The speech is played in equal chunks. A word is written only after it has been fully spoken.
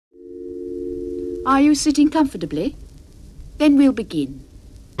Are you sitting comfortably? Then we'll begin.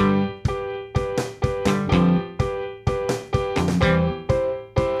 10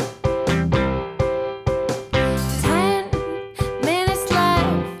 minutes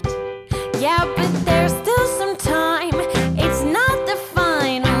left. Yeah, but there's still some time. It's not the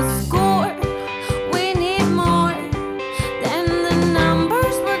final score. We need more than the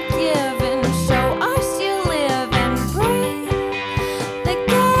numbers we're given. Show us you live and breathe the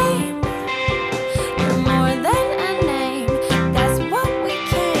game. You're more than a name. That's what we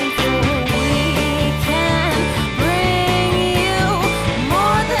came for. We can bring you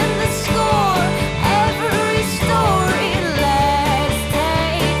more than the score. Every story. Let's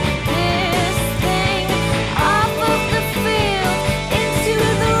take this thing off of the field into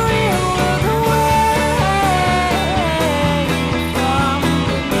the real world, away from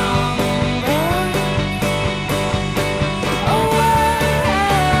the numbers,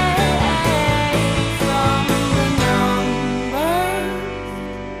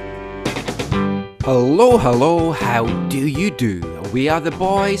 Hello, hello, how do you do? We are the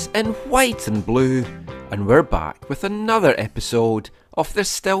boys in white and blue, and we're back with another episode of There's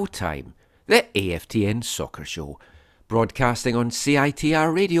Still Time, the AFTN Soccer Show, broadcasting on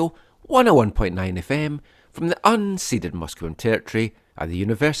CITR Radio 101.9 FM from the unceded Musqueam Territory at the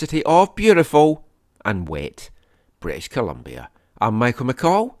University of Beautiful and Wet, British Columbia. I'm Michael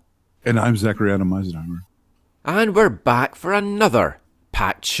McCall. And I'm Zachary Adam Eisenheimer. And we're back for another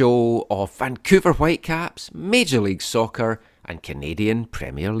packed show of Vancouver Whitecaps, Major League Soccer and Canadian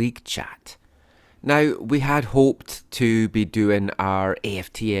Premier League chat. Now, we had hoped to be doing our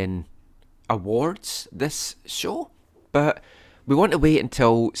AFTN awards this show, but we want to wait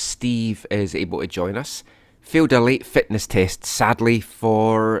until Steve is able to join us. Failed a late fitness test, sadly,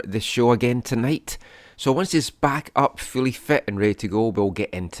 for the show again tonight. So once he's back up, fully fit and ready to go, we'll get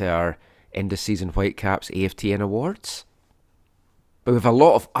into our end-of-season Whitecaps AFTN awards. But we have a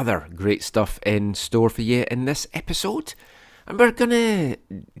lot of other great stuff in store for you in this episode. And we're going to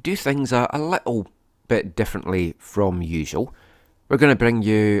do things a little bit differently from usual. We're going to bring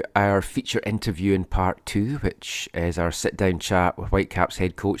you our feature interview in part 2, which is our sit-down chat with Whitecaps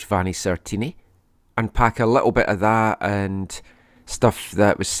head coach Vanni Sartini. Unpack a little bit of that and stuff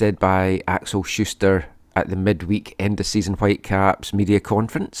that was said by Axel Schuster at the midweek end-of-season Whitecaps media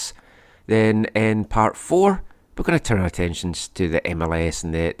conference. Then in part 4, we're going to turn our attentions to the MLS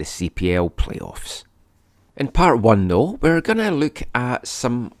and the CPL playoffs. In part 1 though, we're going to look at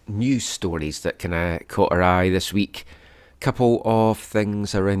some news stories that kind of caught our eye this week. Couple of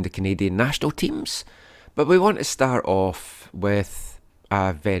things around the Canadian national teams. But we want to start off with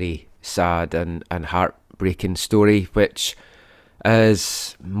a very sad and heartbreaking story, which,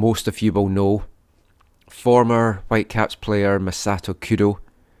 as most of you will know, former Whitecaps player Masato Kudo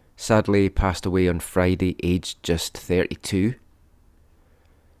sadly passed away on Friday, aged just 32.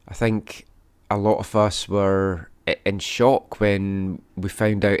 I think a lot of us were in shock when we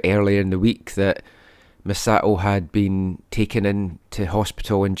found out earlier in the week that Masato had been taken into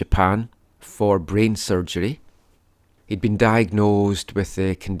hospital in Japan for brain surgery. He'd been diagnosed with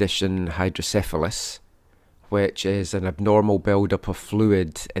the condition hydrocephalus, which is an abnormal build-up of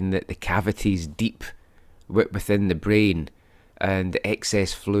fluid in the cavities deep within the brain. And the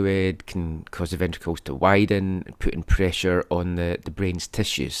excess fluid can cause the ventricles to widen, putting pressure on the brain's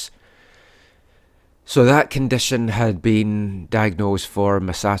tissues. So that condition had been diagnosed for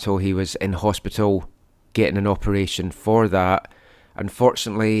Masato. He was in hospital getting an operation for that.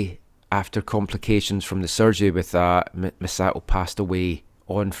 Unfortunately, after complications from the surgery with that, Masato passed away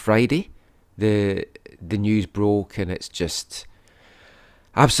on Friday. The news broke, and it's just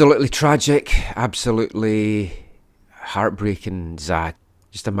absolutely tragic, absolutely heartbreaking, Zach.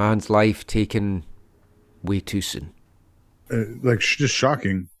 Just a man's life taken way too soon. Just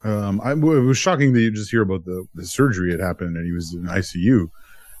shocking. It was shocking that you just hear about the surgery had happened and he was in ICU.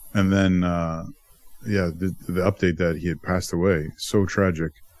 And then, the update that he had passed away. So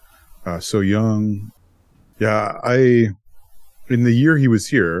tragic. So young. Yeah, in the year he was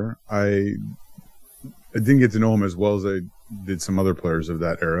here, I didn't get to know him as well as I did some other players of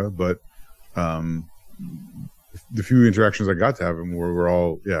that era, but the few interactions I got to have him were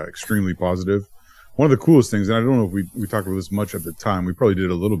all, extremely positive. One of the coolest things, and I don't know if we talked about this much at the time, we probably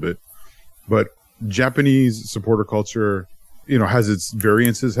did a little bit, but Japanese supporter culture, has its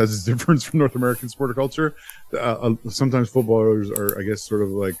variances, has its difference from North American supporter culture. Sometimes footballers are, I guess, sort of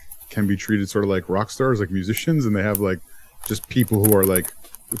like, can be treated sort of like rock stars, like musicians, and they have like just people who are like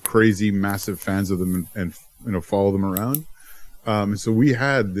crazy, massive fans of them and follow them around. And so we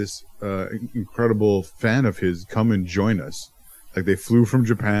had this incredible fan of his come and join us. Like, they flew from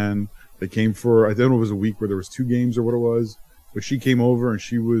Japan. They came for, I don't know, it was a week where there was 2 games or what it was, but she came over and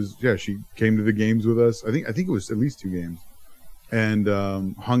she came to the games with us. I think it was at least 2 games, and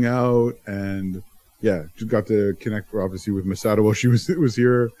hung out, and yeah, just got to connect obviously with Masato while she was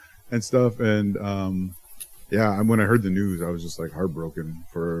here and stuff. And when I heard the news, I was just like heartbroken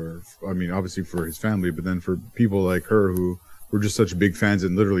obviously for his family, but then for people like her who were just such big fans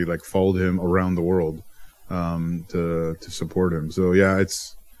and literally like followed him around the world to support him. So yeah,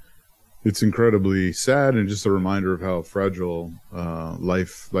 it's incredibly sad and just a reminder of how fragile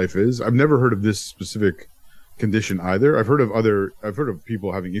life is. I've never heard of this specific condition either. I've heard of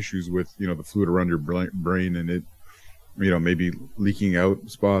people having issues with, you know, the fluid around your brain and it, you know, maybe leaking out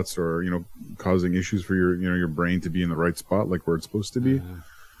spots or, you know, causing issues for your brain to be in the right spot, like where it's supposed to be.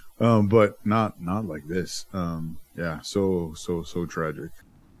 But not like this. So tragic.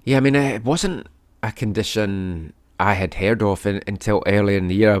 Yeah, I mean, it wasn't a condition I had heard of until earlier in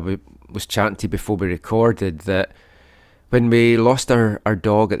the year. I was chatting to you before we recorded that when we lost our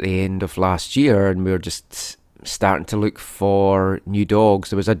dog at the end of last year and we were just starting to look for new dogs,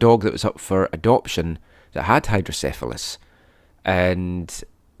 there was a dog that was up for adoption that had hydrocephalus, and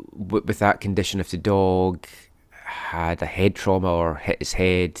with that condition, if the dog had a head trauma or hit his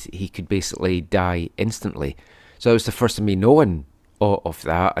head, he could basically die instantly. So it was the first of me knowing of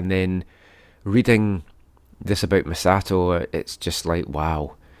that, and then reading this about Masato, it's just like,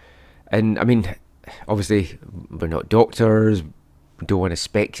 wow. And I mean, obviously we're not doctors, we don't want to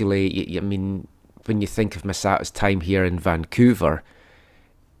speculate. I mean, when you think of Masato's time here in Vancouver,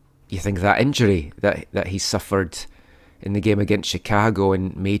 you think of that injury that he suffered in the game against Chicago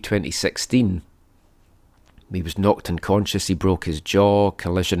in May 2016. He was knocked unconscious, he broke his jaw,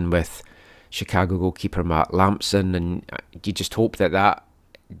 collision with Chicago goalkeeper Matt Lampson, and you just hope that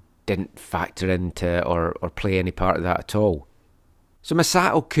didn't factor into or play any part of that at all. So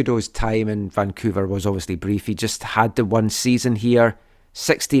Masato Kudo's time in Vancouver was obviously brief. He just had the 1 season here,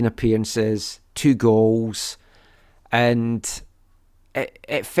 16 appearances, 2 goals, and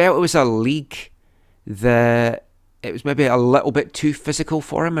it felt it was a league that it was maybe a little bit too physical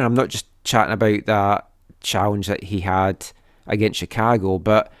for him. And I'm not just chatting about that challenge that he had against Chicago,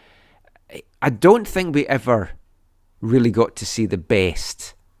 but I don't think we ever really got to see the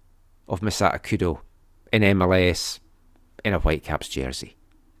best of Masato Kudo in MLS in a Whitecaps jersey,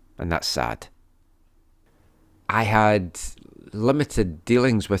 and that's sad. I had limited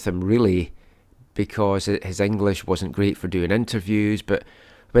dealings with him really because his English wasn't great for doing interviews, but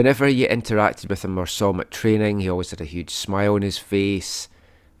whenever you interacted with him or saw him at training, he always had a huge smile on his face.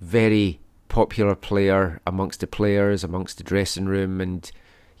 Very popular player amongst the players, amongst the dressing room, and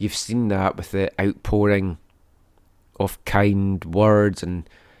you've seen that with the outpouring of kind words and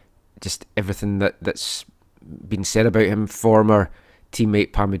just everything that's been said about him. Former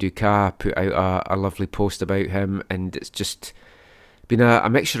teammate Pamadou Ka put out a lovely post about him, and it's just been a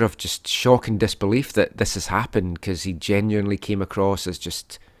mixture of just shock and disbelief that this has happened, because he genuinely came across as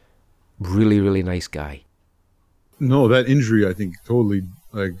just really, really nice guy. No, that injury, I think, totally,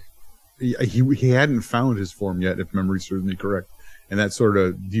 like, he hadn't found his form yet, if memory serves me correct. And that sort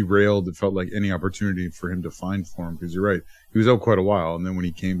of derailed, it felt like, any opportunity for him to find form, because you're right, he was out quite a while, and then when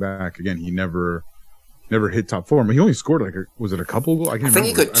he came back, again, he never hit top form. He only scored was it a couple goals? I think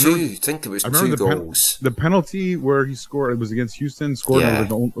he got 2. I think it was 2 goals. The penalty where he scored, it was against Houston. Scored. Yeah.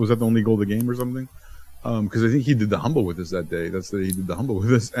 Was that the only goal of the game or something? Because I think he did the humble with us that day. That's the day he did the humble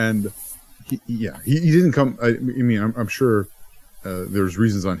with us, and he didn't come. I mean, I'm sure there's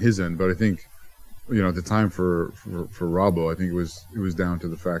reasons on his end, but I think, you know, at the time for Robbo, I think it was down to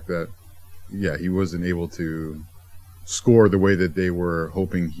the fact that, yeah, he wasn't able to score the way that they were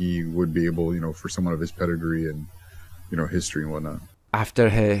hoping he would be able, you know, for someone of his pedigree and, you know, history and whatnot. After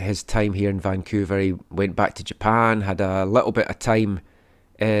his time here in Vancouver, he went back to Japan, had a little bit of time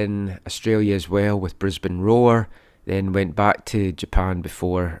in Australia as well with Brisbane Roar, then went back to Japan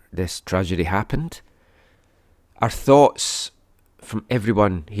before this tragedy happened. Our thoughts from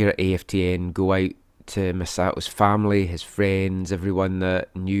everyone here at AFTN go out to Masato's family, his friends, everyone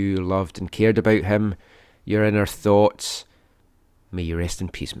that knew, loved and cared about him. You're in our thoughts. May you rest in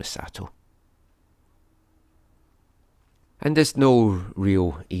peace, Masato. And there's no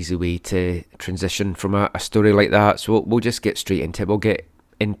real easy way to transition from a story like that, so we'll just get straight into it. We'll get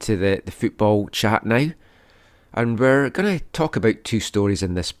into the football chat now. And we're going to talk about 2 stories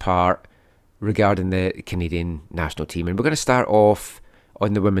in this part regarding the Canadian national team. And we're going to start off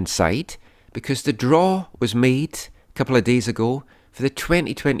on the women's side, because the draw was made a couple of days ago for the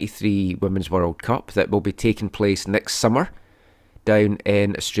 2023 Women's World Cup that will be taking place next summer down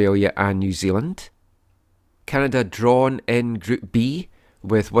in Australia and New Zealand. Canada drawn in Group B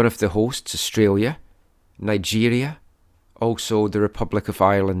with one of the hosts, Australia, Nigeria, also the Republic of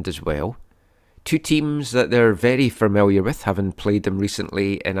Ireland as well. Two teams that they're very familiar with, having played them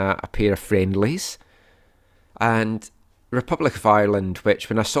recently in a pair of friendlies. And Republic of Ireland, which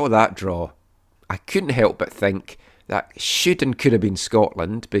when I saw that draw, I couldn't help but think that should and could have been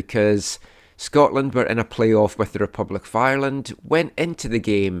Scotland, because Scotland were in a playoff with the Republic of Ireland, went into the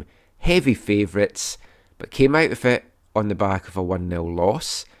game heavy favourites, but came out of it on the back of a 1-0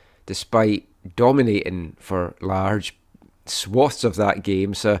 loss, despite dominating for large swaths of that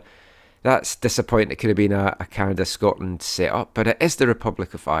game. So that's disappointing. It could have been a Canada-Scotland setup, but it is the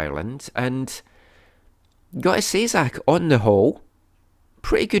Republic of Ireland. And got to say, Zach, on the whole,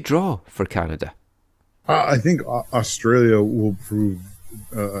 pretty good draw for Canada. I think Australia will prove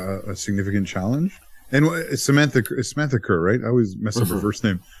a significant challenge. And Samantha Kerr, right? I always mess up her first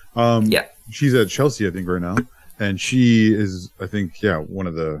name. Yeah. She's at Chelsea, I think, right now. And she is, I think, one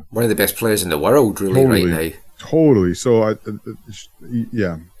of the best players in the world, really, right now. Totally. So,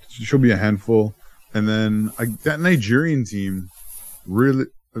 she'll be a handful. And then that Nigerian team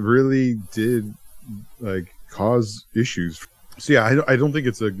really did cause issues. So yeah, I don't think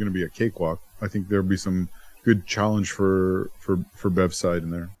it's going to be a cakewalk. I think there'll be some good challenge for Bev's side in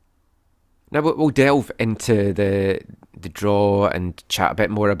there. Now we'll delve into the draw and chat a bit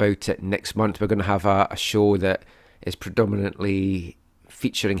more about it next month. We're going to have a show that is predominantly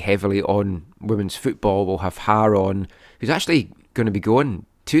featuring heavily on women's football. We'll have Har on, who's actually going to be going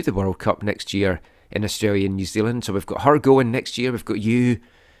to the World Cup next year in Australia and New Zealand. So we've got her going next year. We've got you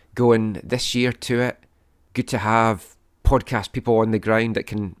going this year to it. Good to have podcast people on the ground that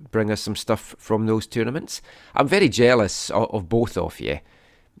can bring us some stuff from those tournaments. I'm very jealous of both of you.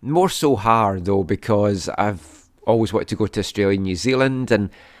 More so Har, though, because I've always wanted to go to Australia and New Zealand,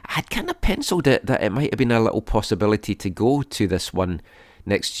 and I'd kind of penciled it that it might have been a little possibility to go to this one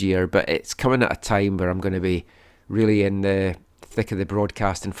next year, but it's coming at a time where I'm going to be really in the thick of the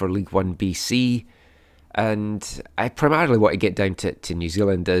broadcasting for League One BC, and I primarily want to get down to New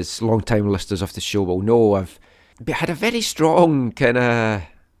Zealand. As long-time listeners of the show will know, I've had a very strong kind of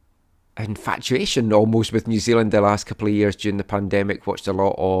infatuation almost with New Zealand the last couple of years during the pandemic. Watched a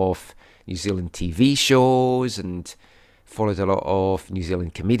lot of New Zealand TV shows and followed a lot of New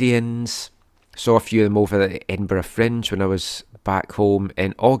Zealand comedians. Saw a few of them over at the Edinburgh Fringe when I was back home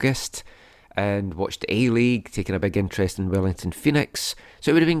in August, and watched A-League, taking a big interest in Wellington Phoenix.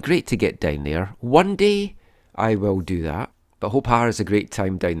 So it would have been great to get down there. One day I will do that, but hope Har has a great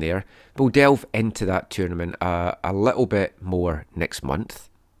time down there. We'll delve into that tournament a little bit more next month.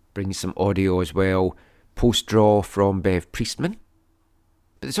 Bring some audio as well, post-draw from Bev Priestman.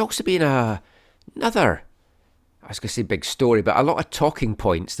 But there's also been another, I was going to say big story, but a lot of talking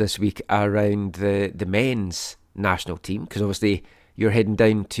points this week around the men's national team, because obviously you're heading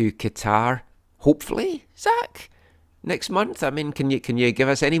down to Qatar, hopefully, Zach, next month. I mean, can you give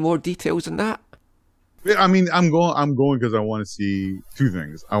us any more details on that? I mean, I'm going because I want to see two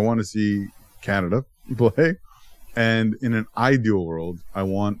things. I want to see Canada play, and in an ideal world, I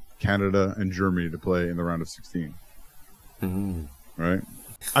want Canada and Germany to play in the round of 16. Right?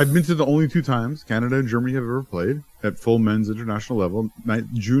 I've been to the only two times Canada and Germany have ever played at full men's international level.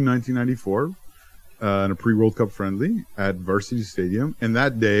 June 1994, in a pre-World Cup friendly at Varsity Stadium. And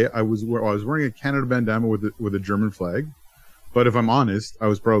that day, I was wearing a Canada bandana with a German flag. But if I'm honest, I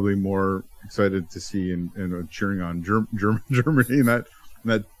was probably more excited to see and cheering on Germany in that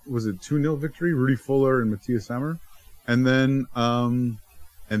was it 2-0 victory, Rudy Fuller and Matthias Sammer. And then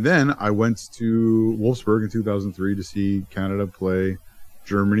I went to Wolfsburg in 2003 to see Canada play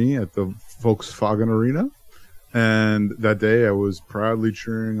Germany at the Volkswagen Arena. And that day I was proudly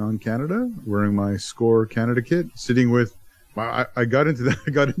cheering on Canada, wearing my Score Canada kit, sitting with I got into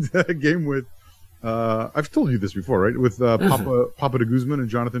that game with I've told you this before, right? With Papa de Guzman and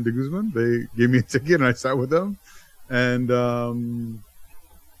Jonathan de Guzman. They gave me a ticket and I sat with them. And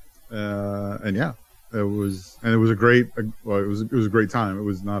yeah, it was a great time. It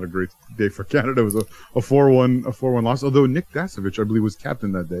was not a great day for Canada. It was a 4-1 loss. Although Nick Dasovic, I believe, was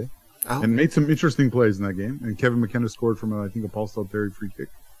captain that day and made some interesting plays in that game. And Kevin McKenna scored from I think a Paul Stalteri free kick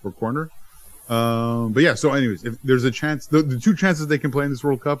or corner. But yeah. So, anyways, if there's a chance, the two chances they can play in this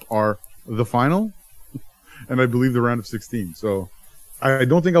World Cup are the final, and I believe the round of 16. So I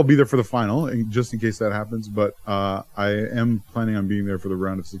don't think I'll be there for the final, just in case that happens. But I am planning on being there for the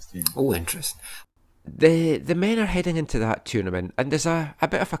round of 16. Oh, interesting. The men are heading into that tournament, and there's a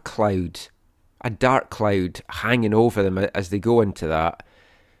bit of a dark cloud hanging over them as they go into that,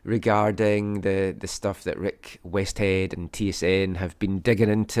 regarding the stuff that Rick Westhead and TSN have been digging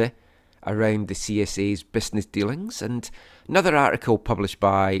into around the CSA's business dealings, and another article published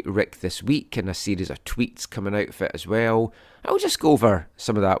by Rick this week and a series of tweets coming out of it as well. I'll just go over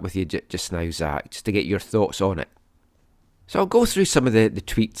some of that with you just now, Zach, just to get your thoughts on it. So I'll go through some of the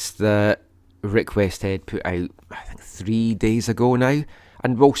tweets that Rick Westhead put out, I think 3 days ago now,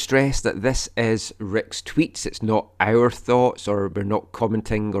 and we'll stress that this is Rick's tweets. It's not our thoughts, or we're not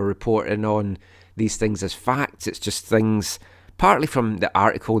commenting or reporting on these things as facts. It's just things partly from the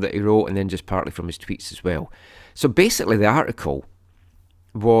article that he wrote and then just partly from his tweets as well. So basically the article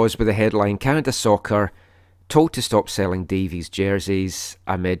was with the headline, Canada Soccer told to stop selling Davies jerseys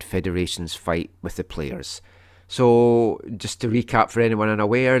amid Federation's fight with the players. So just to recap for anyone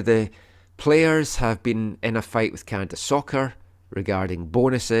unaware, the players have been in a fight with Canada Soccer regarding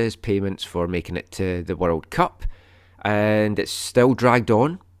bonuses, payments for making it to the World Cup, and it's still dragged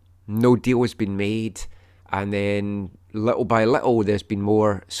on. No deal has been made, and then little by little there's been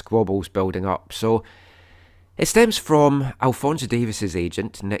more squabbles building up. So it stems from Alphonso Davies'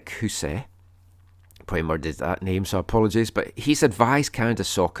 agent, Nick Housset. Probably murdered that name, so apologies, but he's advised Canada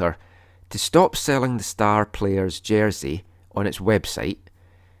Soccer to stop selling the star player's jersey on its website,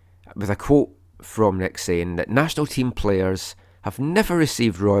 with a quote from Nick saying that national team players have never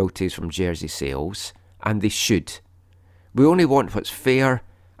received royalties from jersey sales, and they should. We only want what's fair,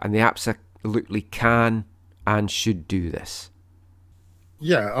 and they absolutely can and should do this.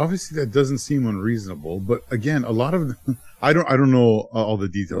 Yeah, obviously that doesn't seem unreasonable, but again, a lot of I don't know all the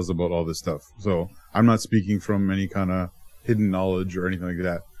details about all this stuff, so I'm not speaking from any kind of hidden knowledge or anything like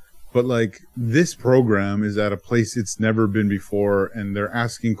that. But like, this program is at a place it's never been before, and they're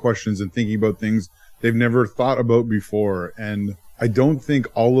asking questions and thinking about things they've never thought about before. And I don't think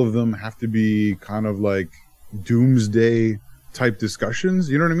all of them have to be kind of like doomsday type discussions.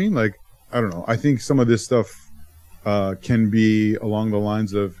 You know what I mean? Like, I don't know. I think some of this stuff can be along the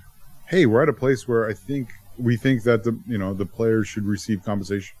lines of, hey, we're at a place where we think that the players should receive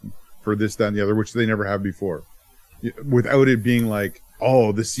compensation for this, that, and the other, which they never have before, without it being like,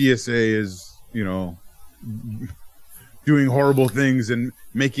 oh, the CSA is, doing horrible things and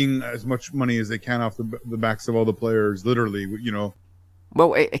making as much money as they can off the backs of all the players, literally,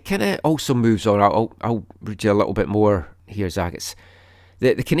 Well, it kind of also moves on. I'll read you a little bit more here, Zach. It's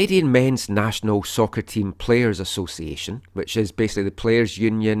the Canadian Men's National Soccer Team Players Association, which is basically the players'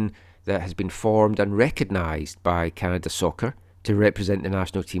 union that has been formed and recognised by Canada Soccer to represent the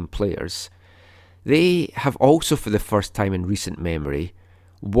national team players. They have also, for the first time in recent memory,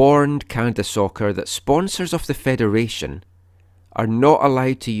 warned Canada Soccer that sponsors of the federation are not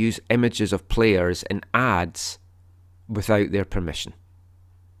allowed to use images of players in ads without their permission.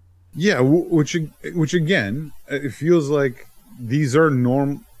 Yeah, which again, it feels like these are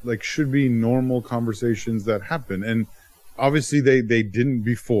should be normal conversations that happen, and obviously they didn't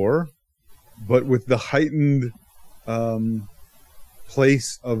before, but with the heightened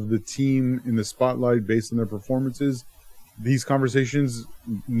place of the team in the spotlight based on their performances, these conversations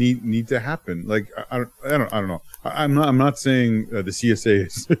need to happen. Like, I don't know. I'm not saying the CSA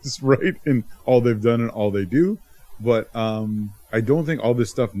is right in all they've done and all they do, but I don't think all this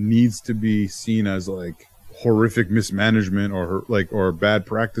stuff needs to be seen as like horrific mismanagement or bad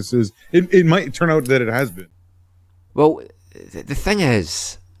practices. It might turn out that it has been. Well, the thing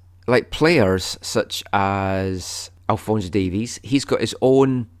is, like, players such as Alphonso Davies, he's got his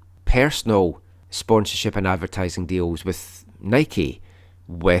own personal sponsorship and advertising deals with Nike,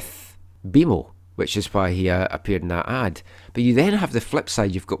 with BMO, which is why he appeared in that ad. But you then have the flip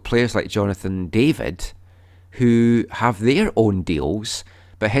side. You've got players like Jonathan David who have their own deals,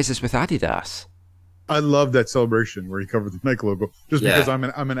 but his is with Adidas. I love that celebration where he covered the Nike logo, just because I'm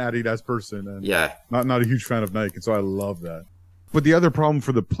an Adidas person and not a huge fan of Nike, and so I love that. But the other problem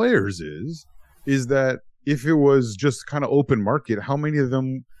for the players is that if it was just kind of open market, how many of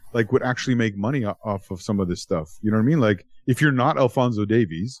them would actually make money off of some of this stuff? You know what I mean? Like, if you're not Alphonso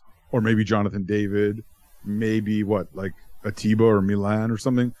Davies, or maybe Jonathan David, maybe Atiba or Milan or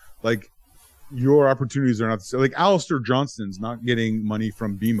something, like, your opportunities are not the same. Like, Alistair Johnston's not getting money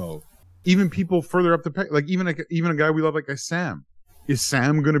from BMO. Even people further up the peg, like even a guy we love like Sam. Is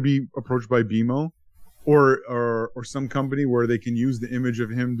Sam going to be approached by BMO or some company where they can use the image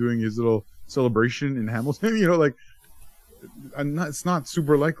of him doing his little celebration in Hamilton? It's not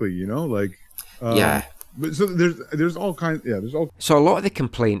super likely. But so there's all kinds. Yeah, there's all. So a lot of the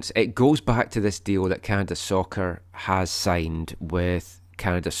complaints, it goes back to this deal that Canada Soccer has signed with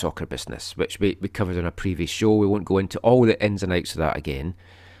Canada Soccer Business, which we covered on a previous show. We won't go into all the ins and outs of that again.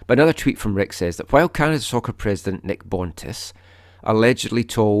 But another tweet from Rick says that while Canada Soccer President Nick Bontis allegedly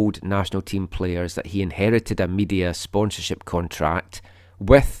told national team players that he inherited a media sponsorship contract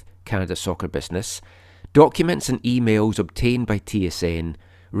with Canada Soccer Business, documents and emails obtained by TSN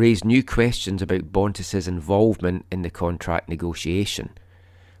raised new questions about Bontis's involvement in the contract negotiation,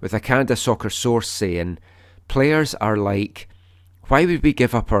 with a Canada Soccer source saying, "Players are like, why would we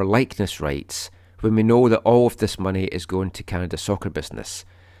give up our likeness rights when we know that all of this money is going to Canada Soccer Business?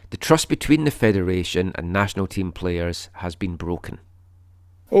 The trust between the Federation and national team players has been broken."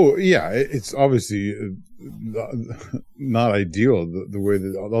 Oh yeah, it's obviously not ideal the way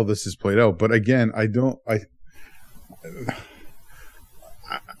that all this is played out. But again, I don't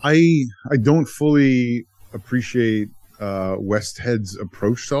fully appreciate West Head's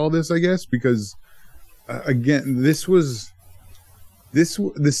approach to all this, I guess, because again, the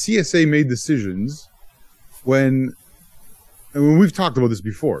CSA made decisions when, and we've talked about this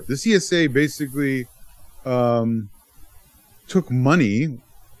before. The CSA basically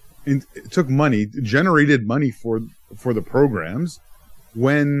generated money for the programs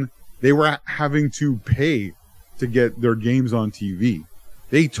when they were having to pay to get their games on TV.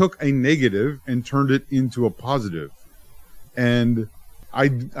 They took a negative and turned it into a positive, and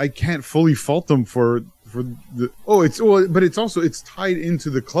I can't fully fault them for but it's tied into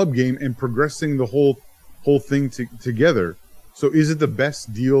the club game and progressing the whole thing together. So is it the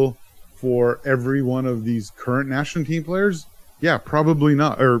best deal for every one of these current national team players? Yeah, probably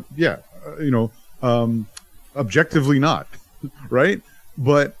not. Or yeah, objectively not, right?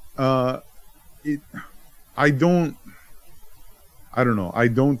 But I don't know. I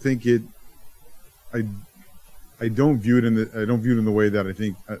don't think it. I don't view it in the way that I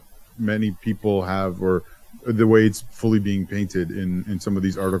think many people have, or the way it's fully being painted in some of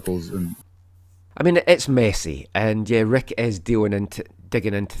these articles. And I mean, it's messy, and yeah, Rick is digging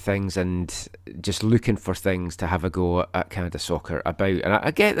into things and just looking for things to have a go at Canada Soccer about. And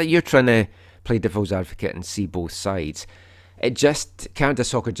I get that you're trying to play devil's advocate and see both sides. Canada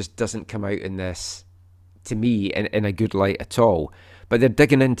Soccer just doesn't come out in this, to me, in a good light at all. But they're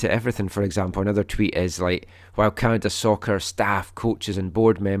digging into everything. For example, another tweet is like, while Canada Soccer staff, coaches and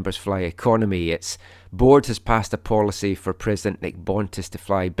board members fly economy, its board has passed a policy for President Nick Bontis to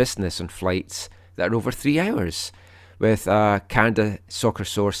fly business on flights that are over 3 hours, with a Canada Soccer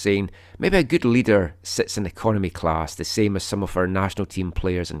source saying, maybe a good leader sits in economy class, the same as some of our national team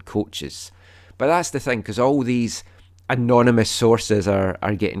players and coaches. But that's the thing, because all these anonymous sources are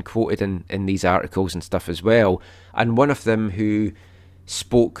getting quoted in these articles and stuff as well. And one of them who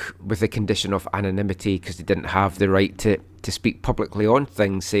spoke with the condition of anonymity because they didn't have the right to speak publicly on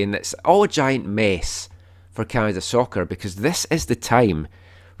things, saying it's all a giant mess for Canada Soccer, because this is the time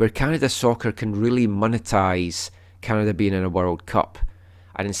where Canada Soccer can really monetize Canada being in a World Cup.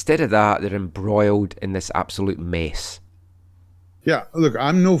 And instead of that, they're embroiled in this absolute mess. Yeah, look,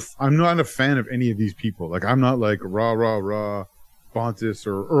 I'm not a fan of any of these people. Like, I'm not like rah Bontis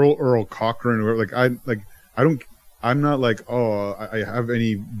or Earl Cochrane, or I'm not like, I have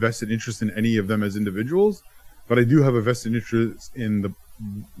any vested interest in any of them as individuals, but I do have a vested interest in the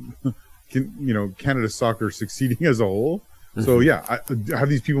Canada Soccer succeeding as a whole. Mm-hmm. So yeah, have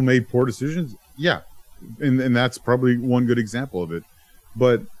these people made poor decisions? Yeah, and that's probably one good example of it.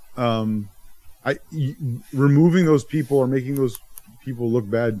 But removing those people or making those people look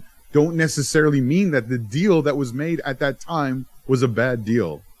bad don't necessarily mean that the deal that was made at that time was a bad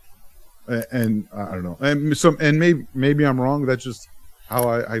deal. And I don't know, and maybe I'm wrong. That's just how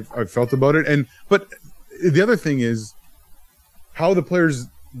I felt about it. But the other thing is how the players,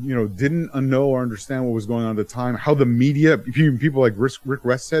 didn't know or understand what was going on at the time. How the media, people like Rick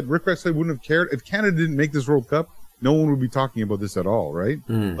Westhead wouldn't have cared if Canada didn't make this World Cup. No one would be talking about this at all, right?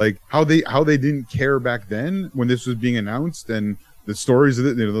 Mm. Like how they didn't care back then when this was being announced, and the stories of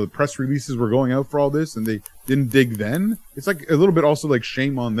it, the press releases were going out for all this, and they didn't dig then. It's like a little bit also like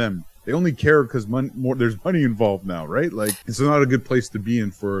shame on them. They only care because there's money involved now, right? Like, it's not a good place to be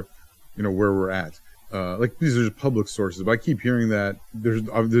in for, where we're at. Like, these are just public sources, but I keep hearing that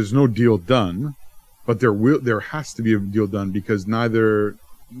there's no deal done, but there has to be a deal done, because neither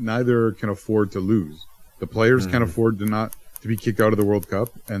can afford to lose. The players can't afford to be kicked out of the World Cup,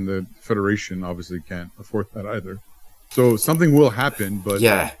 and the Federation obviously can't afford that either. So something will happen, but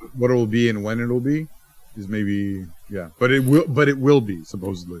what it will be and when it will be is maybe but it will be,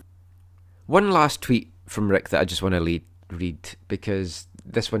 supposedly. One last tweet from Rick that I just want to read, because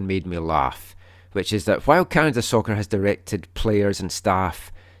this one made me laugh, which is that while Canada Soccer has directed players and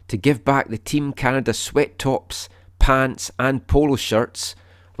staff to give back the Team Canada sweat tops, pants and polo shirts,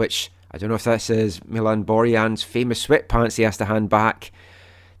 which I don't know if that says Milan Borjan's famous sweatpants he has to hand back,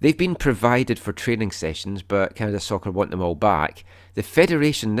 they've been provided for training sessions, but Canada Soccer want them all back. The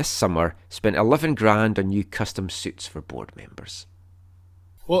Federation this summer spent $11,000 on new custom suits for board members.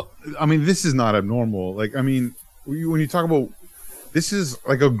 Well, I mean, this is not abnormal. Like, I mean, when you talk about, this is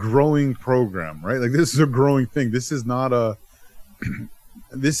like a growing program, right? Like, this is a growing thing. This is not the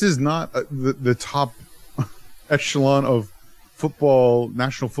top echelon of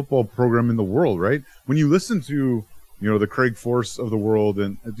national football program in the world, right? When you listen to, the Craig Force of the world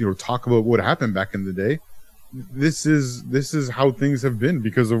and, talk about what happened back in the day, this is how things have been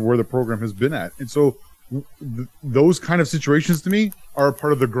because of where the program has been at. And so those kind of situations to me are a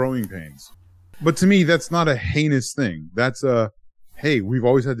part of the growing pains. But to me, that's not a heinous thing. That's hey, we've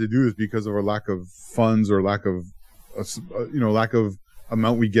always had to do this because of our lack of funds or lack of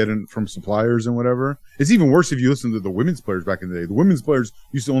amount we get in from suppliers and whatever. It's even worse if you listen to the women's players back in the day. The women's players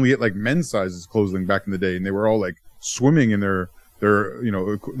used to only get like men's sizes clothing back in the day, and they were all like swimming in their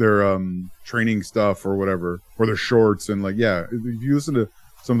training stuff or whatever, or their shorts. And like, yeah, if you listen to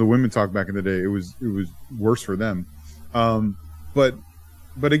some of the women talk back in the day, it was worse for them.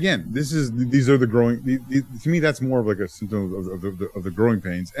 But again, these are the growing. To me, that's more of like a symptom of the growing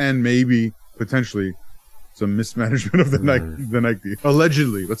pains, and maybe potentially some mismanagement of the Nike.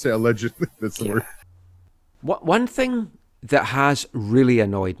 Allegedly, let's say allegedly. That's the word. One thing that has really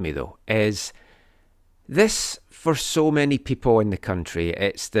annoyed me though is this, for so many people in the country,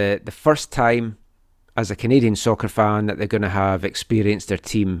 it's the first time as a Canadian soccer fan that they're going to have experienced their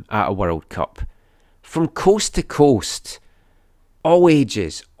team at a World Cup. From coast to coast, all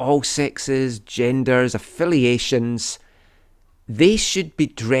ages, all sexes, genders, affiliations, they should be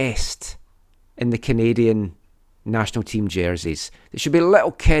dressed in the Canadian national team jerseys. There should be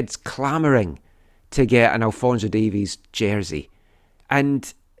little kids clamouring to get an Alphonso Davies jersey.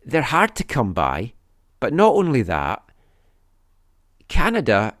 And they're hard to come by. But not only that,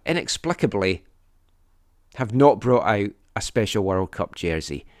 Canada, inexplicably, have not brought out a special World Cup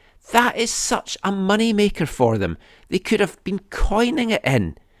jersey. That is such a moneymaker for them. They could have been coining it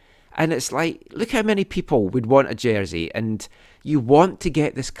in. And it's like, look how many people would want a jersey, and you want to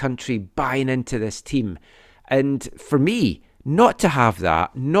get this country buying into this team. And for me, not to have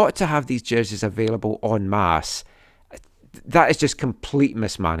that, not to have these jerseys available en masse, that is just complete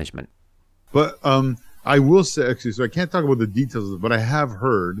mismanagement. But I will say, actually, so I can't talk about the details of it, but I have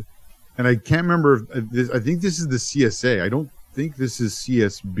heard, and I can't remember if I think this is the CSA. I don't think this is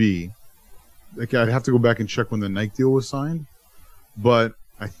CSB. Like, I'd have to go back and check when the Nike deal was signed, but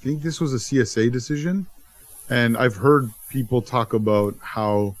I think this was a CSA decision. And I've heard people talk about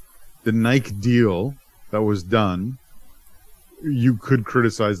how the Nike deal that was done, you could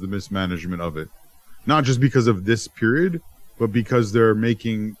criticize the mismanagement of it. Not just because of this period, but because they're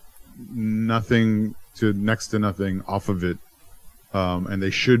making nothing to next to nothing off of it. And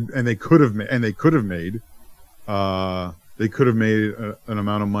they could have made an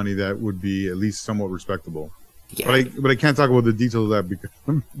amount of money that would be at least somewhat respectable. Yeah. But I can't talk about the details of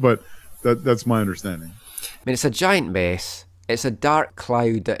that but that's my understanding. I mean, it's a giant mess. It's a dark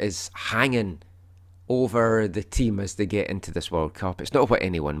cloud that is hanging over the team as they get into this World Cup. It's not what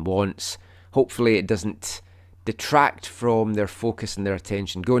anyone wants. Hopefully it doesn't detract from their focus and their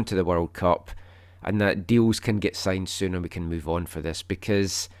attention going to the World Cup, and that deals can get signed soon and we can move on for this,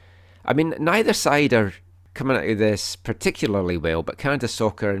 because, I mean, neither side are coming out of this particularly well, but Canada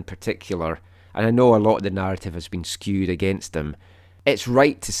Soccer in particular, and I know a lot of the narrative has been skewed against them. It's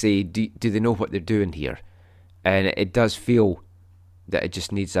right to say, do they know what they're doing here? And it does feel that it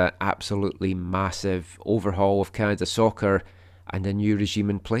just needs an absolutely massive overhaul of Canada Soccer and a new regime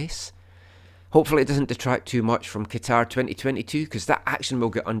in place. Hopefully it doesn't detract too much from Qatar 2022, because that action will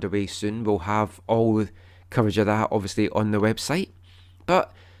get underway soon. We'll have all the coverage of that, obviously, on the website.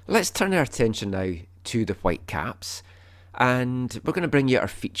 But let's turn our attention now to the Whitecaps, and we're going to bring you our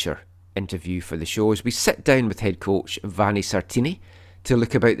feature interview for the show as we sit down with head coach Vanni Sartini to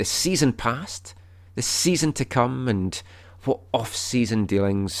look about the season past, the season to come, and what off-season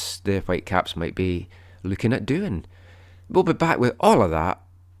dealings the Whitecaps might be looking at doing. We'll be back with all of that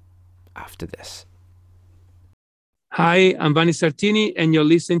after this. Hi, I'm Vanni Sartini, and you're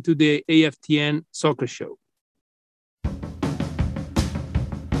listening to the AFTN Soccer Show.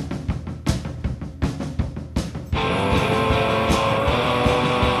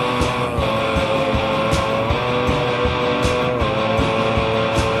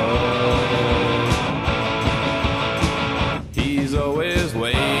 He's always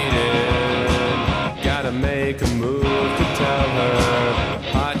waiting, gotta make a move to tell her,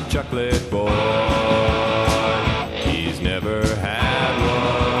 hot chocolate boy, he's never had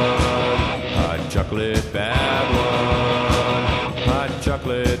one, hot chocolate bad one, hot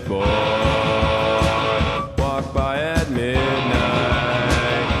chocolate boy, walk by at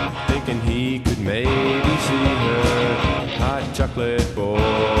midnight, thinking he could maybe see her, hot chocolate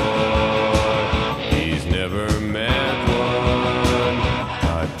boy.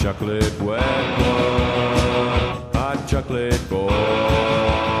 chocolate wet boy, hot chocolate boy,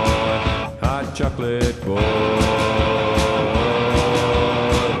 hot chocolate boy,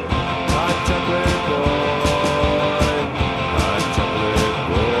 hot chocolate boy, hot chocolate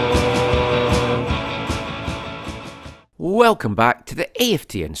boy. Welcome back to the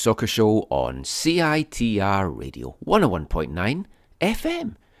AFTN Soccer Show on CITR Radio 101.9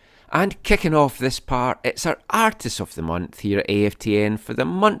 FM. And kicking off this part, it's our Artist of the Month here at AFTN for the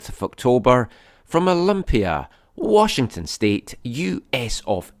month of October from Olympia, Washington State, US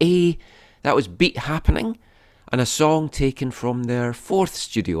of A. That was Beat Happening, and a song taken from their fourth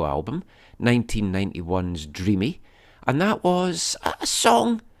studio album, 1991's Dreamy. And that was a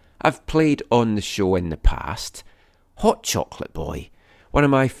song I've played on the show in the past, Hot Chocolate Boy, one of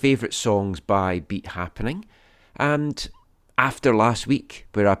my favourite songs by Beat Happening. And after last week,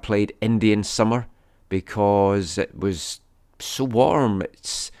 where I played Indian Summer because it was so warm,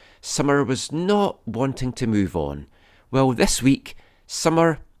 summer was not wanting to move on. Well, this week,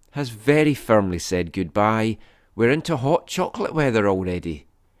 summer has very firmly said goodbye. We're into hot chocolate weather already.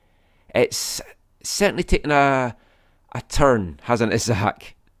 It's certainly taken a turn, hasn't it,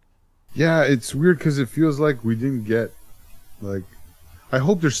 Zach? Yeah, it's weird because it feels like we didn't get, like, I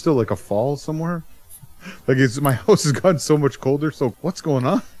hope there's still like a fall somewhere. Like, my house has gotten so much colder, so what's going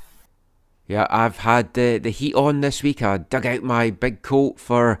on? Yeah, I've had the heat on this week. I dug out my big coat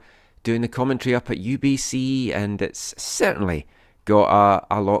for doing the commentary up at UBC, and it's certainly got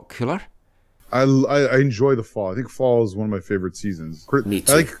a lot cooler. I enjoy the fall. I think fall is one of my favorite seasons. Me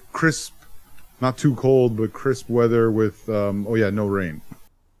too. I like crisp, not too cold, but crisp weather with, no rain.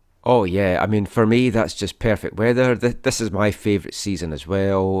 Oh yeah, I mean, for me that's just perfect weather. This is my favourite season as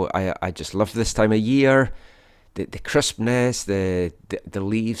well. I just love this time of year. The crispness, the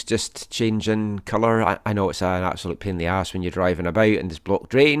leaves just changing colour. I know it's an absolute pain in the ass when you're driving about and there's blocked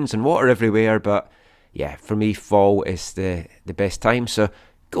drains and water everywhere, but yeah, for me fall is the best time. So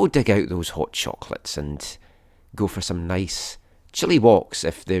go dig out those hot chocolates and go for some nice chilly walks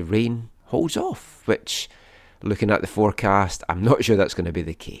if the rain holds off, which, looking at the forecast, I'm not sure that's going to be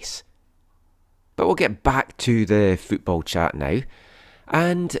the case. But we'll get back to the football chat now.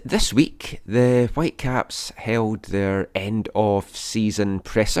 And this week, the Whitecaps held their end-of-season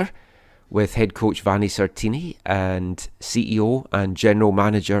presser with head coach Vanni Sartini and CEO and general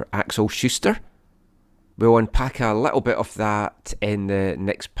manager Axel Schuster. We'll unpack a little bit of that in the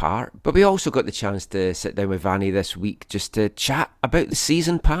next part, but we also got the chance to sit down with Vanni this week just to chat about the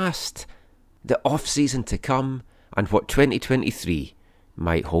season past, the off-season to come, and what 2023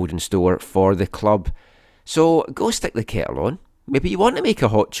 might hold in store for the club. So go stick the kettle on. Maybe you want to make a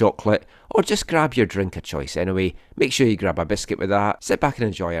hot chocolate, or just grab your drink of choice anyway. Make sure you grab a biscuit with that. Sit back and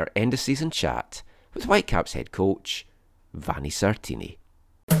enjoy our end-of-season chat with Whitecaps head coach Vanni Sartini.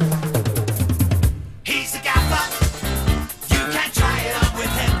 He's the gaffer. You can try it on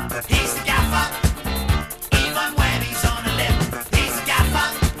with him. He's the gaffer. Even when he's on a limb. He's the gaffer.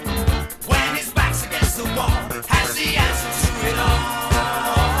 When his back's against the wall, has the answer to it all.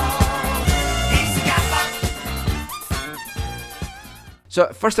 He's the gaffer. So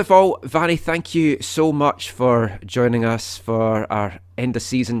first of all, Vanni, thank you so much for joining us for our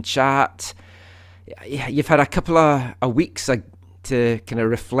end-of-season chat. You've had a couple of weeks to kind of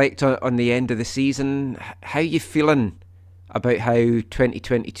reflect on the end of the season. How are you feeling about how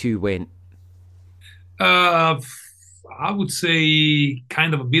 2022 went? I would say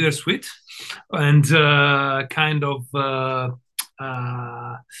kind of a bittersweet, and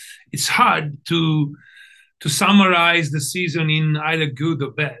it's hard to summarize the season in either good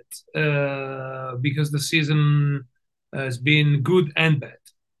or bad, because the season has been good and bad.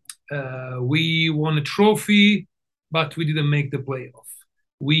 We won a trophy, but we didn't make the playoff.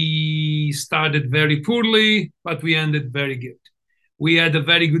 We started very poorly, but we ended very good. We had a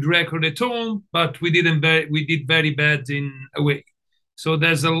very good record at home, but we did very bad in away. So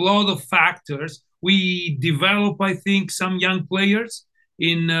there's a lot of factors. We develop, I think, some young players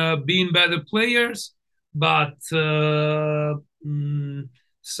in being better players, but some,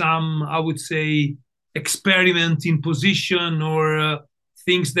 I would say, experiment in position or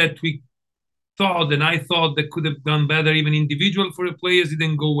things that we thought, and I thought that could have done better, even individual for the players,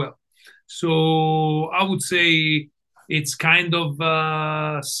 didn't go well. So I would say it's kind of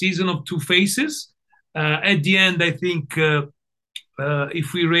a season of two faces. At the end, I think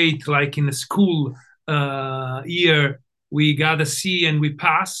if we rate like in a school year, we got a C and we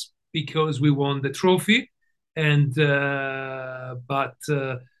pass because we won the trophy. And but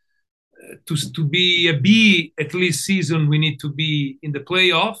to be a B at least season, we need to be in the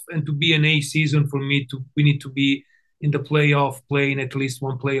playoff, and to be an A season for me, we need to be in the playoff, playing at least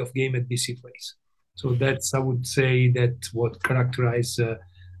one playoff game at BC Place. So that's, I would say, that what characterized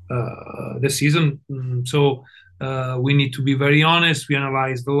the season. So we need to be very honest. We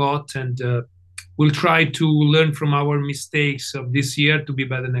analyzed a lot, and we'll try to learn from our mistakes of this year to be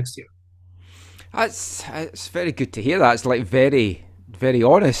better next year. It's very good to hear that. It's like very, very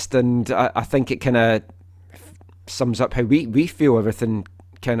honest, and I think it kind of sums up how we feel everything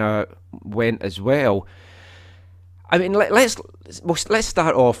kind of went as well. I mean, let's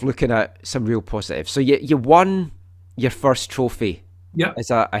start off looking at some real positives. So you won your first trophy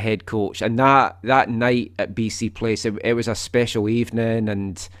as a head coach, and that night at BC Place, it was a special evening,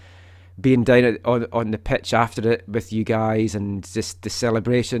 and being down on the pitch after it with you guys, and just the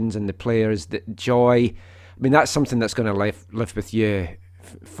celebrations and the players, the joy. I mean, that's something that's going to live with you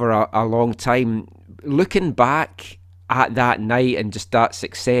for a long time. Looking back at that night and just that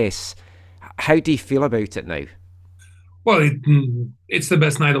success, how do you feel about it now? Well, it's the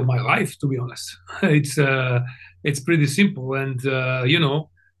best night of my life, to be honest. It's pretty simple, and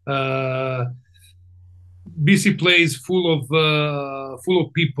BC Place full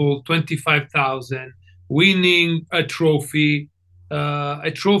of people, 25,000, winning a trophy,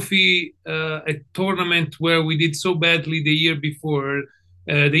 a tournament where we did so badly the years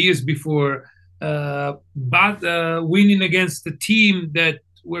before, but winning against a team that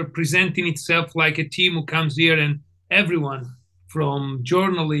were presenting itself like a team who comes here, and everyone from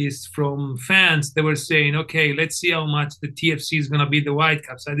journalists, from fans, they were saying, okay, let's see how much the TFC is going to beat the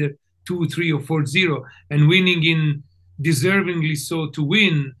Whitecaps, either 2-3 or 4-0, and winning in deservingly so to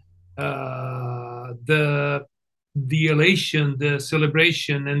win. The elation, the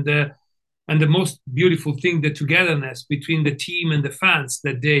celebration, and the most beautiful thing, the togetherness between the team and the fans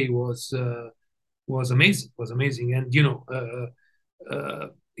that day was amazing. And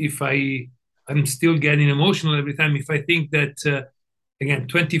if I'm still getting emotional every time if I think that again,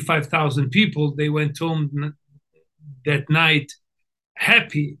 25,000 people, they went home that night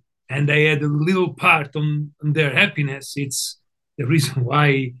happy, and I had a little part on their happiness. It's the reason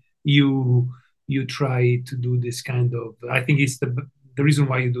why you try to do this kind of, I think it's the reason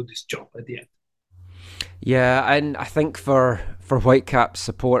why you do this job at the end. Yeah, and I think for Whitecaps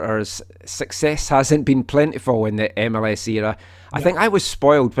supporters, success hasn't been plentiful in the MLS era. I think I was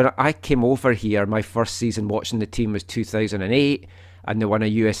spoiled when I came over here. My first season watching the team was 2008, and they won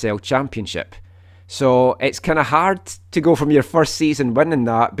a USL Championship. So it's kind of hard to go from your first season winning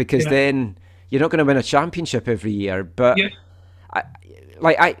that, because then you're not going to win a championship every year. But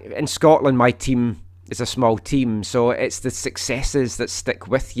in Scotland, my team is a small team, so it's the successes that stick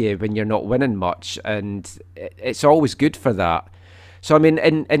with you when you're not winning much, and it's always good for that. So I mean,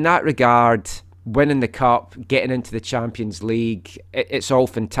 in that regard, winning the cup, getting into the Champions League, it's all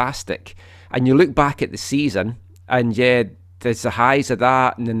fantastic. And you look back at the season, and there's the highs of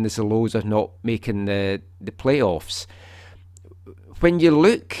that, and then there's the lows of not making the playoffs. When you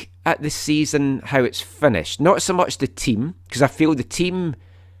look at the season, how it's finished, not so much the team, because I feel the team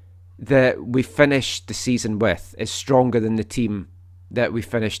that we finished the season with is stronger than the team that we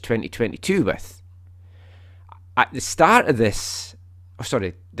finished 2022 with. At the start of this,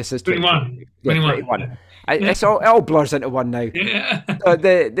 this is 21. 21. It all blurs into one now. Yeah. So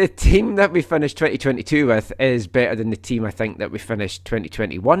the team that we finished 2022 with is better than the team I think that we finished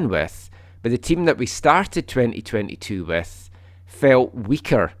 2021 with. But the team that we started 2022 with felt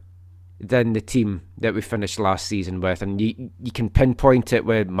weaker than the team that we finished last season with. And you can pinpoint it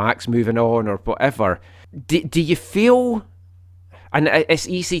with Max moving on or whatever. Do you feel, and it's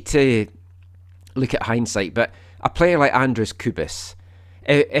easy to look at hindsight, but a player like Andres Kubis,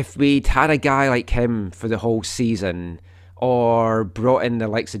 if we'd had a guy like him for the whole season, or brought in the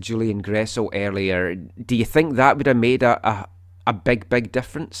likes of Julian Gressel earlier, do you think that would have made a big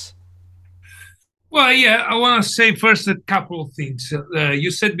difference? Well, yeah, I want to say first a couple of things.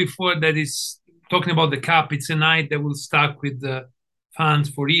 You said before that it's talking about the cup. It's a night that will stuck with the fans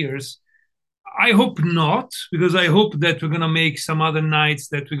for years. I hope not, because I hope that we're going to make some other nights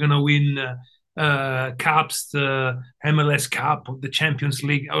that we're going to win cups, the MLS Cup or the Champions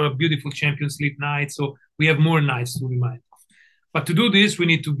League, or a beautiful Champions League night. So we have more nights to remind of. But to do this, we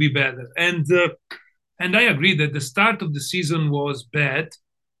need to be better. And I agree that the start of the season was bad,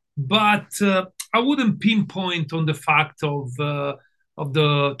 but I wouldn't pinpoint on the fact of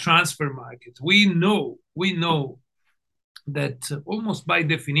the transfer market. We know that almost by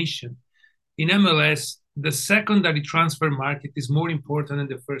definition in MLS, the secondary transfer market is more important than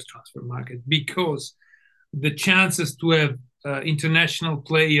the first transfer market, because the chances to have international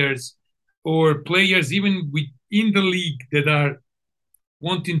players or players even within the league that are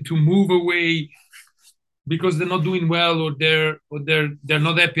wanting to move away because they're not doing well, or they're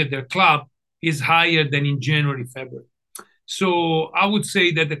not happy at their club, is higher than in January, February. So I would say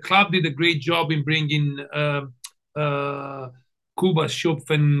that the club did a great job in bringing Kuba, Schopf,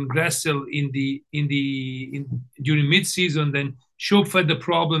 and Gressel during mid-season. Then Schopf had the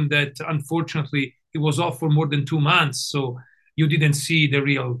problem that unfortunately he was off for more than 2 months, so you didn't see the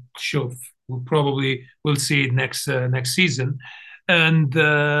real Schopf. We probably will see it next season, and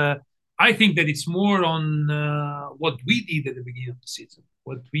I think that it's more on what we did at the beginning of the season.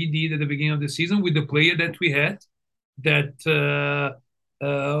 What we did at the beginning of the season with the player that we had. That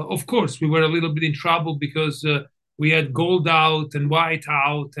of course we were a little bit in trouble because we had Gold out and White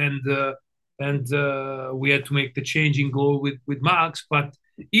out, and we had to make the change in goal with Max. But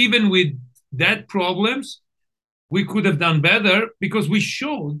even with that problems, we could have done better because we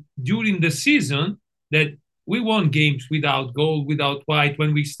showed during the season that we won games without Gold, without White,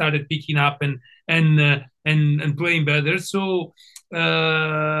 when we started picking up and playing better. So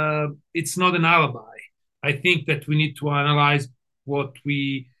it's not an alibi. I think that we need to analyze what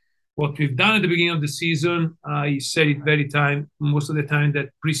we've done at the beginning of the season. I said it most of the time that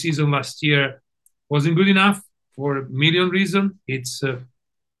preseason last year wasn't good enough for a million reasons. It's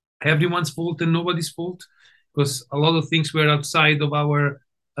everyone's fault and nobody's fault, because a lot of things were outside of our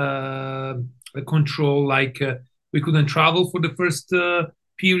control. Like we couldn't travel for the first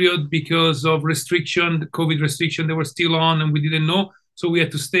period because of restriction, the COVID restriction they were still on, and we didn't know. So we had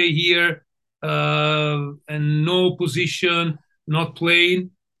to stay here. And no position, not playing.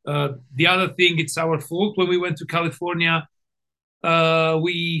 The other thing, it's our fault. When we went to California,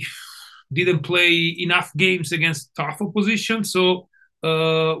 we didn't play enough games against tough opposition, so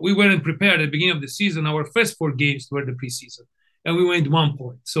we weren't prepared at the beginning of the season. Our first 4 games were the preseason, and we went 1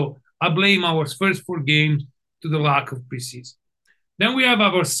 point. So I blame our first 4 games to the lack of preseason. Then we have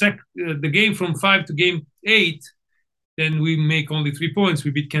the game from 5 to game 8. Then we make only 3 points.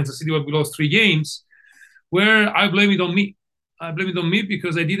 We beat Kansas City, but we lost 3 games, where I blame it on me. I blame it on me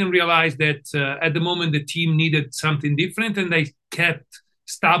because I didn't realize that at the moment the team needed something different, and I kept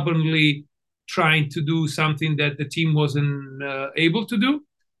stubbornly trying to do something that the team wasn't able to do.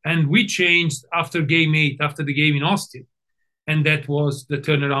 And we changed after game 8, after the game in Austin. And that was the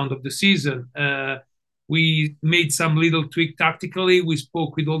turnaround of the season. We made some little tweak tactically. We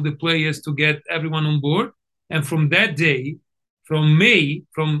spoke with all the players to get everyone on board. And from that day, from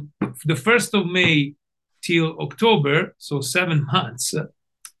the 1st of May till October, so 6 months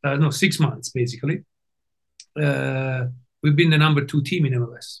basically, we've been the number 2 team in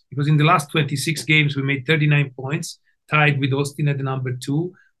MLS. Because in the last 26 games, we made 39 points, tied with Austin at the number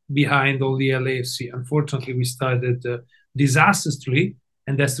 2, behind all the LAFC. Unfortunately, we started disastrously,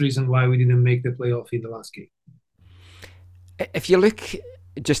 and that's the reason why we didn't make the playoff in the last game. If you look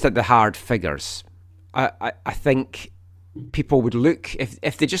just at the hard figures, I think people would look,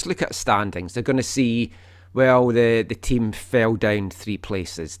 if they just look at standings, they're going to see, well, the team fell down 3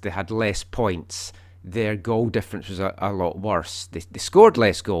 places. They had less points. Their goal difference was a lot worse. They scored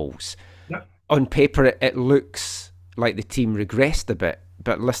less goals. Yep. On paper, it looks like the team regressed a bit,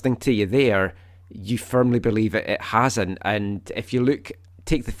 but listening to you there, you firmly believe it hasn't. And if you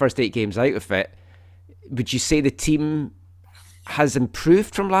take the first 8 games out of it, would you say the team has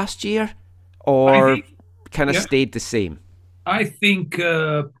improved from last year? Or kind of stayed the same? I think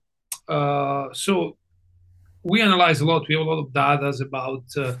so. We analyze a lot. We have a lot of data about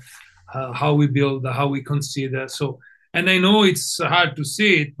how we build, how we consider. So, and I know it's hard to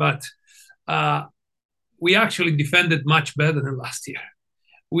see it, but we actually defended much better than last year.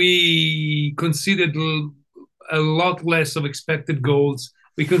 We considered a lot less of expected goals.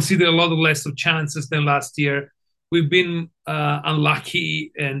 We considered a lot less of chances than last year. We've been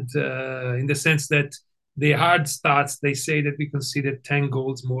unlucky, and in the sense that the hard stats, they say that we conceded 10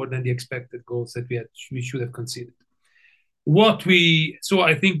 goals more than the expected goals that we should have conceded. So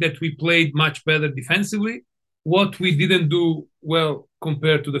I think that we played much better defensively. What we didn't do well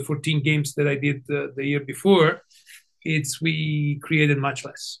compared to the 14 games that I did the year before, it's we created much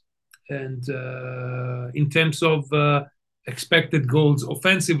less. And in terms of expected goals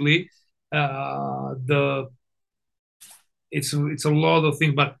offensively, it's a lot of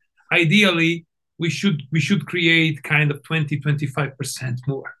things, but ideally we should create kind of 20-25%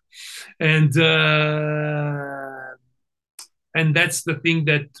 more, and that's the thing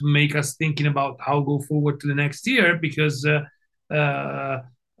that make us thinking about how go forward to the next year, because our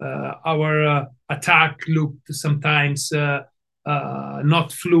attack looked sometimes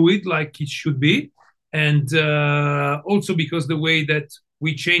not fluid like it should be, and also because the way that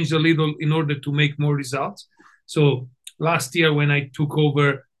we changed a little in order to make more results. So last year when I took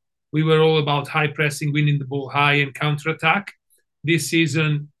over, we were all about high pressing, winning the ball high, and counter attack. This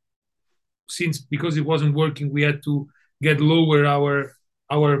season, because it wasn't working, we had to get lower our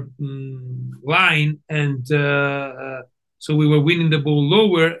line, and so we were winning the ball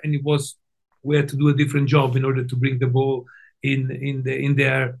lower, and we had to do a different job in order to bring the ball in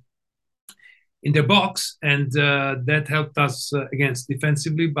their box, and that helped us against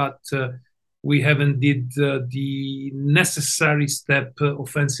defensively, but we haven't did the necessary step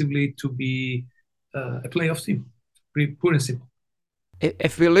offensively to be a playoff team. Pretty pure and simple.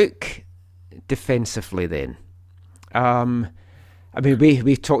 If we look defensively then, I mean,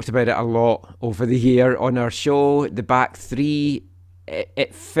 we've talked about it a lot over the year on our show. The back three,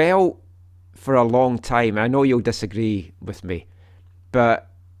 it felt for a long time, I know you'll disagree with me, but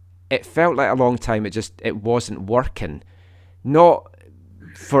it felt like a long time it wasn't working. Not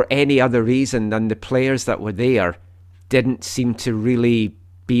for any other reason than the players that were there didn't seem to really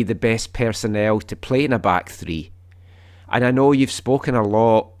be the best personnel to play in a back three. And I know you've spoken a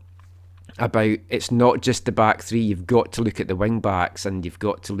lot about it's not just the back three, you've got to look at the wing backs, and you've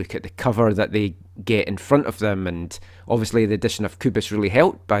got to look at the cover that they get in front of them, and obviously the addition of Kubas really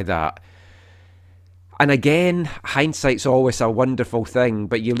helped by that. And again, hindsight's always a wonderful thing,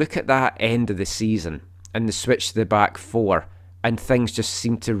 but you look at that end of the season and the switch to the back four, and things just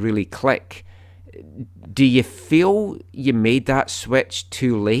seem to really click. Do you feel you made that switch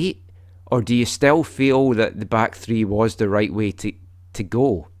too late, or do you still feel that the back three was the right way to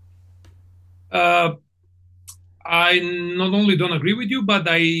go? I not only don't agree with you, but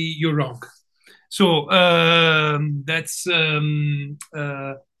you're wrong. So that's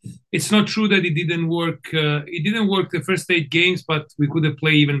it's not true that it didn't work. It didn't work the first 8 games, but we could have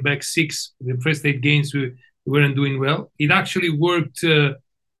played even back 6. The first 8 games we weren't doing well. It actually worked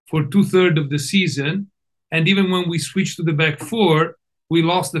for 2/3 of the season, and even when we switched to the back 4, we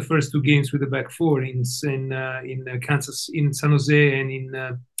lost the first 2 games with the back 4 in Kansas, in San Jose,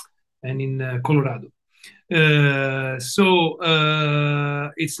 and in Colorado. So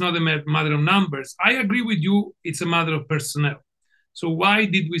it's not a matter of numbers. I agree with you. It's a matter of personnel. So why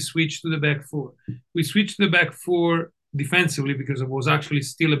did we switch to the back 4? We switched to the back 4 defensively because it was actually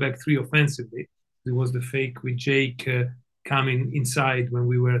still a back 3 offensively. It was the fake with Jake coming inside when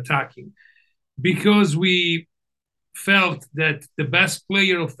we were attacking. Because we felt that the best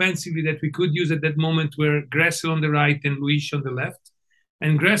player offensively that we could use at that moment were Gressel on the right and Luis on the left.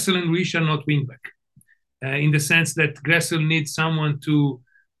 And Gressel and Luis are not wingback. In the sense that Gressel needs someone to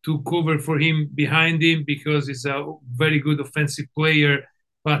cover for him behind him because he's a very good offensive player,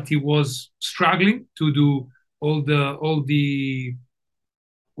 but he was struggling to do all the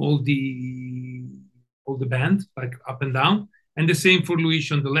band, like up and down, and the same for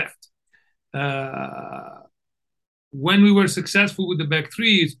Luis on the left. When we were successful with the back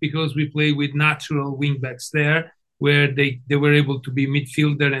 3, it's because we play with natural wingbacks there, where they were able to be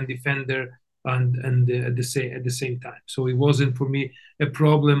midfielder and defender and at the same time. So it wasn't for me a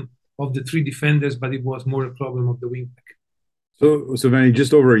problem of the 3 defenders, but it was more a problem of the wingback. So Vanni,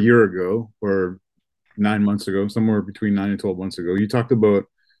 just over a year ago, or 9 months ago, somewhere between 9 and 12 months ago, you talked about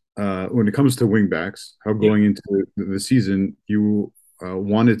when it comes to wingbacks, how going into the season you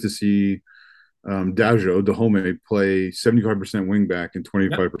wanted to see Dahomey play 75% wingback and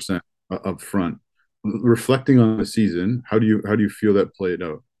 25% up front. Reflecting on the season, how do you feel that played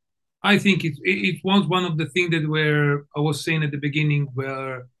out? I think it was one of the things that I was saying at the beginning,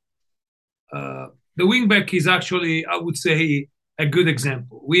 where the wingback is actually, I would say, a good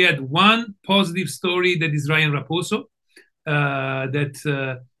example. We had one positive story, that is Ryan Raposo,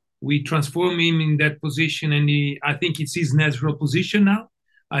 that we transform him in that position, and I think it's his natural position now.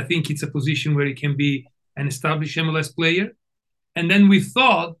 I think it's a position where he can be an established MLS player. And then we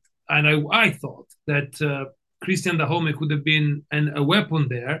thought, and I thought that Cristian Dahomey could have been a weapon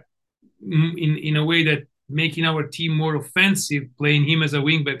there, in a way that making our team more offensive, playing him as a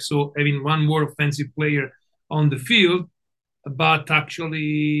wingback, so having one more offensive player on the field. But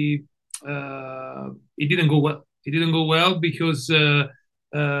actually, it didn't go well. It didn't go well because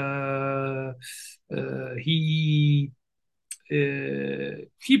he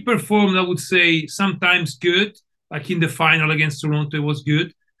performed, I would say, sometimes good, like in the final against Toronto, it was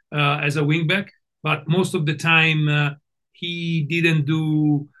good as a wingback. But most of the time, he didn't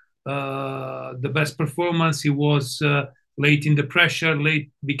do the best performance. He was late in the pressure,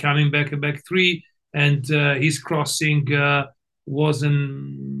 late becoming back a back 3, and his crossing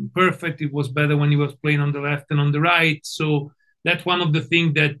wasn't perfect. It was better when he was playing on the left and on the right. So that's one of the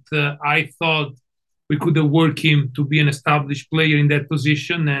things that I thought we could have worked him to be an established player in that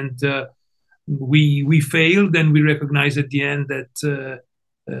position, and we failed, and we recognized at the end that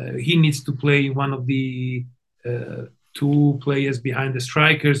he needs to play one of the two players behind the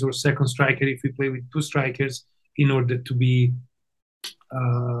strikers or second striker if we play with two strikers in order to be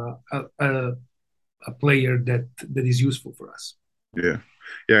a player that is useful for us. Yeah,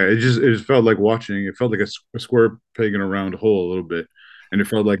 yeah. It just felt like watching. It felt like a square peg in a round hole a little bit, and it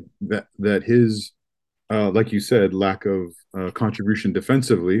felt like that his, like you said, lack of contribution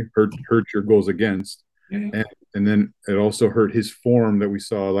defensively hurt your goals against, Yeah. and then it also hurt his form that we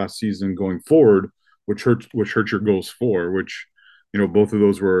saw last season going forward, which hurt your goals for, which both of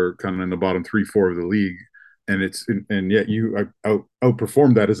those were kind of in the bottom 3-4 of the league, and yet you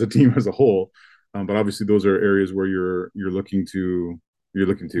outperformed that as a team as a whole. But obviously, those are areas where you're looking to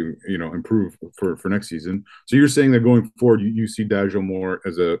improve for next season. So you're saying that going forward, you see Dajo more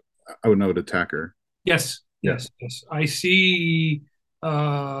as a out and out attacker. Yes, yes, yes. I see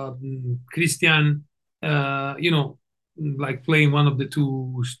Christian, like playing one of the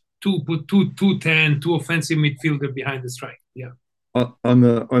two 10, two offensive midfielder behind the strike. Yeah. On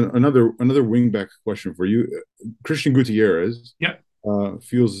another wingback question for you, Christian Gutierrez. Yeah. It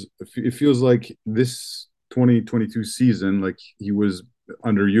feels like this 2022 season, like he was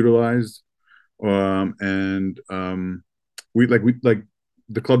underutilized, and we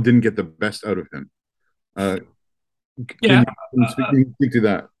the club didn't get the best out of him. Yeah. Can you speak to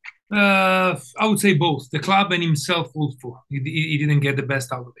that? I would say both the club and himself also. He didn't get the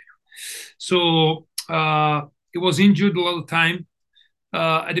best out of it. So he was injured a lot of time.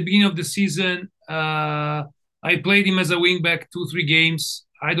 At the beginning of the season, I played him as a wingback 2-3 games.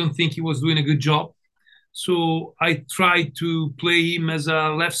 I don't think he was doing a good job. So I tried to play him as a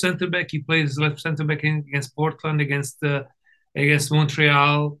left center back. He played as left center back against Portland, against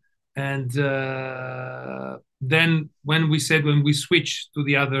Montreal, and then when we switched to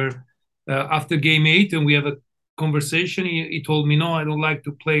the other after game 8 and we have a conversation, he told me, no, I don't like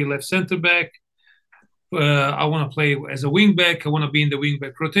to play left center back. I want to play as a wing back. I want to be in the wing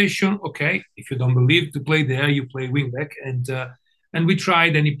back rotation. Okay, if you don't believe to play there, you play wing back. And we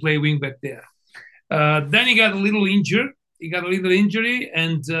tried, and he played wing back there. Then he got a little injured. He got a little injury,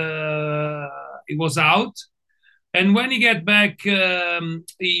 and he was out. And when he got back,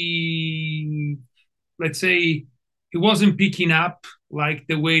 let's say, he wasn't picking up like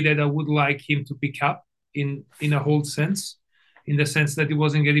the way that I would like him to pick up in a whole sense, in the sense that he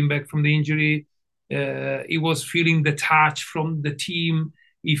wasn't getting back from the injury. He was feeling the touch from the team.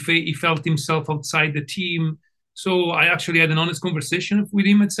 He felt himself outside the team. So I actually had an honest conversation with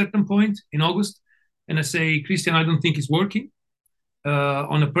him at a certain point in August. And I say, Christian, I don't think it's working.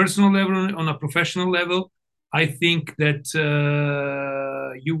 On a personal level, on a professional level, I think that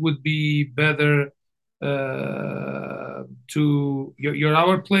you would be better you're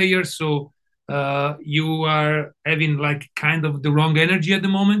our player. So you are having like kind of the wrong energy at the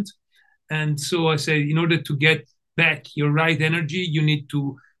moment. And so I said, in order to get back your right energy, you need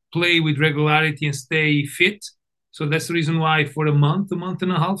to play with regularity and stay fit. So that's the reason why for a month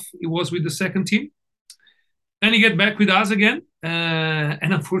and a half, he was with the second team. Then he get back with us again,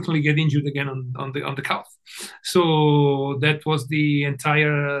 and unfortunately get injured again on the calf. So that was the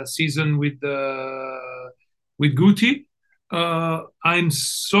entire season with Guti. I'm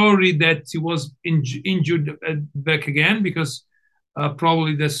sorry that he was injured back again, because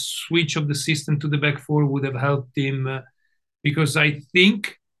probably the switch of the system to the back four would have helped him, because I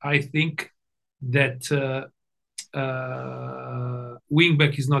think that wing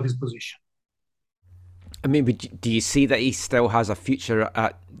back is not his position. I mean, do you see that he still has a future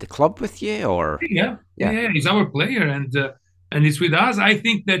at the club with you, or? Yeah, he's our player, and he's with us. I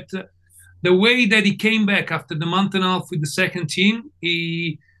think that the way that he came back after the month and a half with the second team,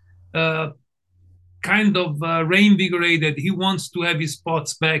 he kind of reinvigorated. He wants to have his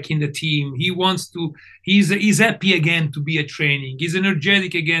spots back in the team. He's happy again to be at training. He's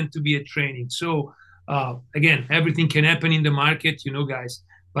energetic again to be at training. So again, everything can happen in the market, guys.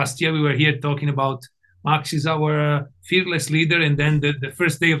 Last year we were here talking about Max is our fearless leader, and then the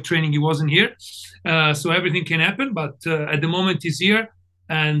first day of training he wasn't here. So everything can happen, but at the moment he's here,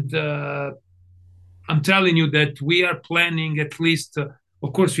 and I'm telling you that we are planning at least.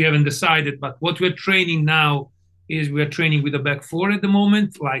 Of course, we haven't decided, but what we're training now is we're training with a back four at the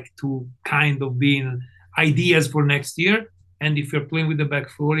moment, like to kind of be in ideas for next year. And if you're playing with the back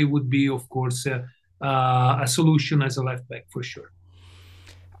four, it would be, of course, a solution as a left back for sure.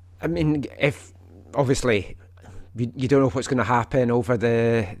 I mean, if obviously you don't know what's going to happen over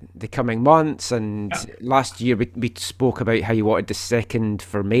the coming months, and last year we spoke about how you wanted the second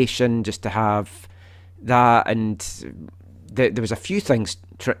formation just to have that, and there was a few things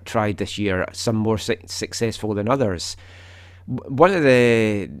tried this year, some more successful than others. One of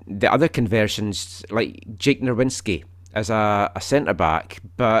the other conversions, like Jake Nerwinski as a centre back,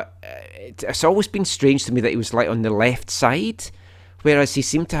 but it's always been strange to me that he was like on the left side, whereas he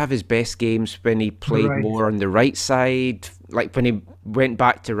seemed to have his best games when he played Right. more on the right side, like when he went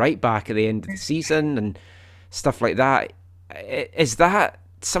back to right back at the end of the season and stuff like that. Is that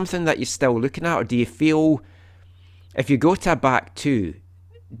something that you're still looking at, or do you feel if you go to a back two,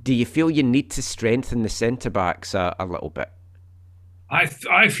 do you feel you need to strengthen the centre backs a little bit?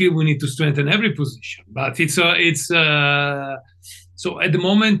 I feel we need to strengthen every position, but so at the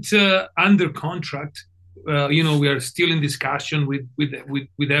moment under contract, we are still in discussion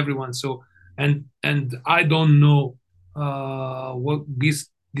with everyone. So and I don't know what this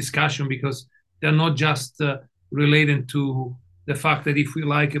discussion, because they're not just related to the fact that if we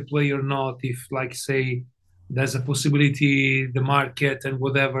like a player or not, if like say there's a possibility, the market and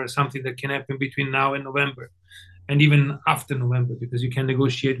whatever, something that can happen between now and November, and even after November, because you can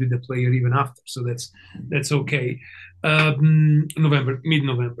negotiate with the player even after. So that's okay. November,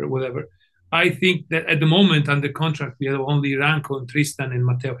 mid-November, whatever. I think that at the moment under contract we have only Ranko and Tristan and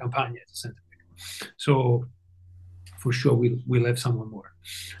Matteo Campagna as a centre back. So for sure we'll have someone more.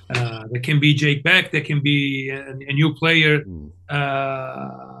 There can be Jake Beck, there can be a new player.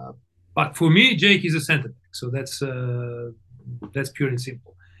 But for me, Jake is a centre back. So that's pure and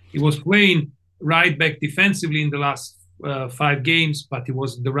simple. He was playing right back defensively in the last 5 games, but he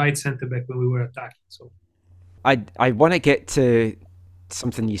was the right centre back when we were attacking. So I want to get to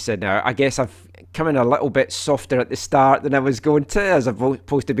something you said now. I guess I've come in a little bit softer at the start than I was going to, as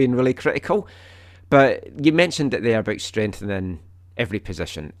opposed to being really critical. But you mentioned it there about strengthening every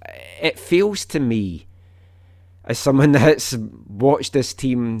position. It feels to me, as someone that's watched this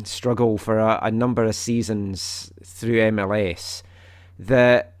team struggle for a number of seasons through MLS,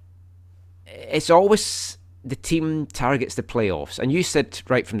 that it's always the team targets the playoffs. And you said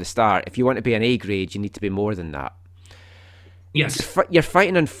right from the start, if you want to be an A grade, you need to be more than that. yes, You're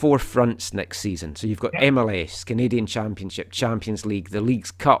fighting on 4 fronts next season. So you've got MLS, Canadian Championship, Champions League, the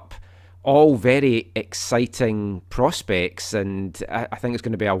League's Cup, all very exciting prospects. And I think it's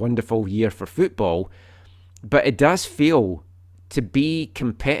going to be a wonderful year for football. But it does feel to be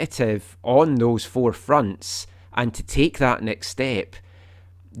competitive on those 4 fronts and to take that next step,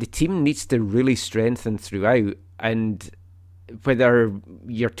 the team needs to really strengthen throughout. And whether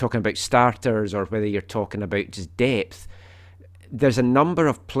you're talking about starters or whether you're talking about just depth, there's a number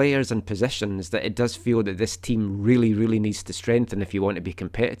of players and positions that it does feel that this team really, really needs to strengthen if you want to be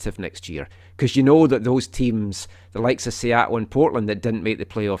competitive next year. Because you know that those teams, the likes of Seattle and Portland that didn't make the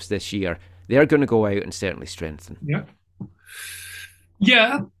playoffs this year, they're going to go out and certainly strengthen. Yeah.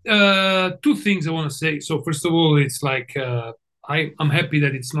 2 things I want to say. So first of all, it's like I'm happy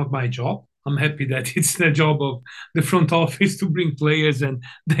that it's not my job. I'm happy that it's the job of the front office to bring players, and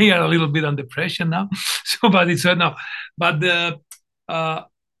they are a little bit under pressure now. So, but it's now. But in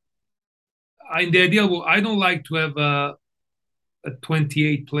the ideal, I don't like to have a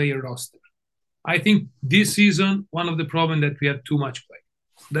 28 player roster. I think this season one of the problems that we have too much play.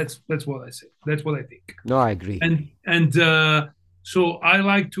 That's what I say. That's what I think. No, I agree. And so I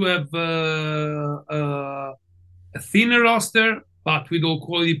like to have a thinner roster, but with all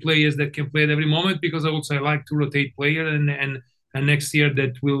quality players that can play at every moment. Because I like to rotate player, and next year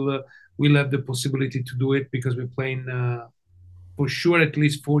that we'll have the possibility to do it, because we're playing for sure at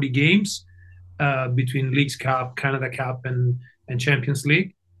least 40 games between Leagues Cup, Canada Cup, and Champions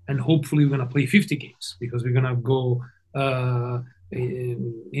League, and hopefully we're gonna play 50 games, because we're gonna go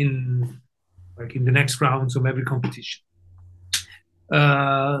in the next rounds of every competition.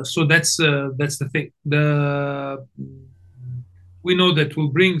 So that's the thing. We know that we'll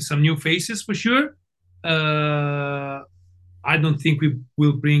bring some new faces for sure. I don't think we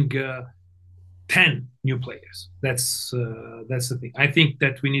will bring 10 new players. That's the thing. I think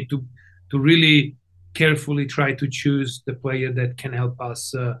that we need to really carefully try to choose the player that can help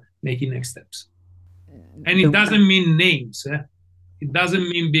us making next steps. And it doesn't mean names. It doesn't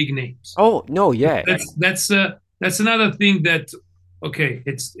mean big names. Oh no, yeah. That's another thing that, okay,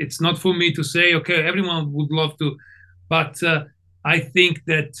 it's not for me to say. Okay, everyone would love to, but I think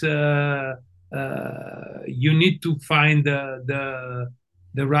that you need to find the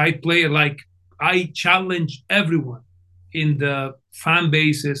right player. Like, I challenge everyone in the fan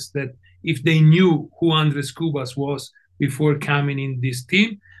bases that if they knew who Andres Cubas was before coming in this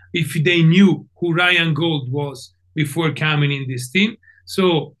team, if they knew who Ryan Gold was before coming in this team.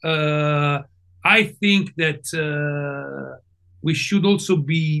 So I think that we should also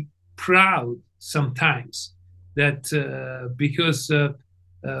be proud sometimes that because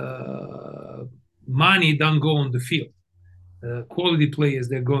money don't go on the field. quality players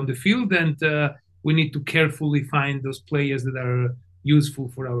that go on the field, and we need to carefully find those players that are useful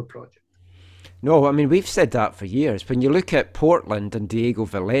for our project. No, I mean, we've said that for years. When you look at Portland and Diego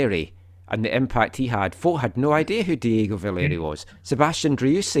Valeri and the impact he had, folk had no idea who Diego Valeri was. Sebastian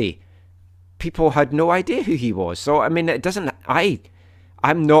Driussi, people had no idea who he was. So, I mean, it doesn't...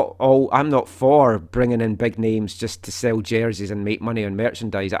 I'm not for bringing in big names just to sell jerseys and make money on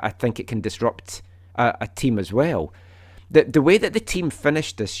merchandise. I think it can disrupt a team as well. The way that the team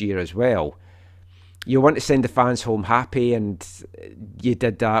finished this year as well, you want to send the fans home happy, and you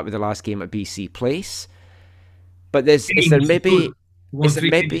did that with the last game at BC Place. But is there maybe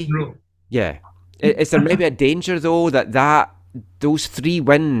a danger though that those 3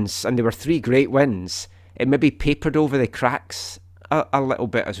 wins, and they were 3 great wins, it maybe papered over the cracks a little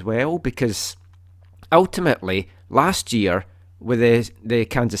bit as well? Because ultimately last year with the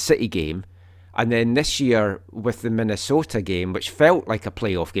Kansas City game, and then this year with the Minnesota game, which felt like a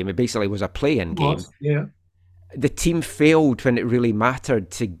playoff game, it basically was a play-in game. Yeah. The team failed when it really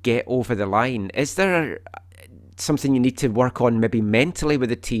mattered to get over the line. Is there something you need to work on maybe mentally with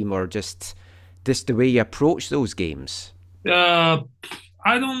the team, or just the way you approach those games? I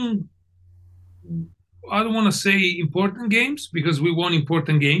don't want to say important games, because we won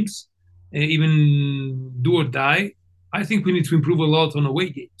important games, even do or die. I think we need to improve a lot on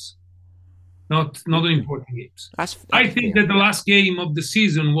away games. Not on important games. I think that the last game of the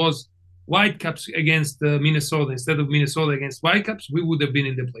season was Whitecaps against Minnesota. Instead of Minnesota against Whitecaps, we would have been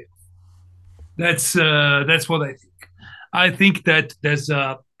in the playoff. That's what I think. I think that there's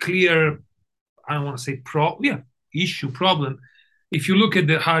a clear, I don't want to say problem. If you look at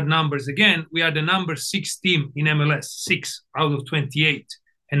the hard numbers again, we are the number 6 team in MLS, 6 out of 28,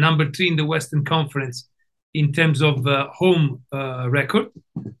 and number 3 in the Western Conference in terms of home record.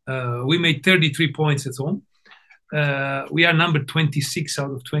 We made 33 points at home. We are number 26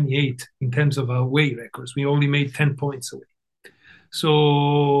 out of 28 in terms of away records. We only made 10 points away.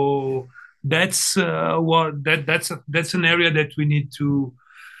 So that's an area that we need to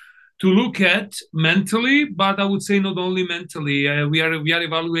look at mentally, but I would say not only mentally. We are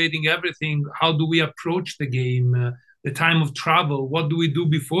evaluating everything. How do we approach the game? The time of travel. What do we do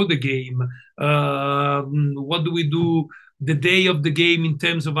before the game? What do we do the day of the game in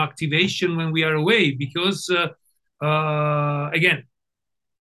terms of activation when we are away? Because again,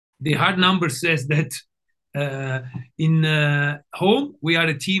 the hard number says that in home we are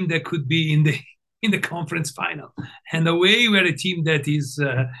a team that could be in the conference final, and away we are a team that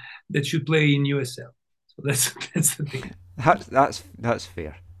that should play in USL. So that's the thing. That's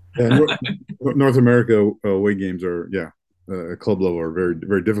fair. Yeah, North America away games are at club level are very,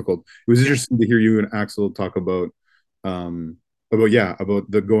 very difficult. It was interesting to hear you and Axel talk about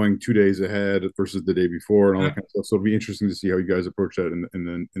the going 2 days ahead versus the day before and all that kind of stuff. So it'll be interesting to see how you guys approach that in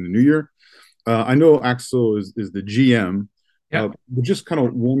the new year. I know Axel is the GM, but just kind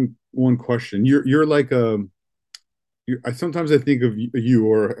of one question. You're like sometimes I think of you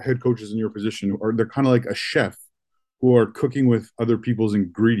or head coaches in your position, or they're kind of like a chef who are cooking with other people's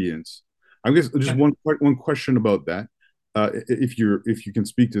ingredients. I guess just one question about that, if you can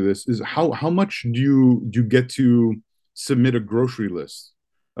speak to this, is how much do you get to submit a grocery list?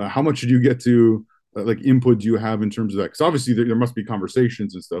 How much do you get to like input do you have in terms of that? Because obviously there must be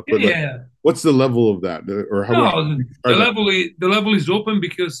conversations and stuff. But what's the level of that, or how? The level is open,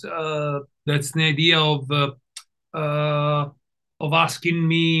 because that's the idea of asking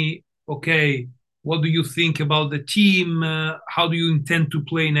me, okay, what do you think about the team? How do you intend to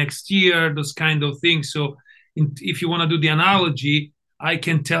play next year? Those kind of things. So if you want to do the analogy, I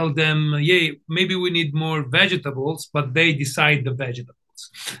can tell them, maybe we need more vegetables, but they decide the vegetables.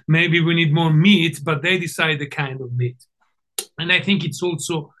 Maybe we need more meat, but they decide the kind of meat. And I think it's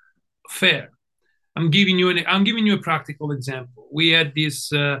also fair. I'm giving you a practical example. We had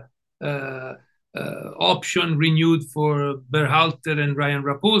this option renewed for Berhalter and Ryan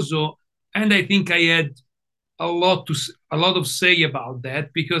Raposo, and I think I had a lot of say about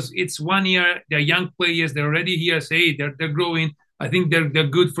that, because it's 1 year. They're young players. They're already here. Say they're growing. I think they're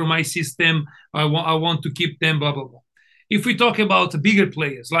good for my system. I want to keep them. Blah blah blah. If we talk about bigger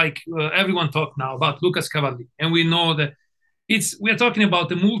players, like everyone talk now about Lucas Cavalli, and we know that we're talking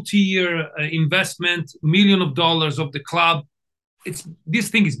about a multi-year investment, $1 million of the club. This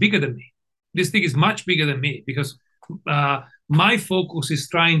thing is bigger than me. This thing is much bigger than me, because my focus is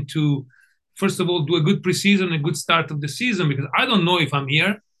trying to, first of all, do a good preseason, a good start of the season, because I don't know if I'm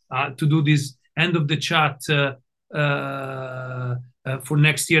here to do this end of the chat for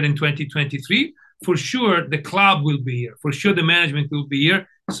next year in 2023. For sure, the club will be here. For sure, the management will be here.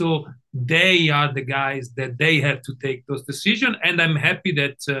 So they are the guys that they have to take those decisions. And I'm happy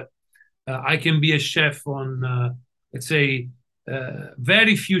that I can be a chef on, let's say,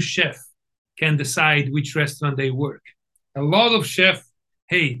 very few chefs can decide which restaurant they work. A lot of chefs,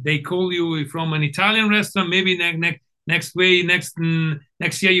 hey, they call you from an Italian restaurant, maybe next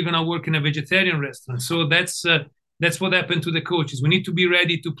year you're gonna work in a vegetarian restaurant. So that's what happened to the coaches. We need to be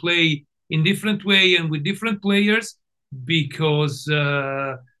ready to play in different way and with different players, because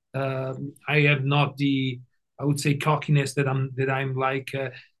I have not the, I would say, cockiness that I'm like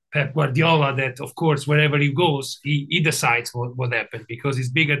Pep Guardiola, that of course wherever he goes he decides what happened, because he's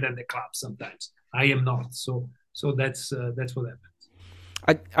bigger than the club sometimes. I am not. So that's what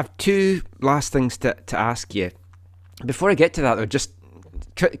happened. I've two last things to ask you. Before I get to that though, just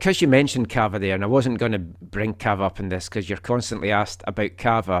because you mentioned Cava there, and I wasn't going to bring Cava up in this because you're constantly asked about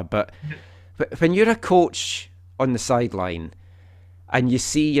Cava, but when you're a coach on the sideline and you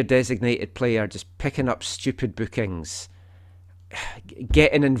see your designated player just picking up stupid bookings,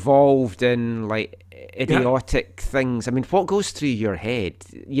 getting involved in like idiotic things, I mean, what goes through your head?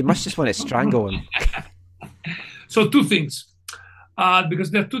 You must just want to strangle him. So two things,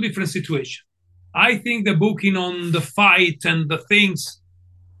 because there are two different situations. I think the booking on the fight and the things,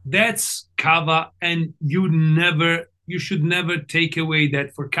 that's Cava, and you should never take away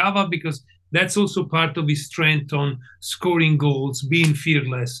that for Cava, because that's also part of his strength on scoring goals, being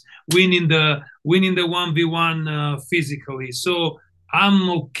fearless, winning the 1v1 physically. So I'm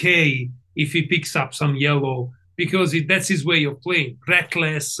okay if he picks up some yellow, because that's his way of playing,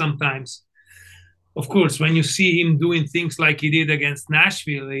 reckless sometimes. Of course, when you see him doing things like he did against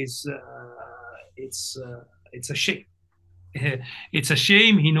Nashville, it's a shame. It's a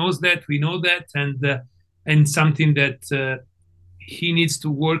shame. He knows that. We know that, and something that he needs to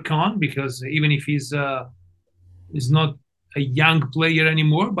work on, because even if he's not a young player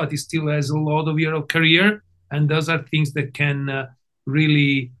anymore, but he still has a lot of year of career, and those are things that can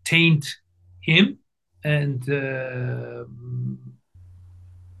really taint him, and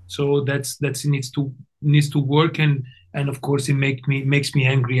so that's he needs to work, and of course it makes me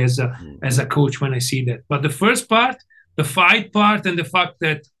angry as a coach when I see that. But the first part, the fight part, and the fact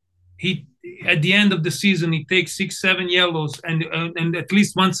that he, at the end of the season, he takes 6-7 yellows and at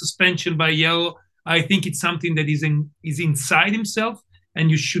least one suspension by yellow, I think it's something that is inside himself,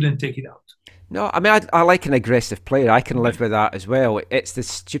 and you shouldn't take it out. No, I mean, I like an aggressive player. I can live with that as well. It's the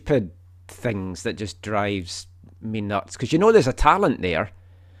stupid things that just drives me nuts, because there's a talent there.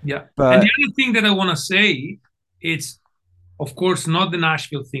 Yeah. But... And the other thing that I want to say, it's, of course, not the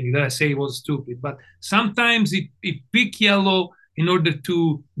Nashville thing that I say was stupid, but sometimes it pick yellow in order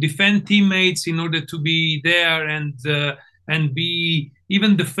to defend teammates, in order to be there and be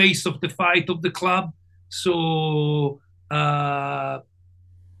even the face of the fight of the club. So I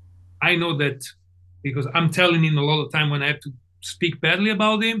know that, because I'm telling him a lot of time when I have to speak badly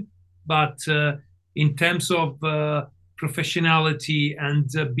about him, but in terms of professionality and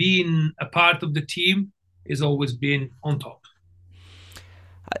being a part of the team, has always been on top.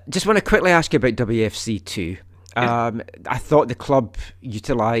 I just want to quickly ask you about WFC too. I thought the club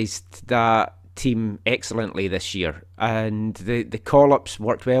utilised that team excellently this year, and the call-ups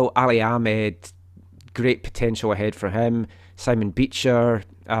worked well. Ali Ahmed, great potential ahead for him. Simon Beecher,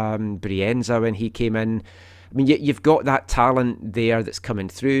 Brienza when he came in. I mean, you've got that talent there that's coming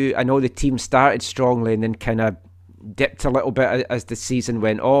through. I know the team started strongly and then kind of dipped a little bit as the season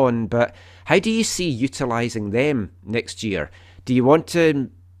went on, but how do you see utilising them next year? Do you want to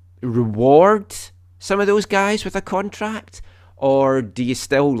reward some of those guys with a contract, or do you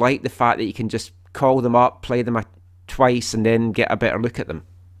still like the fact that you can just call them up, play them twice, and then get a better look at them?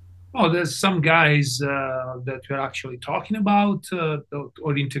 Oh, there's some guys that we're actually talking about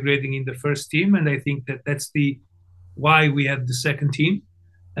or integrating in the first team, and I think that's why we have the second team.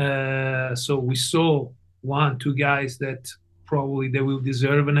 So we saw 1-2 guys that probably they will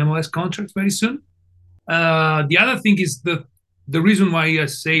deserve an MLS contract very soon. The other thing is the reason why I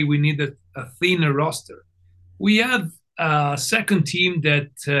say we need a thinner roster. We have a second team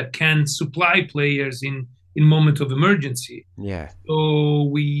that can supply players in moment of emergency. Yeah.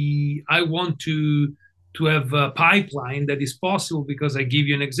 So I want to have a pipeline that is possible, because I give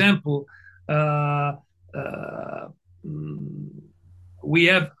you an example. We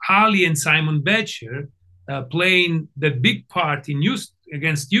have Ali and Simon Beecher playing the big part in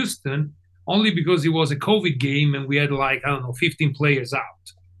against Houston, only because it was a COVID game and we had 15 players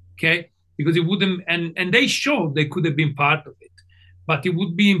out. Okay, because it wouldn't, and they showed they could have been part of it, but it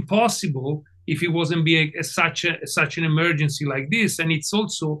would be impossible if it wasn't being such an emergency like this. And it's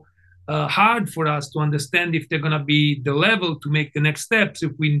also hard for us to understand if they're going to be the level to make the next steps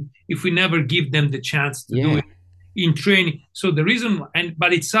if we never give them the chance to do it in training. So the reason,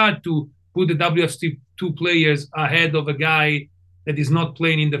 but it's hard to put the WFC2 players ahead of a guy that is not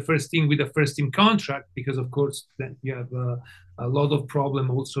playing in the first team with a first team contract, because of course then you have a lot of problem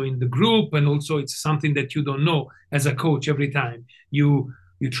also in the group, and also it's something that you don't know as a coach. Every time you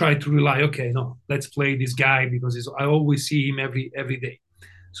try to rely, okay, no, let's play this guy because I always see him every day.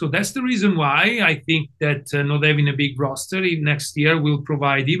 So that's the reason why I think that not having a big roster next year will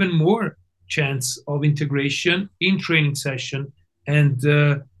provide even more chance of integration in training session and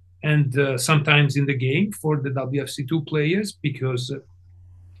sometimes in the game for the WFC2 players, because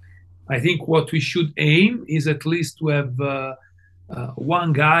I think what we should aim is at least to have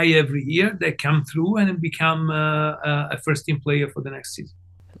one guy every year that come through and become a first team player for the next season.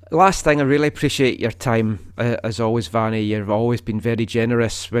 Last thing, I really appreciate your time, as always, Vanni. You've always been very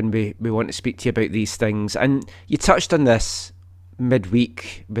generous when we want to speak to you about these things. And you touched on this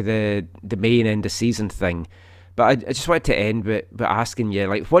midweek with the main end of season thing. But I just wanted to end with asking you,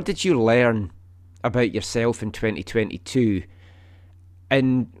 like, what did you learn about yourself in 2022?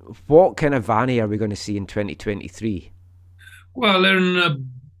 And what kind of Vanni are we going to see in 2023? Well, I learned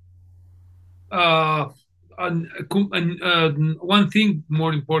one thing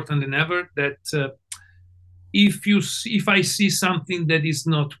more important than ever, that if I see something that is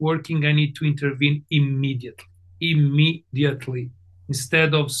not working, I need to intervene immediately,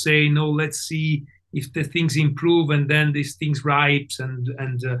 instead of saying, no, let's see if the things improve and then these things ripes and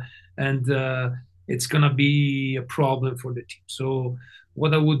it's gonna be a problem for the team. So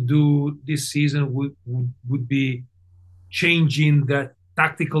what I would do this season would be changing that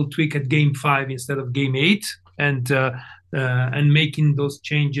tactical tweak at game 5 instead of game 8, and making those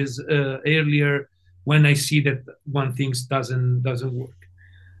changes earlier when I see that one thing doesn't work.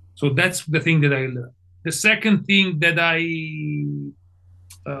 So that's the thing that I learned. The second thing that I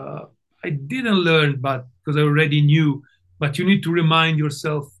didn't learn, but because I already knew, but you need to remind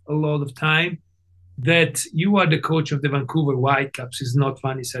yourself a lot of time that you are the coach of the Vancouver Whitecaps, is not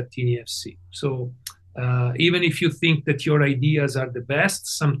Vanni Sartini FC. So even if you think that your ideas are the best,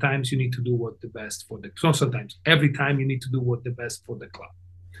 sometimes you need to do what the best for the. So sometimes, every time you need to do what the best for the club.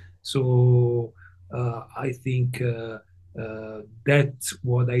 So I think that's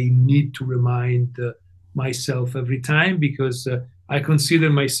what I need to remind myself every time, because I consider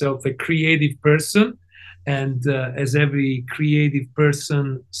myself a creative person, and as every creative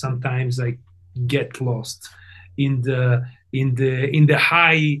person, sometimes I get lost in the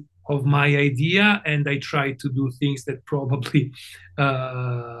high of my idea, and I try to do things that probably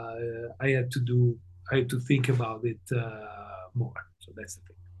I have to think about it more. So that's the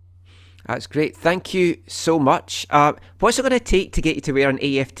thing. That's great. Thank you so much. What's it going to take to get you to wear an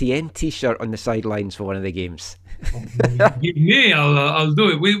AFTN t-shirt on the sidelines for one of the games? Give me, I'll do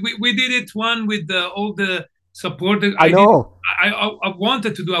it. We did it one with all the supporters. I know. I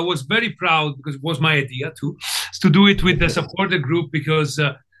wanted to do. I was very proud because it was my idea too, to do it with the supporter group, because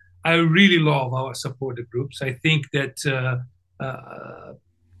I really love our supporter groups. I think that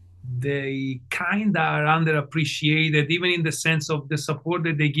they kind of are underappreciated, even in the sense of the support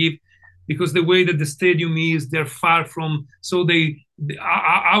that they give, because the way that the stadium is, they're far from. So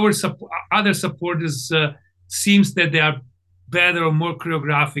our other supporters seems that they are better or more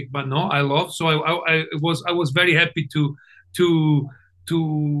choreographic, but no, I love. So I was very happy to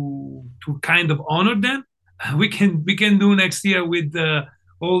kind of honor them. We can do next year with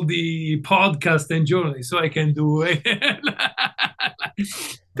all the podcasts and journalists, so I can do it.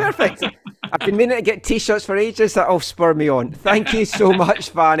 Perfect. I've been meaning to get t-shirts for ages. That'll spur me on. Thank you so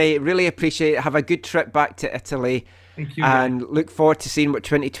much, Vanni. Really appreciate it. Have a good trip back to Italy. Thank you. And look forward to seeing what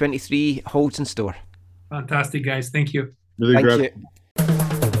 2023 holds in store. Fantastic, guys. Thank you. Really Thank great. you.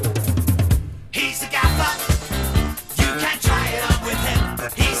 He's the gaffer. You can try it on with him.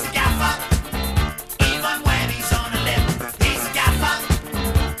 He's the gaffer. Even when he's on a limb. He's the gaffer.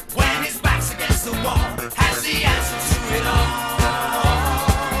 When his back's against the wall, has the answers to it all.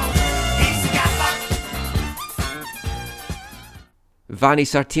 He's the gaffer. Vanni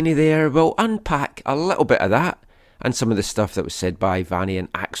Sartini there. We'll unpack a little bit of that and some of the stuff that was said by Vanni and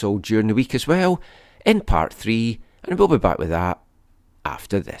Axel during the week as well in part 3, and we'll be back with that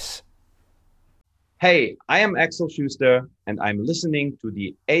after this. Hey, I am Axel Schuster, and I'm listening to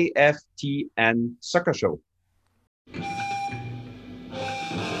the AFTN Soccer Show.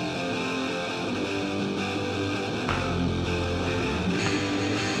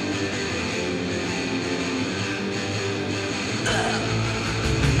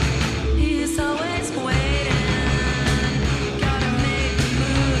 He's always waiting. Gotta make a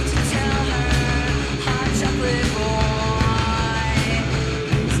move to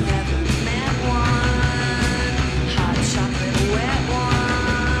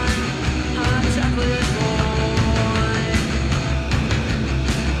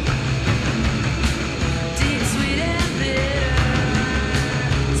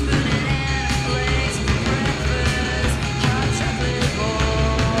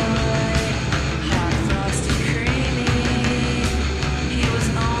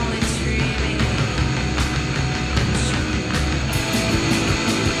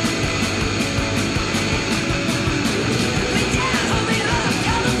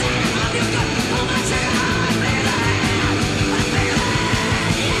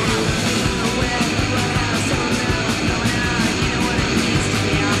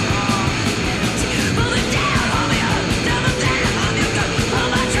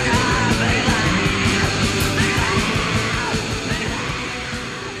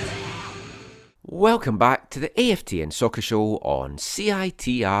Welcome back to the AFTN Soccer Show on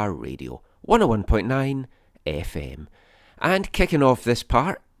CITR Radio 101.9 FM. And kicking off this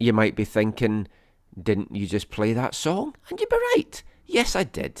part, you might be thinking, didn't you just play that song? And you'd be right. Yes, I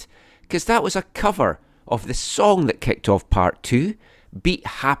did. Because that was a cover of the song that kicked off part 2, Beat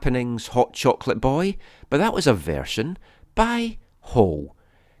Happening's Hot Chocolate Boy, but that was a version by Hole,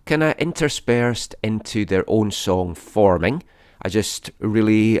 kind of interspersed into their own song Forming. I just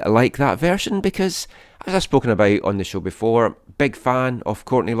really like that version because, as I've spoken about on the show before, big fan of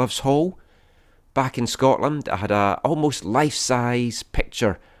Courtney Love's Hole. Back in Scotland, I had a almost life-size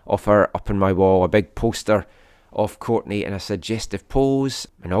picture of her up on my wall, a big poster of Courtney in a suggestive pose,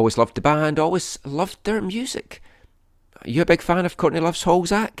 and always loved the band, always loved their music. Are you a big fan of Courtney Love's Hole,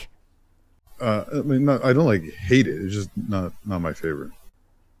 Zach? I mean, I don't like hate it. It's just not my favorite.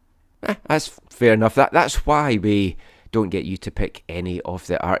 That's fair enough. That's why we don't get you to pick any of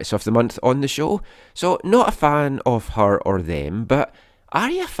the artists of the month on the show. So, not a fan of her or them, but are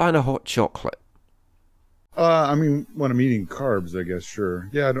you a fan of hot chocolate? I mean, when I'm eating carbs, I guess, sure.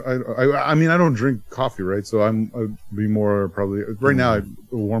 Yeah, I mean, I don't drink coffee, right? So I'd be more probably, right now, a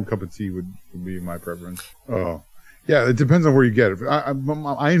warm cup of tea would be my preference. Oh, yeah, it depends on where you get it.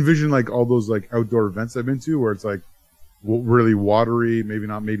 I envision like all those like outdoor events I've been to where it's like really watery, maybe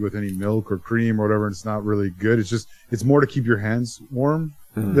not made with any milk or cream or whatever. And it's not really good. It's more to keep your hands warm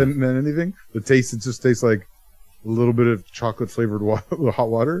than anything. The taste, it just tastes like a little bit of chocolate flavored hot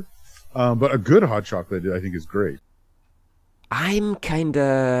water. But a good hot chocolate, I think, is great. I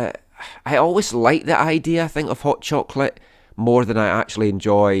always like the idea, I think, of hot chocolate more than I actually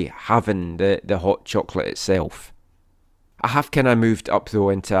enjoy having the hot chocolate itself. I have kind of moved up, though,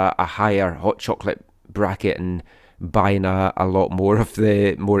 into a higher hot chocolate bracket and buying a lot more of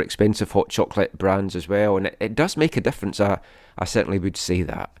the more expensive hot chocolate brands as well, and it does make a difference. I certainly would say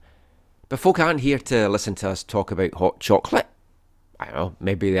that. But folk aren't here to listen to us talk about hot chocolate. I don't know,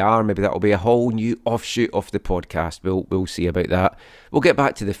 maybe they are, maybe that'll be a whole new offshoot of the podcast. We'll see about that. We'll get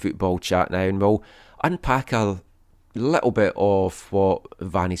back to the football chat now, and we'll unpack a little bit of what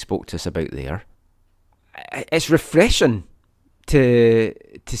Vanny spoke to us about there. It's refreshing to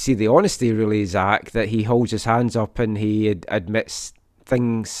see the honesty, really, Zach, that he holds his hands up and he admits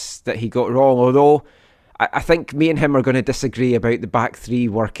things that he got wrong, although I think me and him are going to disagree about the back three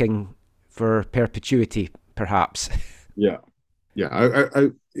working for perpetuity, perhaps. Yeah.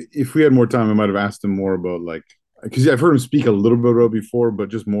 I if we had more time, I might have asked him more about, like, because I've heard him speak a little bit about it before, but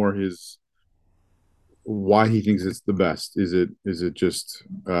just more his why he thinks it's the best. Is it just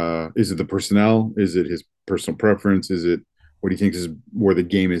is it the personnel? Is it his personal preference? Is it what he thinks is where the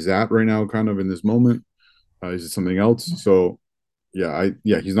game is at right now, kind of in this moment? Is it something else? So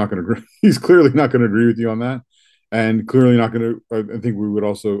he's not going to agree. He's clearly not going to agree with you on that, and clearly not going to. I think we would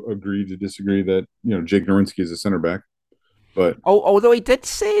also agree to disagree that Jake Nowinski is a center back. But although he did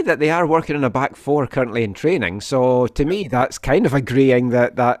say that they are working on a back four currently in training, so to me that's kind of agreeing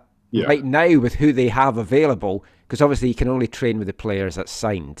that right now with who they have available, because obviously you can only train with the players that's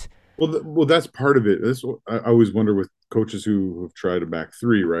signed. Well, that's part of it. I always wonder with coaches who have tried a back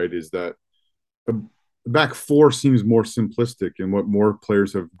three, right? Is that the back four seems more simplistic and what more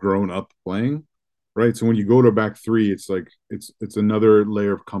players have grown up playing, right? So when you go to back three, it's like it's another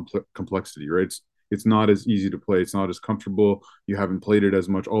layer of complexity, right? It's not as easy to play. It's not as comfortable. You haven't played it as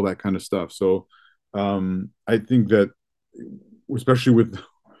much, all that kind of stuff. So I think that, especially with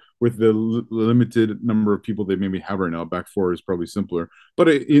the limited number of people they maybe have right now, back four is probably simpler. But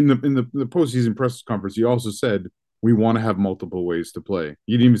in the postseason press conference, he also said, we want to have multiple ways to play.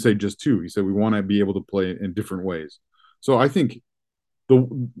 He didn't even say just two. He said, we want to be able to play in different ways. So I think the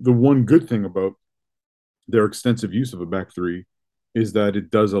one good thing about their extensive use of a back three is that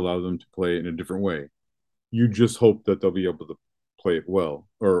it does allow them to play in a different way. You just hope that they'll be able to play it well,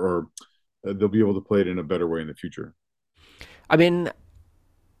 or they'll be able to play it in a better way in the future. I mean,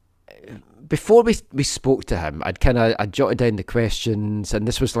 before we spoke to him, I jotted down the questions, and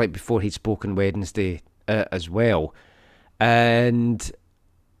this was like before he'd spoken Wednesday as well. And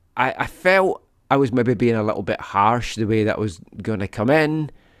I felt I was maybe being a little bit harsh the way that was going to come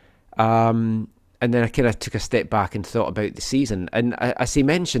in. And then I kind of took a step back and thought about the season. And as he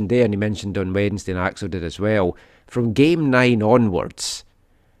mentioned there, and he mentioned on Wednesday, and Axel did as well, from Game 9 onwards,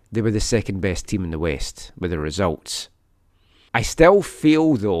 they were the second best team in the West with the results. I still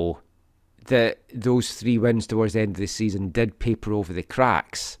feel, though, that those 3 wins towards the end of the season did paper over the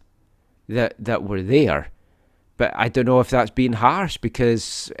cracks that were there. But I don't know if that's being harsh,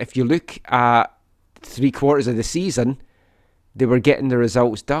 because if you look at 3/4 of the season, they were getting the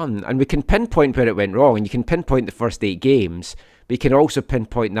results done. And we can pinpoint where it went wrong, and you can pinpoint the first 8 games, but you can also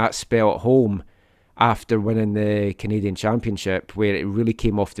pinpoint that spell at home after winning the Canadian Championship, where it really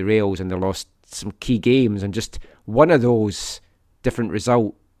came off the rails and they lost some key games, and just one of those different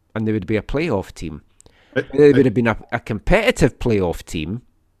result, and they would be a playoff team. They would have been a competitive playoff team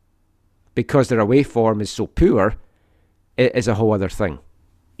because their away form is so poor. It is a whole other thing.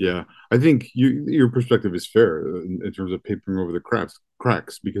 Yeah, I think your perspective is fair in terms of papering over the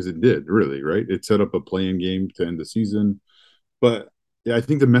cracks because it did really, right? It set up a playing game to end the season, but yeah, I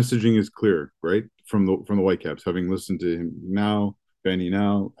think the messaging is clear, right, from the Whitecaps. Having listened to him now, Benny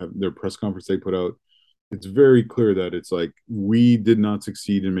now, their press conference they put out, it's very clear that it's like we did not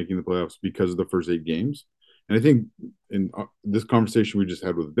succeed in making the playoffs because of the first 8 games. And I think in this conversation we just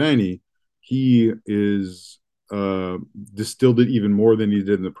had with Benny, he is distilled it even more than he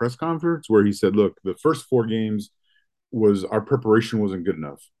did in the press conference, where he said, look, the first 4 games was our preparation wasn't good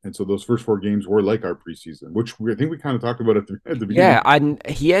enough. And so those first 4 games were like our preseason, which I think we kind of talked about at the beginning. Yeah, and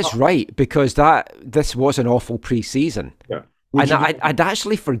he is right, because this was an awful preseason. Yeah. And I'd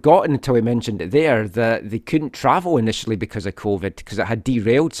actually forgotten until he mentioned it there that they couldn't travel initially because of COVID, because it had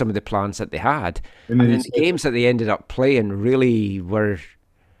derailed some of the plans that they had. And then the games that they ended up playing really were...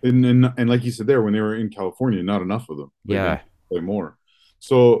 And like you said there, when they were in California, not enough of them. They didn't play more.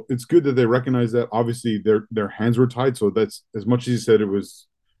 So it's good that they recognize that. Obviously, their hands were tied. So that's, as much as you said it was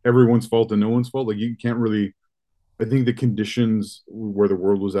everyone's fault and no one's fault, like you can't really... I think the conditions where the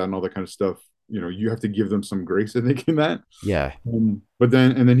world was at and all that kind of stuff, you have to give them some grace, I think, in that. Yeah. But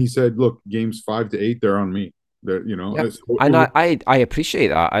then he said, look, games 5 to 8, they're on me. Yep. And I appreciate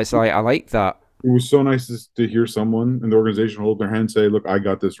that. I like that. It was so nice to hear someone in the organization hold their hand and say, look, I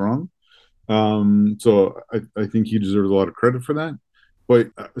got this wrong. So I think he deserves a lot of credit for that. But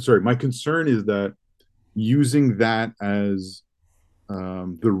sorry, my concern is that using that as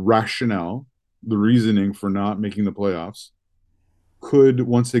the rationale, the reasoning for not making the playoffs could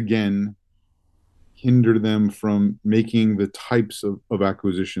once again hinder them from making the types of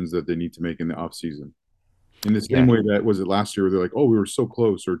acquisitions that they need to make in the offseason. In the same way that, was it last year where they're like, oh, we were so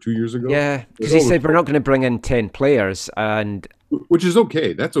close, or 2 years ago? Yeah, because he said we're not going to bring in 10 players, and... Which is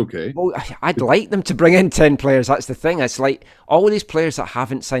okay, that's okay. Well, I'd like them to bring in 10 players, that's the thing. It's like, all of these players that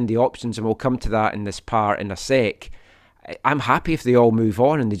haven't signed the options, and we'll come to that in this part in a sec, I'm happy if they all move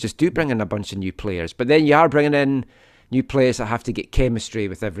on and they just do bring in a bunch of new players. But then you are bringing in new players that have to get chemistry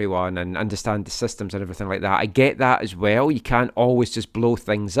with everyone and understand the systems and everything like that. I get that as well. You can't always just blow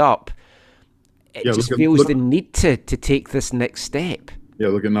things up. It just feels the need to take this next step. Yeah,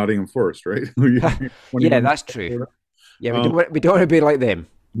 look at Nottingham Forest, right? Yeah, that's true. Yeah, we don't want to be like them.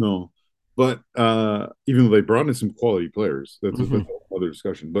 No, but even though they brought in some quality players, that's another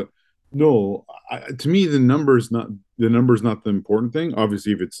discussion. But no, to me, the number's not the important thing.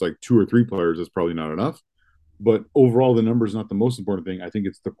 Obviously, if it's like 2 or 3 players, that's probably not enough. But overall, the number is not the most important thing. I think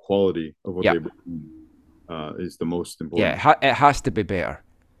it's the quality of what they bring in, is the most important. Yeah, it has to be better.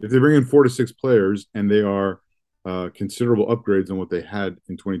 If they bring in 4 to 6 players and they are considerable upgrades on what they had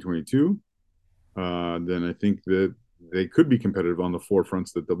in 2022, then I think that they could be competitive on the 4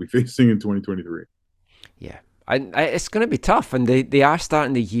 fronts that they'll be facing in 2023. Yeah, it's going to be tough, and they are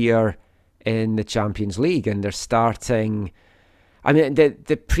starting the year in the Champions League, and they're starting... I mean,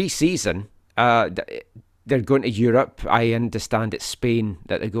 the pre-season... they're going to Europe. I understand it's Spain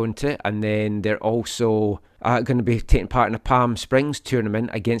that they're going to, and then they're also going to be taking part in a Palm Springs tournament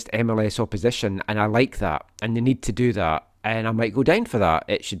against MLS opposition, and I like that, and they need to do that, and I might go down for that.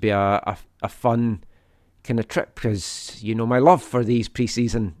 It should be a fun kind of trip, because my love for these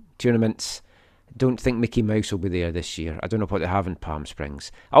pre-season tournaments. Don't think Mickey Mouse will be there this year. I don't know what they have in Palm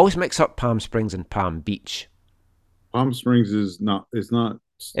Springs. I always mix up Palm Springs and Palm Beach. Palm Springs is not. It's not.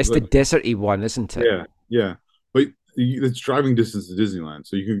 It's the deserty one, isn't it? Yeah. But it's driving distance to Disneyland,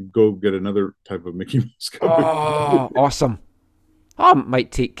 so you can go get another type of Mickey Mouse. Oh, awesome! I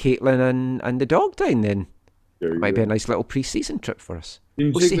might take Caitlin and the dog down then. Might be a nice little pre-season trip for us.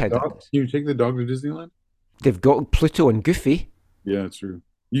 We'll see how that goes. Can you take the dog to Disneyland? They've got Pluto and Goofy. Yeah, it's true.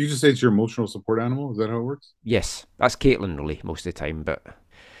 You just say it's your emotional support animal. Is that how it works? Yes, that's Caitlin really most of the time, but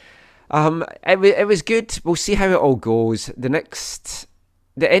it was good. We'll see how it all goes.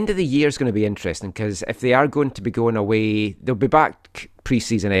 The end of the year is going to be interesting, because if they are going to be going away, they'll be back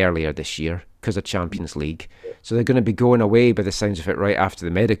pre-season earlier this year because of Champions League. So they're going to be going away, by the sounds of it, right after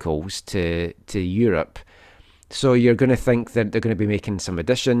the medicals to Europe. So you're going to think that they're going to be making some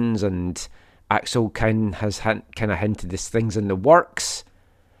additions, and Axel has kind of hinted this things in the works,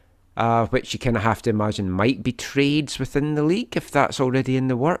 which you kind of have to imagine might be trades within the league if that's already in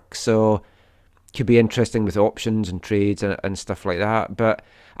the works. So could be interesting with options and trades and stuff like that. But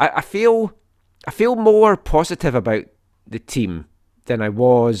I feel more positive about the team than I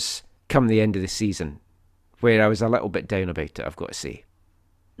was come the end of the season, where I was a little bit down about it, I've got to say.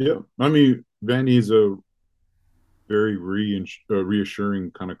 Yeah, I mean, Vanny is a very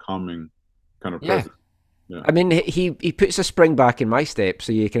reassuring, kind of calming kind of Yeah. presence. Yeah. I mean, he puts a spring back in my step,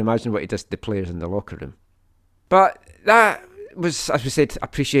 so you can imagine what he does to the players in the locker room. But that was, as we said,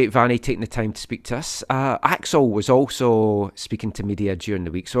 appreciate Vanny taking the time to speak to us. Axel was also speaking to media during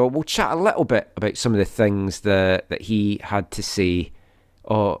the week, so we'll chat a little bit about some of the things that he had to say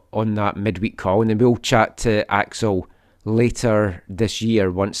on that midweek call, and then we'll chat to Axel later this year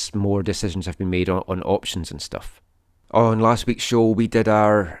once more decisions have been made on options and stuff. On last week's show, we did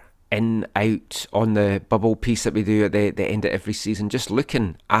our in-out on the bubble piece that we do at the end of every season, just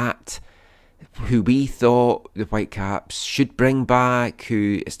looking at who we thought the Whitecaps should bring back,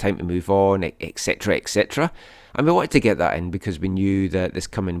 who it's time to move on, etc, etc. And we wanted to get that in because we knew that this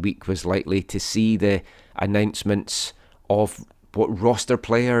coming week was likely to see the announcements of what roster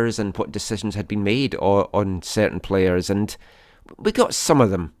players and what decisions had been made on certain players. And we got some of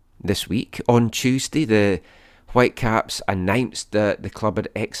them this week. On Tuesday, the Whitecaps announced that the club had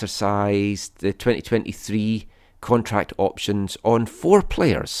exercised the 2023 contract options on 4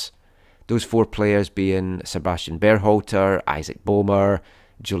 players. Those 4 players being Sebastian Berhalter, Isaac Boehmer,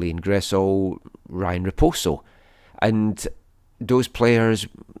 Julian Gressel, Ryan Raposo. And those players,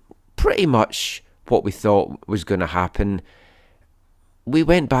 pretty much what we thought was going to happen. We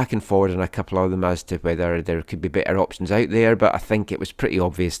went back and forward on a couple of them as to whether there could be better options out there, but I think it was pretty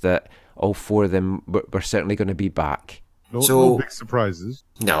obvious that all 4 of them were certainly going to be back. No big surprises.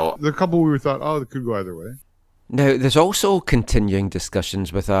 No. The couple we thought, it could go either way. Now, there's also continuing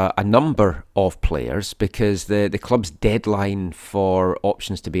discussions with a number of players because the club's deadline for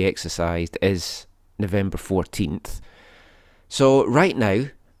options to be exercised is November 14th. So right now,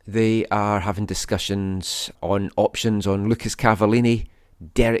 they are having discussions on options on Lucas Cavallini,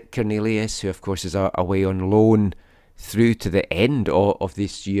 Derek Cornelius, who of course is away on loan through to the end of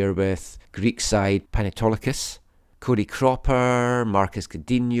this year with Greek side Panetolikis, Cody Cropper, Marcus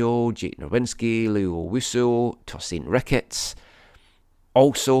Godinho, Jake Nowinski, Leo Owusu, Tosin Ricketts.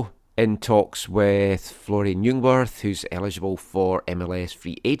 Also in talks with Florian Jungwirth, who's eligible for MLS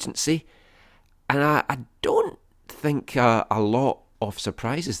free agency. And I don't think a lot of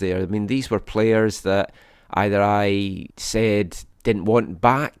surprises there. I mean, these were players that either I said didn't want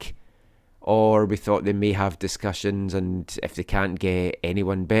back, or we thought they may have discussions, and if they can't get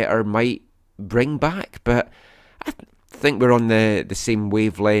anyone better, might bring back. But I think we're on the same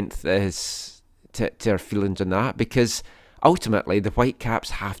wavelength as to our feelings on that, because ultimately the Whitecaps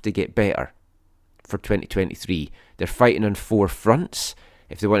have to get better for 2023. They're fighting on 4 fronts.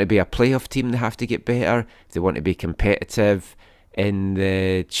 If they want to be a playoff team, they have to get better. If they want to be competitive in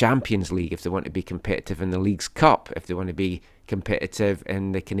the Champions League, if they want to be competitive in the League's Cup, if they want to be competitive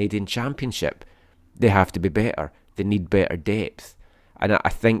in the Canadian Championship, they have to be better. They need better depth. And I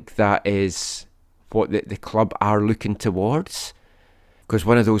think that is what the club are looking towards. Because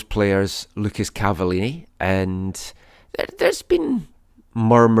one of those players, Lucas Cavallini, and there's been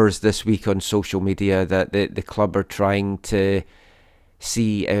murmurs this week on social media that the club are trying to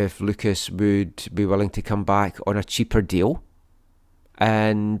see if Lucas would be willing to come back on a cheaper deal.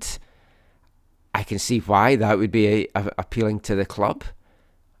 And I can see why that would be appealing to the club.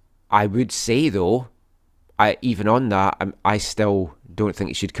 I would say, though, even on that, I still don't think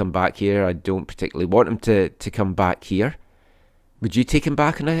he should come back here. I don't particularly want him to come back here. Would you take him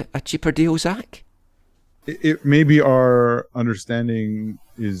back on a cheaper deal, Zach? It maybe our understanding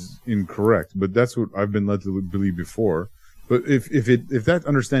is incorrect, but that's what I've been led to believe before. But if that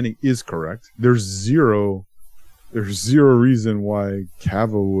understanding is correct, there's zero reason why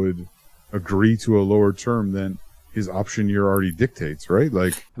Cava would agree to a lower term than his option year already dictates, right?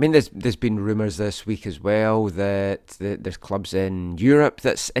 Like, I mean, there's been rumours this week as well that there's clubs in Europe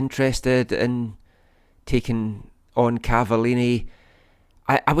that's interested in taking on Cavallini.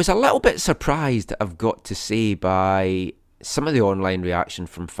 I was a little bit surprised, I've got to say, by some of the online reaction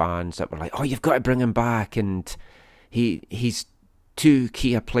from fans that were like, "Oh, you've got to bring him back," and he's too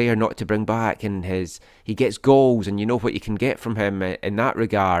key a player not to bring back, and he gets goals, and you know what you can get from him in that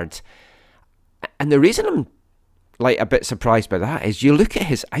regard. And the reason I'm a bit surprised by that is you look at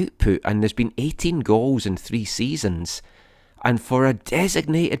his output, and there's been 18 goals in 3 seasons, and for a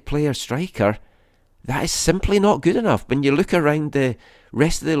designated player striker, that is simply not good enough. When you look around the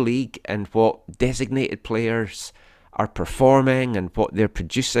rest of the league and what designated players are performing and what they're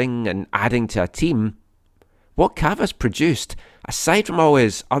producing and adding to a team, what Cava's produced, aside from all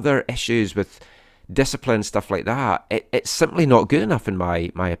his other issues with discipline, stuff like that, it's simply not good enough in my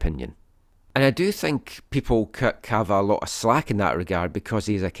opinion. And I do think people cut Cava a lot of slack in that regard because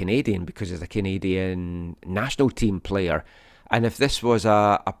he's a Canadian, because he's a Canadian national team player. And if this was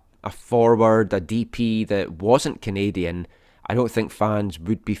a forward, a DP that wasn't Canadian, I don't think fans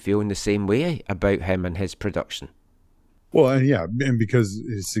would be feeling the same way about him and his production. Well, and yeah, and because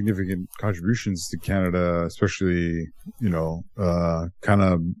his significant contributions to Canada, especially, kind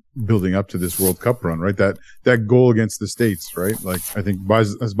of building up to this World Cup run, right? That goal against the States, right? Like, I think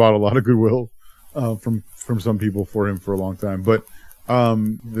has bought a lot of goodwill from some people for him for a long time. But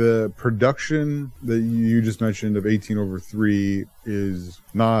the production that you just mentioned of 18/3 is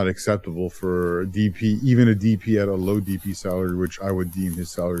not acceptable for a DP, even a DP at a low DP salary, which I would deem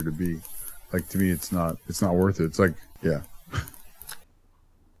his salary to be. Like, to me, it's not worth it. It's like, yeah.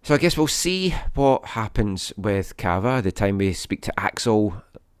 So I guess we'll see what happens with Cava. The time we speak to Axel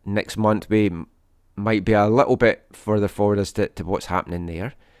next month, we might be a little bit further forward as to what's happening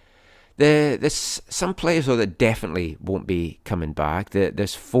there. There's some players, though, that definitely won't be coming back.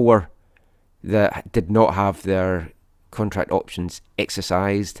 There's 4 that did not have their contract options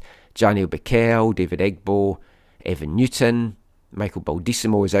exercised. Janiel Bikel, David Egbo, Evan Newton. Michael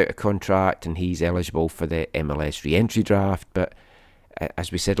Baldissimo is out of contract and he's eligible for the MLS re-entry draft. But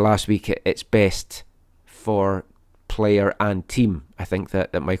as we said last week, it's best for player and team, I think,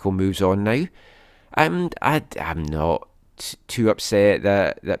 that Michael moves on now. And I'm not too upset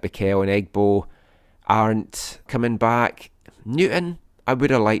that Bikel and Egbo aren't coming back. Newton, I would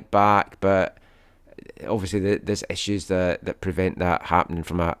have liked back, but obviously there's issues that prevent that happening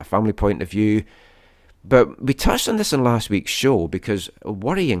from a family point of view. But we touched on this in last week's show because,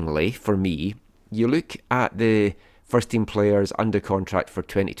 worryingly for me, you look at the first team players under contract for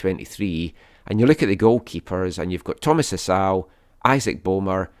 2023 and you look at the goalkeepers and you've got Thomas Hasal, Isaac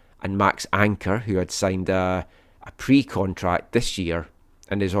Boehmer and Max Anker, who had signed a pre-contract this year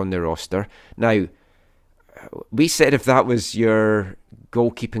and is on the roster. Now, we said if that was your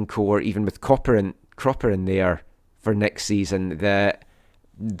goalkeeping core, even with Cropper in there for next season, that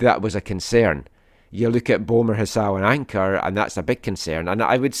was a concern. You look at Boehmer, Hasal and Anker, and that's a big concern. And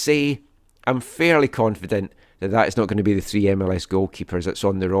I would say I'm fairly confident that is not going to be the 3 MLS goalkeepers that's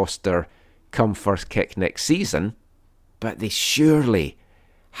on the roster come first kick next season. But they surely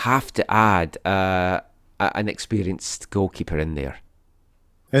have to add an experienced goalkeeper in there.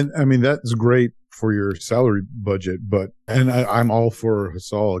 And I mean, that's great for your salary budget, and I'm all for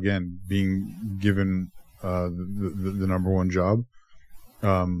Hasal again being given the number one job,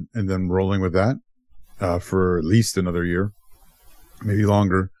 and then rolling with that for at least another year, maybe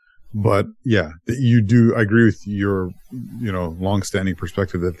longer. But yeah, I agree with your long-standing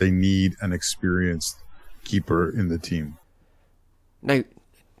perspective that they need an experienced keeper in the team. Now,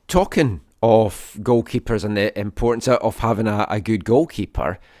 talking of goalkeepers and the importance of having a good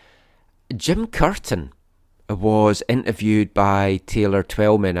goalkeeper, Jim Curtin was interviewed by Taylor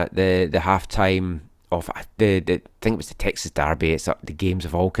Twellman at the halftime of I think it was the Texas Derby. It's the games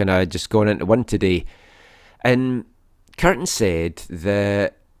have all kind of just gone into one today. And Curtin said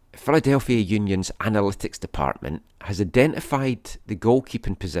the Philadelphia Union's analytics department has identified the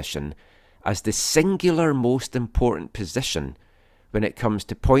goalkeeping position as the singular most important position when it comes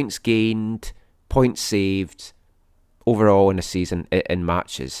to points gained, points saved, overall in a season in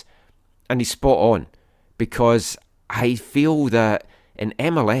matches. And he's spot on, because I feel that in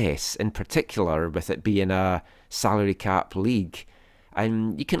MLS in particular, with it being a salary cap league,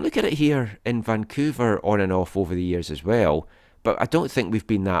 and you can look at it here in Vancouver on and off over the years as well, but I don't think we've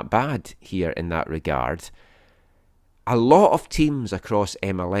been that bad here in that regard. A lot of teams across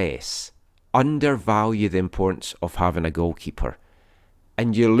MLS undervalue the importance of having a goalkeeper.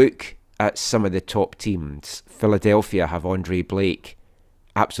 And you look at some of the top teams. Philadelphia have Andre Blake,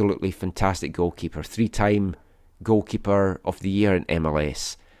 absolutely fantastic goalkeeper, 3-time goalkeeper of the year in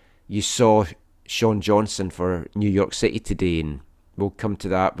MLS. You saw Sean Johnson for New York City today, and we'll come to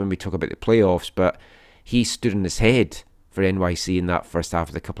that when we talk about the playoffs, but he stood on his head for NYC in that first half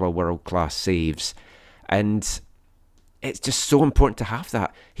with a couple of world-class saves. And it's just so important to have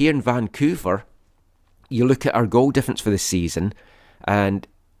that. Here in Vancouver, you look at our goal difference for the season, and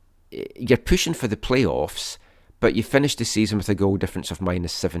you're pushing for the playoffs, but you finish the season with a goal difference of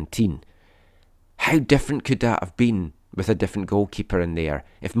 -17. How different could that have been with a different goalkeeper in there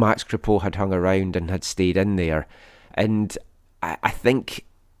if Max Crepeau had hung around and had stayed in there? And I think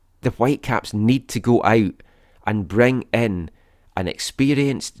the Whitecaps need to go out and bring in an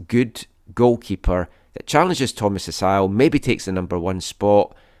experienced, good goalkeeper that challenges Thomas Hasal, maybe takes the number 1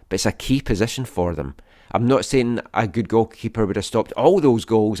 spot, but it's a key position for them. I'm not saying a good goalkeeper would have stopped all those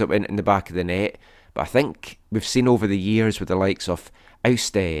goals that went in the back of the net, but I think we've seen over the years with the likes of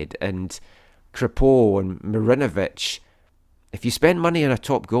Ousted and Kripo and Marinovic, if you spend money on a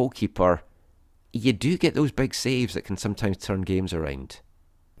top goalkeeper, you do get those big saves that can sometimes turn games around.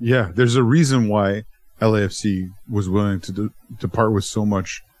 Yeah, there's a reason why LAFC was willing to part with so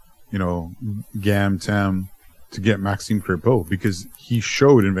much, tam to get Maxime Crépeau, because he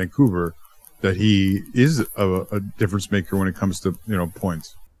showed in Vancouver that he is a difference maker when it comes to,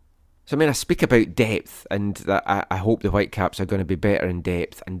 points. So, I speak about depth, and that I hope the Whitecaps are going to be better in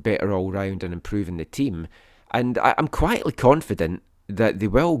depth and better all round and improving the team. And I'm quietly confident that they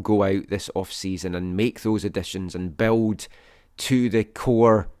will go out this off-season and make those additions and build to the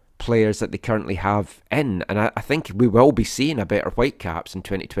core players that they currently have in. And I think we will be seeing a better Whitecaps in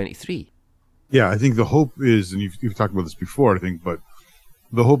 2023. Yeah, I think the hope is, and you've talked about this before, I think, but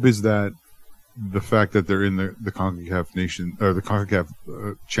the hope is that the fact that they're in the CONCACAF Nation or the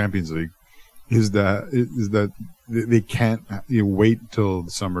CONCACAF Champions League is that they can't wait till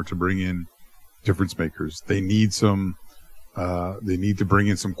the summer to bring in difference makers. They need some. They need to bring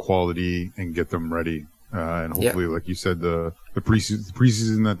in some quality and get them ready. And hopefully, like you said, the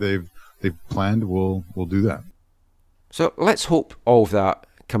preseason that they've planned will do that. So let's hope all of that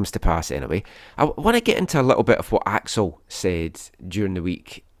comes to pass anyway. I want to get into a little bit of what Axel said during the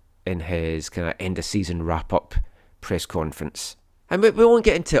week in his kind of end of season wrap up press conference. And we won't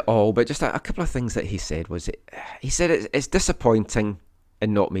get into it all, but just a couple of things that he said he said it's disappointing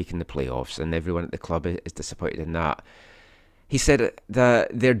in not making the playoffs, and everyone at the club is disappointed in that. He said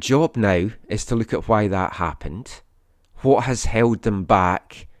that their job now is to look at why that happened, what has held them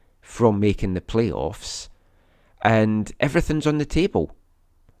back from making the playoffs, and everything's on the table.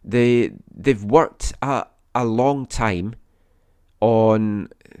 They've worked a long time on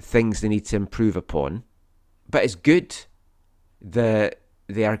things they need to improve upon, but it's good that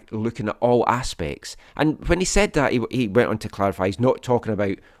they are looking at all aspects. And when he said that, he went on to clarify he's not talking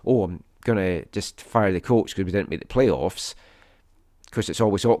about, I'm going to just fire the coach because we didn't make the playoffs. Because it's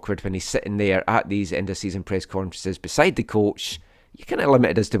always awkward when he's sitting there at these end of season press conferences beside the coach. You're kind of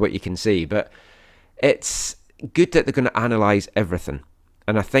limited as to what you can say, but it's good that they're going to analyse everything.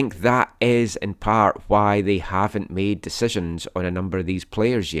 And I think that is in part why they haven't made decisions on a number of these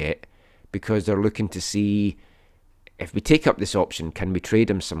players yet, because they're looking to see, if we take up this option, can we trade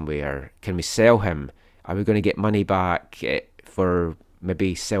him somewhere? Can we sell him? Are we going to get money back for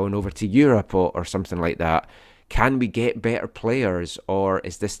maybe selling over to Europe or something like that? Can we get better players, or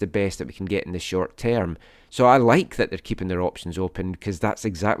is this the best that we can get in the short term? So I like that they're keeping their options open, because that's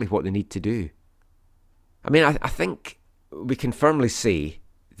exactly what they need to do. I think we can firmly say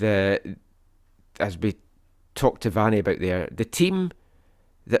that, as we talked to Vanny about there, the team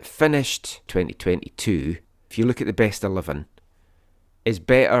that finished 2022, if you look at the best 11, is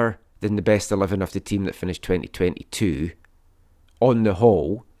better than the best 11 of the team that finished 2022 on the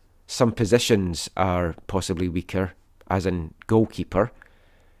whole. Some positions are possibly weaker, as in goalkeeper,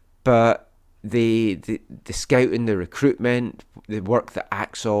 but the scouting, the recruitment, the work that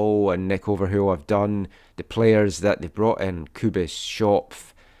Axel and Nick Overhill have done, the players that they brought in, Kubis,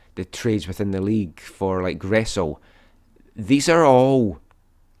 Schopf, the trades within the league for like Gressel, these are all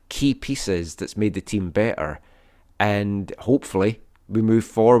key pieces that's made the team better. And hopefully we move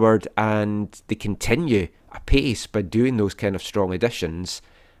forward and they continue a pace by doing those kind of strong additions.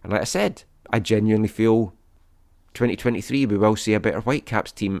 And like I said, I genuinely feel 2023 we will see a better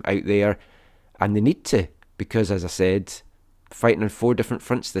Whitecaps team out there, and they need to, because as I said, fighting on 4 different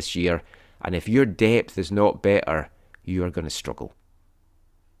fronts this year, and if your depth is not better, you are going to struggle.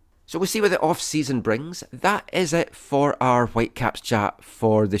 So we'll see what the off-season brings. That is it for our Whitecaps chat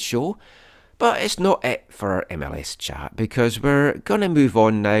for the show. But it's not it for our MLS chat, because we're going to move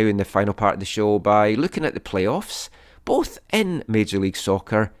on now in the final part of the show by looking at the playoffs, both in Major League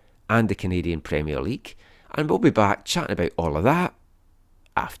Soccer and the Canadian Premier League. And we'll be back chatting about all of that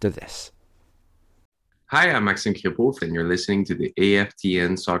after this. Hi, I'm Maxime Crépeau, and you're listening to the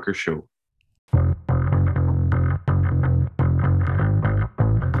AFTN Soccer Show.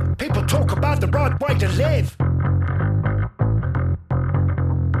 People talk about the right way to live.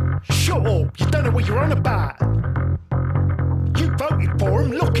 Shut up, you don't know what you're on about. You voted for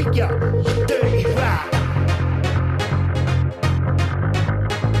him, look at you, you dirty rat.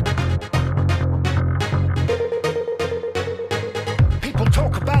 People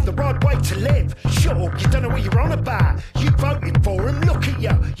talk about the right way to live. Shut up, you don't know what you're on about. You voted for him, look at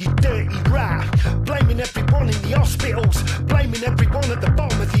you, you dirty rat. Blaming everyone in the hospitals, blaming everyone at the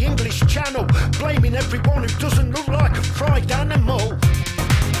bottom of the English Channel, blaming everyone who doesn't look like a fried animal.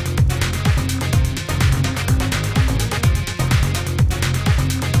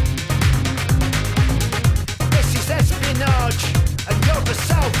 This is espionage, and you're the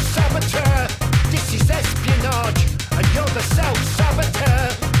self-saboteur.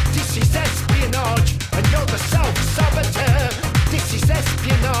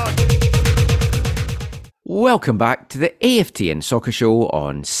 Welcome back to the AFTN Soccer Show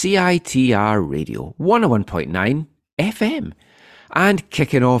on CITR Radio 101.9 FM. And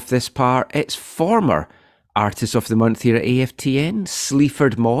kicking off this part, it's former Artist of the Month here at AFTN,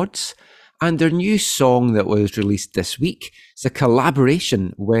 Sleaford Mods, and their new song that was released this week. It's a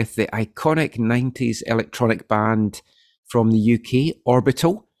collaboration with the iconic 90s electronic band from the UK,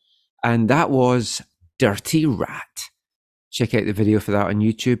 Orbital, and that was Dirty Rat. Check out the video for that on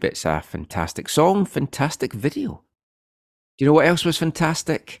YouTube. It's a fantastic song, fantastic video. Do you know what else was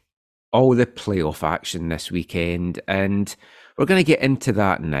fantastic? All the playoff action this weekend, and we're going to get into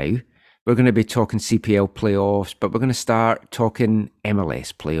that now. We're going to be talking CPL playoffs, but we're going to start talking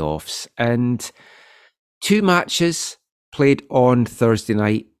MLS playoffs. And 2 matches played on Thursday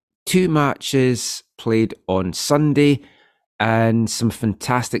night, 2 matches played on Sunday, and some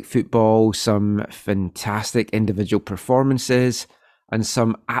fantastic football, some fantastic individual performances, and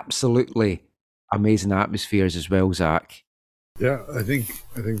some absolutely amazing atmospheres as well, Zach. Yeah, I think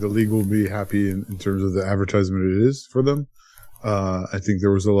the league will be happy in terms of the advertisement it is for them. I think there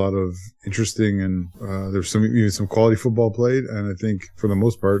was a lot of interesting and there's even some quality football played, and I think for the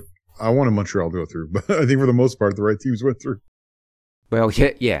most part, I wanted Montreal to go through, but I think for the most part, the right teams went through. Well,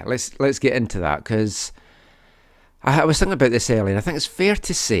 yeah, let's get into that, because I was thinking about this earlier, and I think it's fair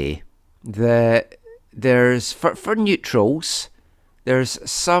to say that there's, for neutrals, there's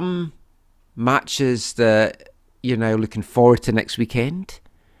some matches that you're now looking forward to next weekend.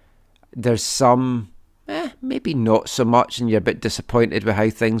 There's some maybe not so much, and you're a bit disappointed with how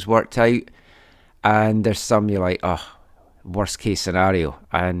things worked out. And there's some you're like, oh, worst case scenario.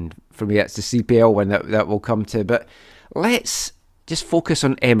 And for me, it's the CPL one that we'll come to. But let's just focus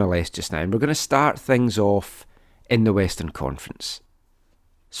on MLS just now. And we're going to start things off in the Western Conference.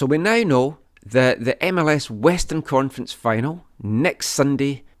 So we now know that the MLS Western Conference final next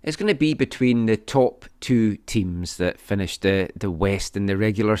Sunday is going to be between the top 2 teams that finished the West in the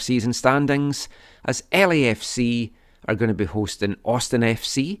regular season standings, as LAFC are going to be hosting Austin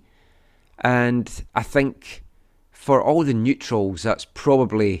FC. And I think for all the neutrals, that's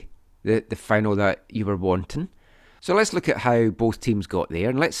probably the final that you were wanting. So let's look at how both teams got there.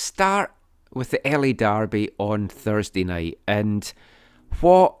 And let's start with the LA Derby on Thursday night. And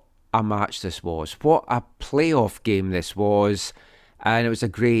what a match this was. What a playoff game this was. And it was a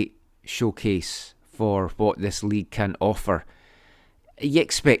great showcase for what this league can offer. You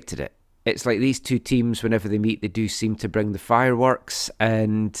expected it. It's like these 2 teams, whenever they meet, they do seem to bring the fireworks.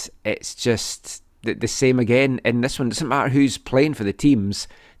 And it's just the same again in this one. It doesn't matter who's playing for the teams.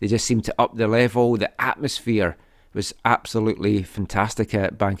 They just seem to up the level. The atmosphere was absolutely fantastic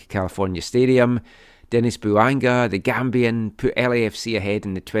at Banc of California Stadium. Denis Bouanga, the Gambian, put LAFC ahead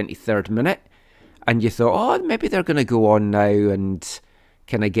in the 23rd minute. And you thought, oh, maybe they're going to go on now and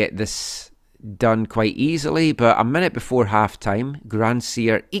kind of get this done quite easily. But a minute before half-time,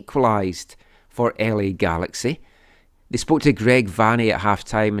 Grandsir equalised for LA Galaxy. They spoke to Greg Vanney at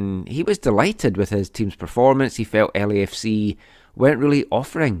half-time, and he was delighted with his team's performance. He felt LAFC weren't really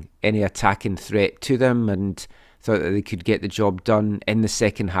offering any attacking threat to them and thought that they could get the job done in the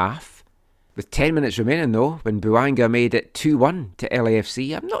second half. With 10 minutes remaining though, when Bouanga made it 2-1 to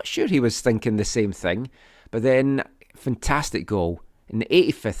LAFC, I'm not sure he was thinking the same thing. But then, fantastic goal. In the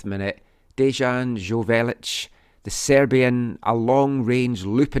 85th minute, Dejan Jovelic, the Serbian, a long-range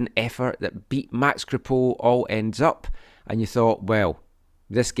looping effort that beat Max Kripo, all ends up. And you thought, well,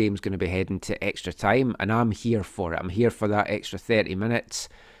 this game's going to be heading to extra time, and I'm here for it. I'm here for that extra 30 minutes.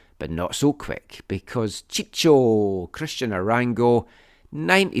 But not so quick, because Chicho, Christian Arango,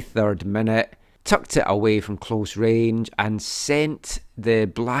 93rd minute, tucked it away from close range and sent the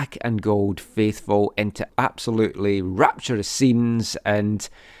black and gold faithful into absolutely rapturous scenes and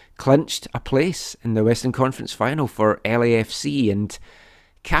clinched a place in the Western Conference final for LAFC, and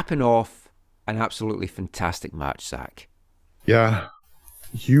capping off an absolutely fantastic match, Zach. Yeah,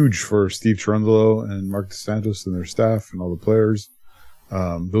 huge for Steve Cherundolo and Mark DeSantos and their staff and all the players.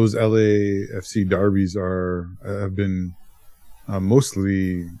 Those LAFC derbies have been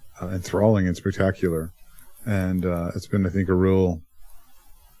mostly enthralling and spectacular, and it's been, I think, a real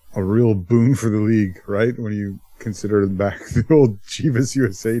boon for the league, right? When you consider back the old Chivas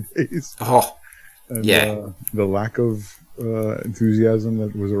USA days. Oh, and, yeah. The lack of enthusiasm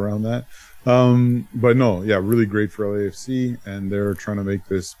that was around that. But no, yeah, really great for LAFC, and they're trying to make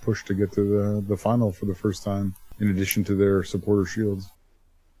this push to get to the final for the first time, in addition to their supporter shields.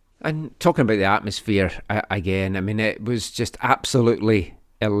 And talking about the atmosphere again, I mean, it was just absolutely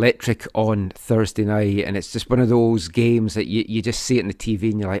electric on Thursday night, and it's just one of those games that you just see it on the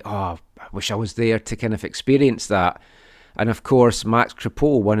TV and you're like, oh, I wish I was there to kind of experience that. And of course, Max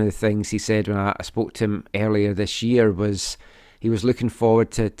Crepeau, one of the things he said when I spoke to him earlier this year was he was looking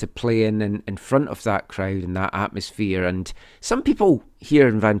forward to playing in front of that crowd and that atmosphere. And some people here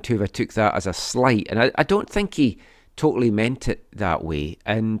in Vancouver took that as a slight, and I don't think he totally meant it that way.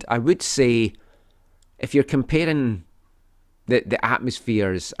 And I would say, if you're comparing the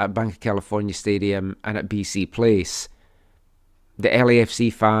atmospheres at Bank of California Stadium and at BC Place, the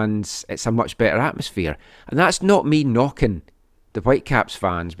LAFC fans, it's a much better atmosphere. And that's not me knocking the Whitecaps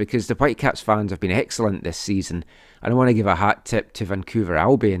fans, because the Whitecaps fans have been excellent this season. And I want to give a hat tip to Vancouver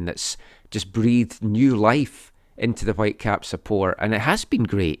Albion that's just breathed new life into the Whitecaps support, and it has been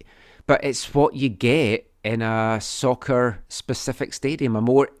great. But it's what you get in a soccer-specific stadium, a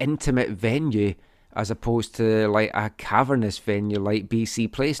more intimate venue, as opposed to like a cavernous venue like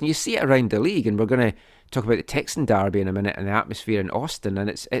BC Place. And you see it around the league, and we're going to talk about the Texan Derby in a minute and the atmosphere in Austin, and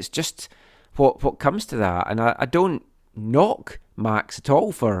it's just what comes to that. And I don't knock Max at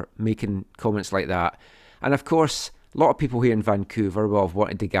all for making comments like that. And of course, a lot of people here in Vancouver will have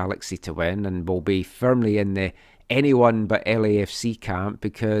wanted the Galaxy to win and will be firmly in the anyone but LAFC camp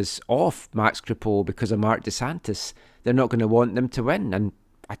because of Max Crepeau, because of Mark DeSantis. They're not going to want them to win, and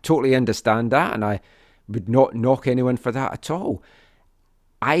I totally understand that, and I would not knock anyone for that at all.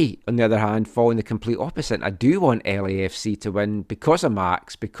 I, on the other hand, fall in the complete opposite. I do want LAFC to win because of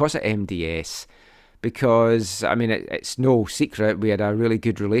Max, because of MDS, because, I mean, it's no secret we had a really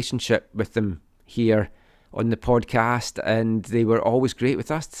good relationship with them here on the podcast, and they were always great with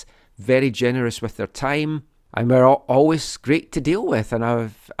us, very generous with their time, and we're always great to deal with. And I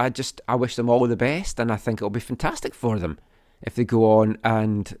wish them all the best, and I think it'll be fantastic for them if they go on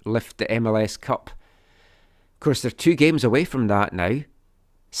and lift the MLS Cup. Of course, they're 2 games away from that now.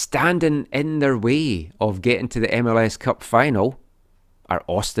 Standing in their way of getting to the MLS Cup final are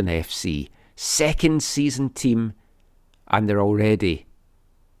Austin FC, second season team, and they're already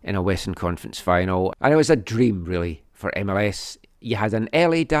in a Western Conference final. And it was a dream, really, for MLS. You had an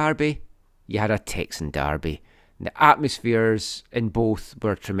LA derby, you had a Texan derby. And the atmospheres in both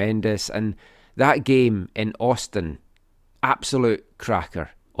were tremendous, and that game in Austin, absolute cracker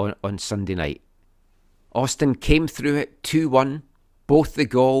on Sunday night. Austin came through it 2-1. Both the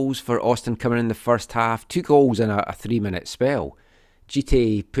goals for Austin coming in the first half, 2 goals in a 3-minute spell.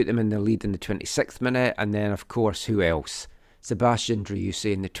 Gite put them in the lead in the 26th minute, and then, of course, who else? Sebastian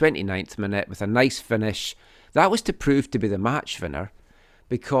Driussi in the 29th minute with a nice finish. That was to prove to be the match winner,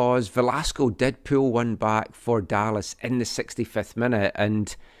 because Velasco did pull one back for Dallas in the 65th minute.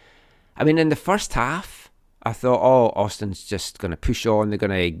 And, I mean, in the first half, I thought, Austin's just going to push on, they're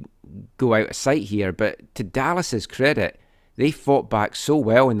going to go out of sight here. But to Dallas's credit, they fought back so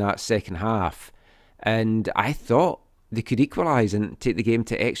well in that second half, and I thought they could equalise and take the game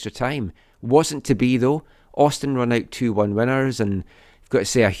to extra time. Wasn't to be, though. Austin run out 2-1 winners, and you've got to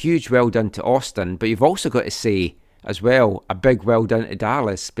say a huge well done to Austin, but you've also got to say as well a big well done to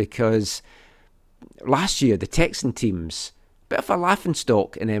Dallas, because last year the Texan teams, bit of a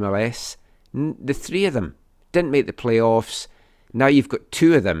laughingstock in MLS, the 3 of them didn't make the playoffs. Now you've got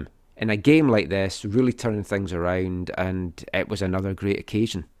 2 of them in a game like this, really turning things around, and it was another great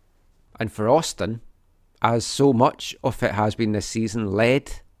occasion. And for Austin, as so much of it has been this season,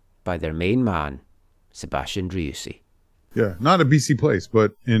 led by their main man, Sebastian Driussi. Yeah, not a BC Place,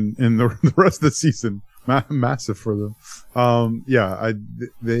 but in the rest of the season, massive for them.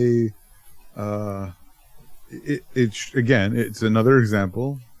 It's another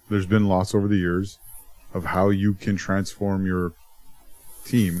example. There's been loss over the years of how you can transform your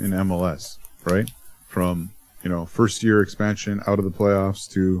team in MLS, right? From, first year expansion out of the playoffs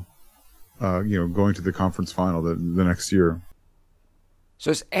to, going to the conference final the next year.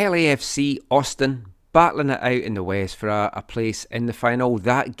 So it's LAFC Austin battling it out in the West for a place in the final.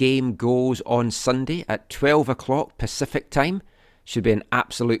 That game goes on Sunday at 12 o'clock Pacific time. Should be an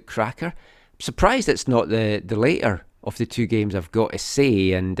absolute cracker. I'm surprised it's not the later of the 2 games, I've got to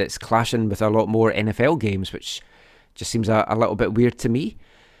say, and it's clashing with a lot more NFL games, which just seems a little bit weird to me.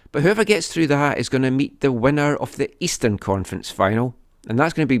 But whoever gets through that is going to meet the winner of the Eastern Conference final, and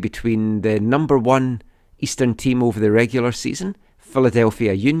that's going to be between the number 1 Eastern team over the regular season,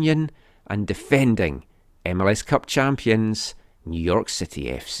 Philadelphia Union, and defending MLS Cup champions, New York City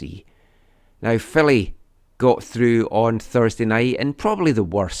FC. Now, Philly got through on Thursday night, and probably the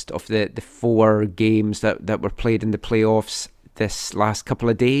worst of the 4 games that were played in the playoffs this last couple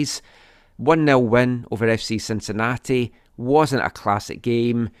of days. 1-0 win over FC Cincinnati. Wasn't a classic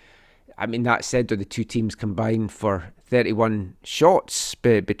game. I mean, that said, though, the 2 teams combined for 31 shots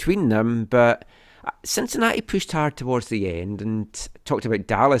between them, but Cincinnati pushed hard towards the end, and talked about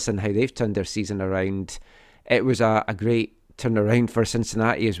Dallas and how they've turned their season around. it was a great turnaround for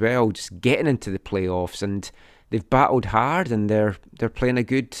Cincinnati as well, just getting into the playoffs, and they've battled hard and they're playing a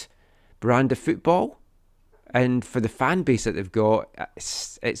good brand of football. And for the fan base that they've got,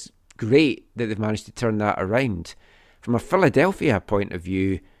 it's great that they've managed to turn that around. From a Philadelphia point of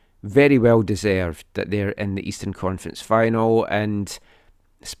view, very well deserved that they're in the Eastern Conference Final, and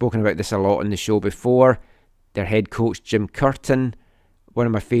spoken about this a lot on the show before. Their head coach, Jim Curtin, one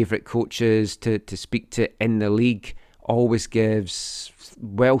of my favourite coaches to speak to in the league, always gives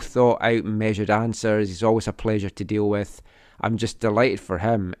well thought out and measured answers. He's always a pleasure to deal with. I'm just delighted for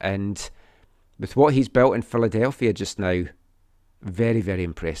him, and with what he's built in Philadelphia just now, very, very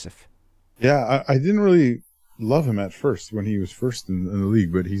impressive. Yeah, I didn't really love him at first when he was first in the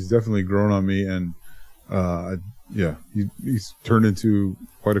league, but he's definitely grown on me, and he's turned into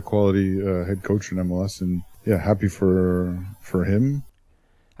quite a quality head coach in MLS, and happy for him.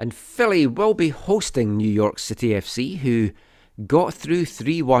 And Philly will be hosting New York City FC, who got through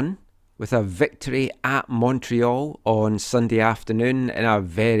 3-1 with a victory at Montreal on Sunday afternoon in a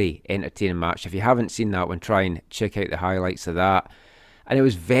very entertaining match. If you haven't seen that one, try and check out the highlights of that. And it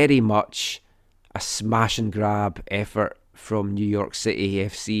was very much a smash and grab effort from New York City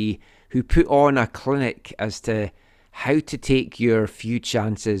FC, who put on a clinic as to how to take your few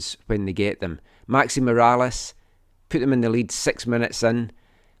chances when they get them. Maxi Morales put them in the lead 6 minutes in.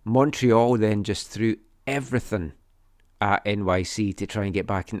 Montreal then just threw everything at NYC to try and get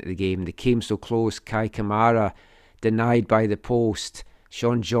back into the game. They came so close. Kai Kamara denied by the post.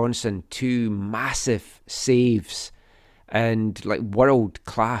 Sean Johnson, 2 massive saves, and like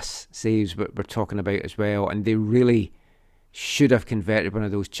world-class saves we're talking about as well. And they really should have converted one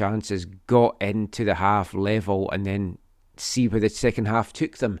of those chances, got into the half level, and then see where the second half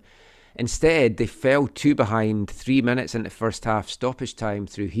took them. Instead, they fell 2 behind 3 minutes into first half stoppage time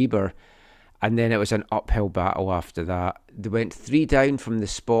through Heber, and then it was an uphill battle after that. They went 3 down from the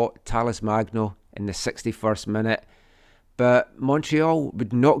spot, Talis Magno, in the 61st minute, but Montreal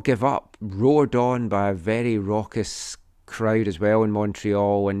would not give up, roared on by a very raucous crowd as well in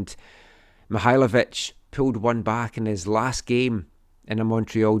Montreal, and Mihailovic pulled one back in his last game in a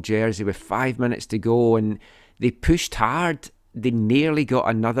Montreal jersey with 5 minutes to go, and they pushed hard. They nearly got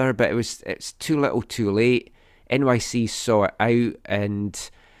another, but it's too little too late. NYC saw it out, and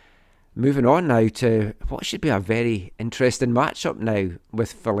moving on now to what should be a very interesting matchup now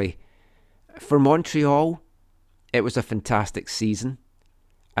with Philly. For Montreal, it was a fantastic season,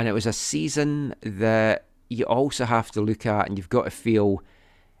 and it was a season that you also have to look at, and you've got to feel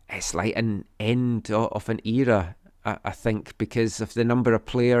it's like an end of an era, I think, because of the number of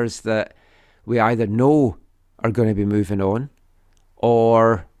players that we either know are going to be moving on,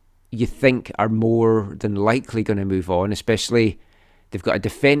 or you think are more than likely going to move on. Especially, they've got a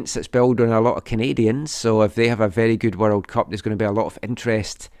defence that's built on a lot of Canadians, so if they have a very good World Cup, there's going to be a lot of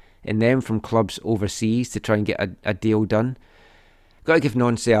interest in them from clubs overseas to try and get a deal done. Got to give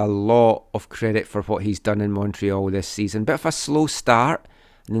Nonce a lot of credit for what he's done in Montreal this season. Bit of a slow start,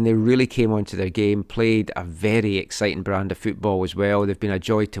 and then they really came onto their game, played a very exciting brand of football as well. They've been a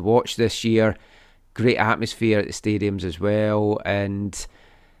joy to watch this year. Great atmosphere at the stadiums as well, and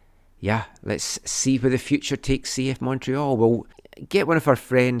let's see where the future takes CF Montreal. We'll get one of our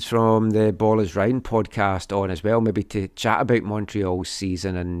friends from the Ball is Round podcast on as well, maybe to chat about Montreal's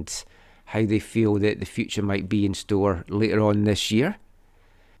season and how they feel that the future might be in store later on this year.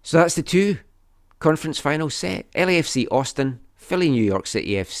 So that's the 2 conference finals set. LAFC Austin, Philly New York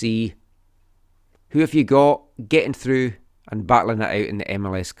City FC. Who have you got getting through and battling it out in the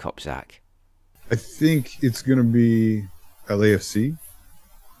MLS Cup, Zach? I think it's going to be LAFC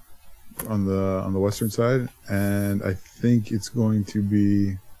on the western side, and I think it's going to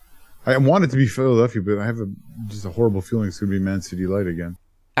be. I want it to be Philadelphia, but I have just a horrible feeling it's going to be Man City Light again.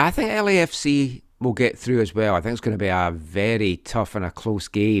 I think LAFC will get through as well. I think it's going to be a very tough and a close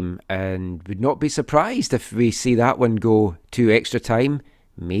game, and would not be surprised if we see that one go to extra time,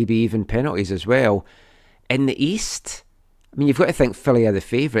 maybe even penalties as well. In the East, I mean, you've got to think Philly are the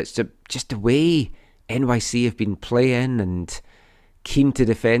favourites. Just the way NYC have been playing and keen to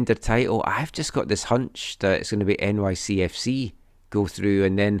defend their title, I've just got this hunch that it's going to be NYCFC go through,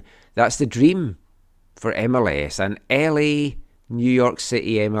 and then that's the dream for MLS. And LA, New York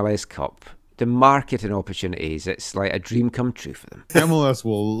City MLS Cup, the marketing opportunities, it's like a dream come true for them. MLS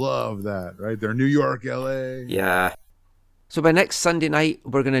will love that, right? They're New York, LA. Yeah. So by next Sunday night,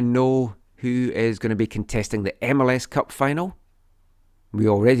 we're going to know who is going to be contesting the MLS Cup final. We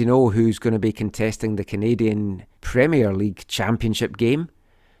already know who's going to be contesting the Canadian Premier League Championship game,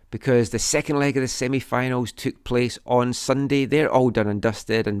 because the second leg of the semi-finals took place on Sunday. They're all done and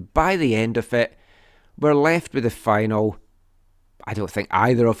dusted, and by the end of it, we're left with the final. I don't think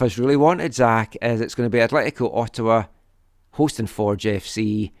either of us really wanted, Zach, as it's going to be Atletico Ottawa hosting Forge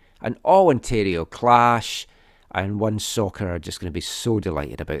FC, an all-Ontario clash, and One Soccer are just going to be so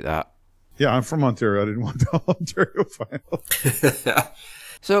delighted about that. Yeah, I'm from Ontario. I didn't want the Ontario final.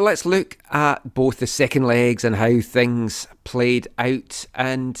 So let's look at both the second legs and how things played out.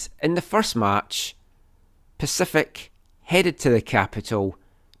 And in the first match, Pacific headed to the capital,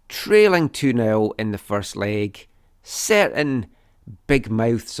 trailing 2-0 in the first leg. Certain big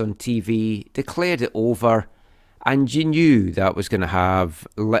mouths on TV declared it over, and you knew that was going to have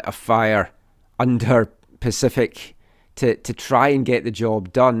lit a fire under Pacific to try and get the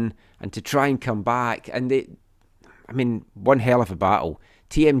job done and to try and come back. And one hell of a battle.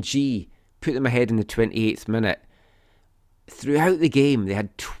 TMG put them ahead in the 28th minute. Throughout the game, they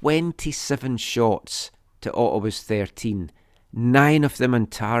had 27 shots to Ottawa's 13, 9 of them on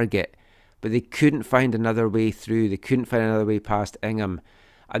target, but they couldn't find another way through. They couldn't find another way past Ingham.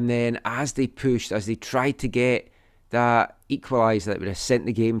 And then as they pushed, as they tried to get that equaliser that would have sent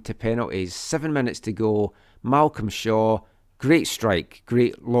the game to penalties, 7 minutes to go, Malcolm Shaw, great strike,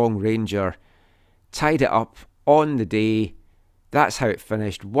 great long ranger, tied it up on the day. That's how it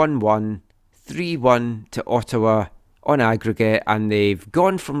finished, 1-1, 3-1 to Ottawa on aggregate, and they've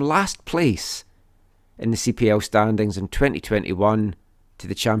gone from last place in the CPL standings in 2021 to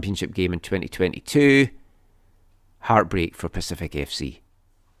the championship game in 2022. Heartbreak for Pacific FC.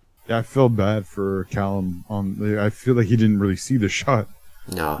 Yeah, I feel bad for Callum. I feel like he didn't really see the shot.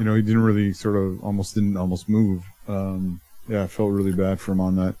 No. He didn't really almost move. I felt really bad for him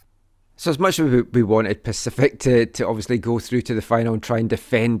on that. So as much as we wanted Pacific to obviously go through to the final and try and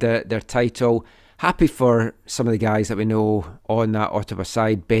defend their title, happy for some of the guys that we know on that Ottawa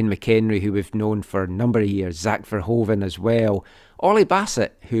side. Ben McHenry, who we've known for a number of years, Zach Verhoeven as well. Ollie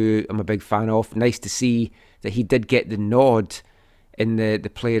Bassett, who I'm a big fan of. Nice to see that he did get the nod in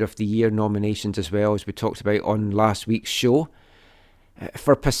the Player of the Year nominations as well, as we talked about on last week's show.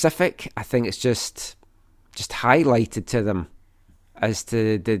 For Pacific, I think it's just highlighted to them as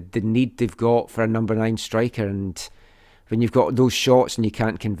to the need they've got for a number 9 striker. And when you've got those shots and you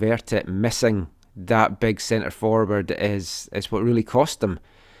can't convert it, missing that big centre forward is what really cost them.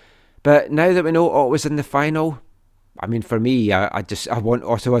 But now that we know Ottawa's in the final, for me, I want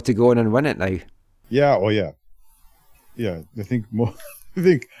Ottawa to go on and win it now. Yeah, well, yeah. I think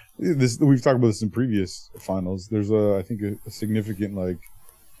this. We've talked about this in previous finals. There's a significant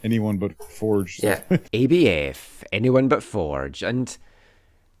anyone but Forge. Yeah, ABF, anyone but Forge. And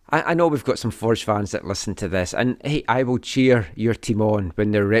I know we've got some Forge fans that listen to this, and hey, I will cheer your team on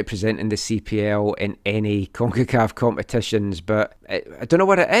when they're representing the CPL in any CONCACAF competitions, but I don't know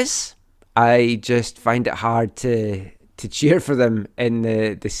what it is. I just find it hard to cheer for them in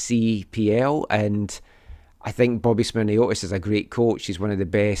the CPL, and I think Bobby Smirniotis is a great coach. He's one of the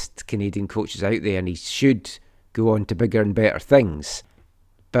best Canadian coaches out there, and he should go on to bigger and better things.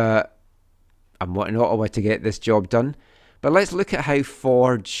 But I'm wanting Ottawa to get this job done. But let's look at how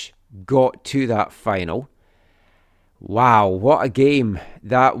Forge got to that final. Wow, what a game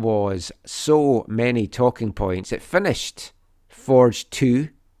that was. So many talking points. It finished Forge 2,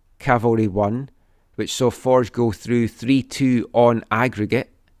 Cavalry 1, which saw Forge go through 3-2 on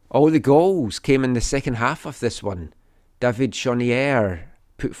aggregate. All the goals came in the second half of this one. David Chaunière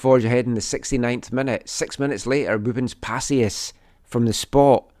put Forge ahead in the 69th minute. 6 minutes later, Rubens Passius from the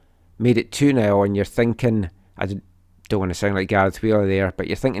spot made it 2-0, and you're thinking, I don't want to sound like Gareth Wheeler there, but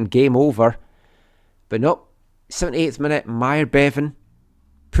you're thinking game over. But nope, 78th minute, Meyer Bevan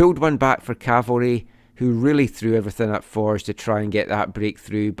pulled one back for Cavalry, who really threw everything at Forge to try and get that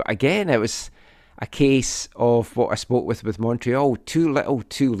breakthrough. But again, it was a case of what I spoke with Montreal, too little,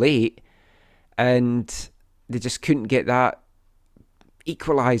 too late, and they just couldn't get that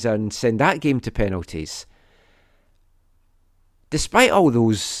equaliser and send that game to penalties. Despite all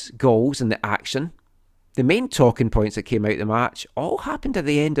those goals and the action, the main talking points that came out of the match all happened at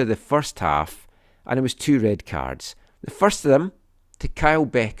the end of the first half, and it was 2 red cards. The first of them to Kyle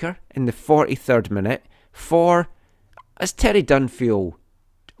Becker in the 43rd minute for, as Terry Dunfield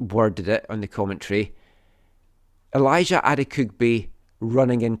worded it on the commentary, Elijah Adekugbe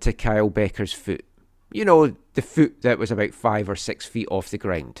running into Kyle Becker's foot. You know, the foot that was about 5 or 6 feet off the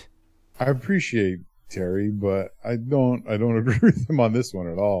ground. I appreciate Terry, but I don't agree with him on this one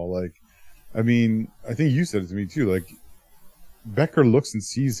at all. I think you said it to me too. Becker looks and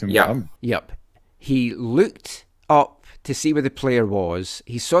sees him. Yep. He looked up to see where the player was.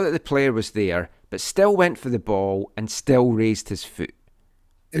 He saw that the player was there, but still went for the ball and still raised his foot.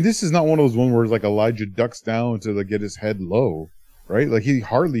 And this is not one of those where Elijah ducks down to get his head low, right? Like he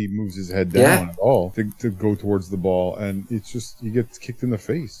hardly moves his head down at all to go towards the ball, and it's just he gets kicked in the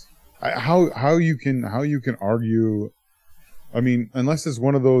face. How you can argue? I mean, unless it's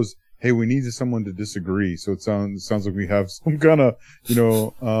one of those, hey, we need someone to disagree, so it sounds like we have some kind of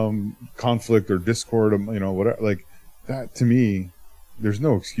conflict or discord, whatever. Like that to me, there's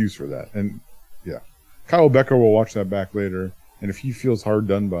no excuse for that. And yeah, Kyle Becker will watch that back later, and if he feels hard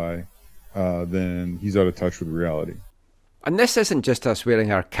done by, then he's out of touch with reality. And this isn't just us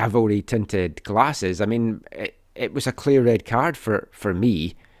wearing our cavalry-tinted glasses. I mean, it was a clear red card for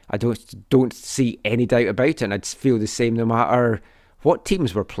me. I don't see any doubt about it, and I'd feel the same no matter what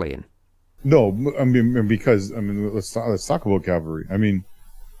teams were playing. No, I mean because let's talk about cavalry. I mean,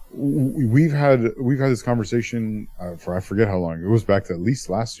 we've had this conversation for I forget how long. It was back to at least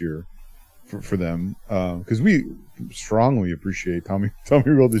last year for them because we strongly appreciate Tommy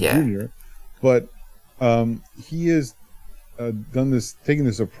Wilder Jr. But he has taken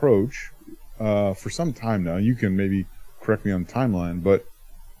this approach for some time now. You can maybe correct me on the timeline, but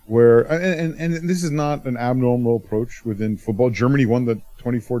where and this is not an abnormal approach within football. Germany won the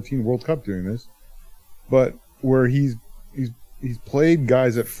 2014 World Cup doing this, but where he's played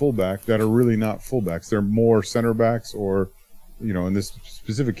guys at fullback that are really not fullbacks. They're more center backs, or in this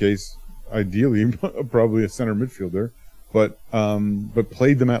specific case, ideally probably a center midfielder. But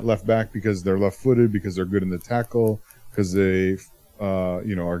played them at left back because they're left-footed, because they're good in the tackle, because they are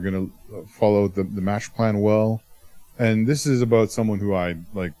going to follow the match plan well. And this is about someone who I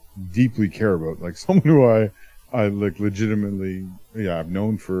like deeply care about, like someone who I like legitimately, I've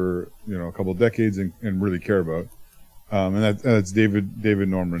known for a couple of decades and really care about. And that's David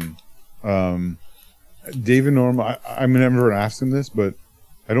Norman. David Norman. I never asked him this, but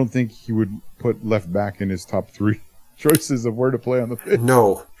I don't think he would put left back in his top 3 choices of where to play on the pitch.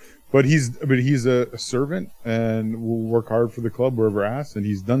 No. But he's a servant and will work hard for the club wherever asked, and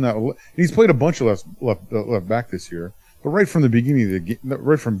he's done that. He's played a bunch of left back this year, but right from the beginning of the game,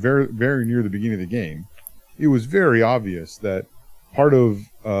 right from very very near the beginning of the game, it was very obvious that part of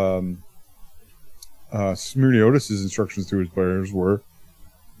Smirniotis' instructions to his players were,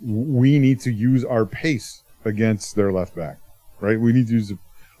 we need to use our pace against their left back, right? We need to use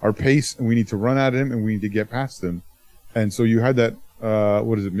our pace, and we need to run at him, and we need to get past him. And so you had that.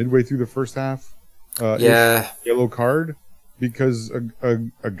 Midway through the first half? Yellow card because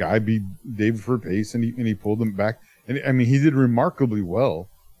a guy beat David for pace and he pulled him back. And I mean, he did remarkably well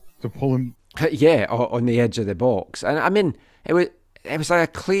to pull him. Yeah, on the edge of the box. And I mean, it was like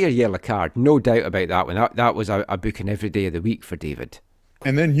a clear yellow card, no doubt about that one. That was a booking every day of the week for David.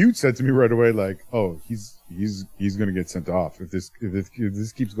 And then Hugh said to me right away, like, "Oh, he's going to get sent off if this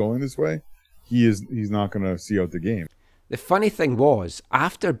keeps going this way. He's not going to see out the game." The funny thing was,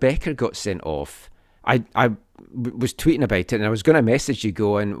 after Becker got sent off, I was tweeting about it, and I was going to message you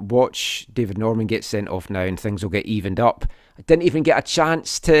going, watch David Norman get sent off now and things will get evened up. I didn't even get a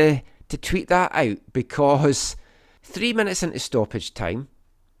chance to tweet that out because 3 minutes into stoppage time,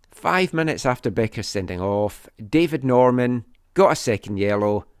 5 minutes after Becker's sending off, David Norman got a second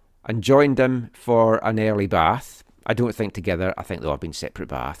yellow and joined him for an early bath. I don't think together. I think they'll have been separate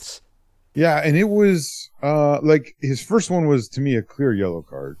baths. Yeah, and it was like his first one was to me a clear yellow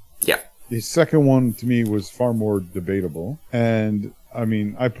card. Yeah. His second one to me was far more debatable. And I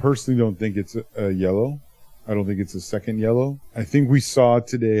mean, I personally don't think it's a yellow. I don't think it's a second yellow. I think we saw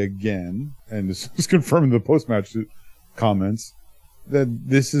today again, and this was confirmed in the post-match comments, that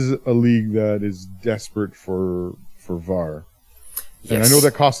this is a league that is desperate for VAR. Yes. And I know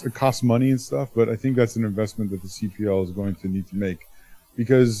that it costs money and stuff, but I think that's an investment that the CPL is going to need to make.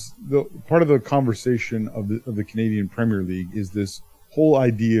 Because the part of the conversation of the Canadian Premier League is this whole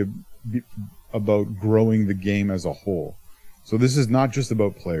idea about growing the game as a whole. So this is not just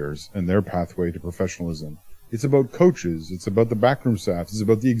about players and their pathway to professionalism. It's about coaches. It's about the backroom staff. It's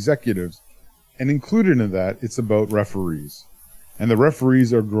about the executives. And included in that, it's about referees. And the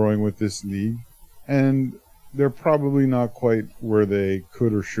referees are growing with this league. And they're probably not quite where they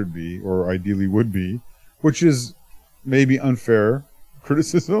could or should be, or ideally would be, which is maybe unfair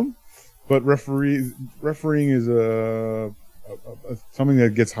criticism, but refereeing is something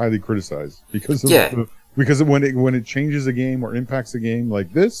that gets highly criticized because of when it changes a game or impacts a game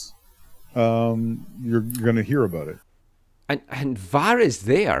like this, you're going to hear about it. And VAR is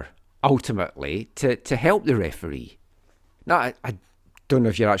there ultimately to help the referee. Now, I don't know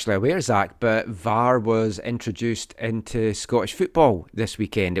if you're actually aware, Zach, but VAR was introduced into Scottish football this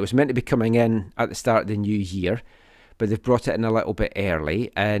weekend. It was meant to be coming in at the start of the new year, but they've brought it in a little bit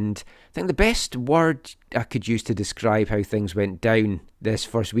early. And I think the best word I could use to describe how things went down this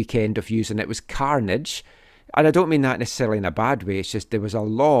first weekend of using it was carnage. And I don't mean that necessarily in a bad way. It's just there was a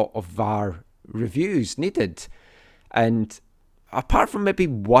lot of VAR reviews needed. And apart from maybe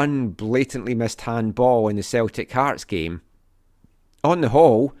one blatantly missed handball in the Celtic Hearts game, on the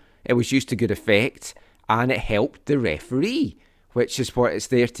whole, it was used to good effect and it helped the referee, which is what it's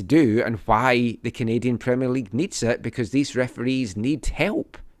there to do and why the Canadian Premier League needs it, because these referees need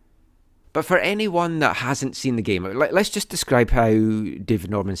help. But for anyone that hasn't seen the game, let's just describe how David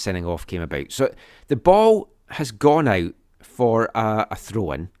Norman's sending off came about. So the ball has gone out for a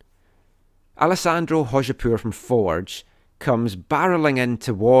throw-in. Alessandro Hojapour from Forge comes barrelling in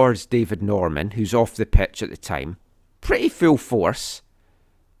towards David Norman, who's off the pitch at the time. Pretty full force.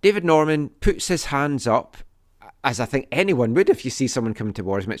 David Norman puts his hands up, as I think anyone would if you see someone coming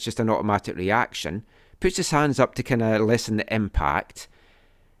towards him. It's just an automatic reaction. Puts his hands up to kind of lessen the impact.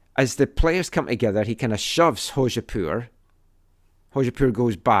 As the players come together, he kind of shoves Hojapour. Hojapour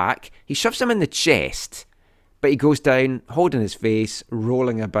goes back. He shoves him in the chest, but he goes down, holding his face,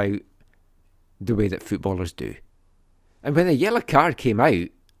 rolling about the way that footballers do. And when the yellow card came out,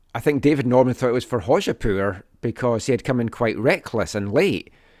 I think David Norman thought it was for Hojapour because he had come in quite reckless and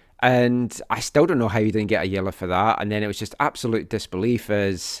late. And I still don't know how he didn't get a yellow for that. And then it was just absolute disbelief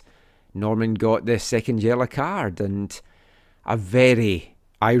as Norman got the second yellow card. And a very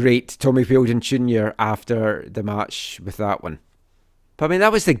irate Tommy Wheeldon Jr. after the match with that one. But I mean,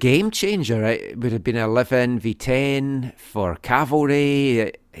 that was the game changer. It would have been 11v10 for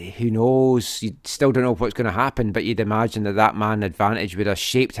Cavalry. Who knows? You still don't know what's going to happen, but you'd imagine that man advantage would have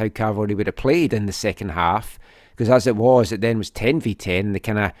shaped how Cavalry would have played in the second half. Because as it then was 10v10 and they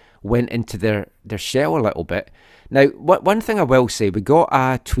kind of went into their shell a little bit. Now, one thing I will say, we got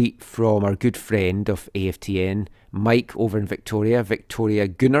a tweet from our good friend of AFTN, Mike over in Victoria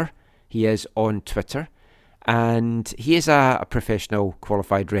Gunner. He is on Twitter. And he is a professional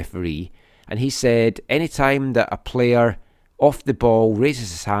qualified referee. And he said anytime that a player off the ball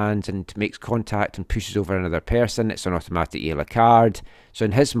raises his hands and makes contact and pushes over another person, it's an automatic yellow card. So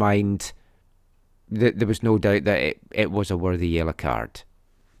in his mind, there was no doubt that it was a worthy yellow card.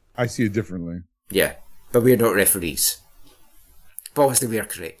 I see it differently. Yeah, but we're not referees. But obviously we are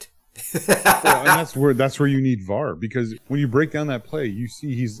correct. Well, and that's where you need VAR, because when you break down that play, you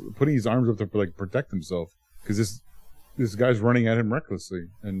see he's putting his arms up to like protect himself because this guy's running at him recklessly,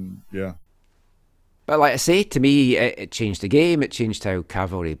 and yeah. But like I say, to me, it changed the game. It changed how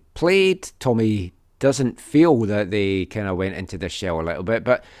Cavalry played. Tommy doesn't feel that they kind of went into their shell a little bit.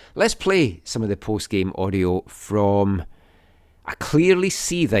 But let's play some of the post-game audio from a clearly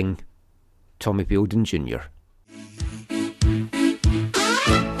seething Tommy Wheeldon Jr.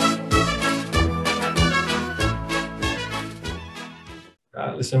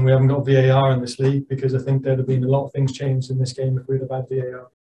 Listen, we haven't got VAR in this league because I think there'd have been a lot of things changed in this game if we'd have had VAR.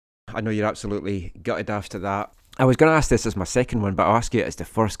 I know you're absolutely gutted after that. I was going to ask this as my second one, but I'll ask you it as the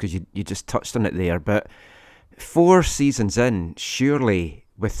first because you just touched on it there. But 4 seasons in, surely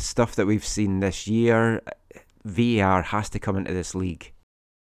with stuff that we've seen this year, VAR has to come into this league.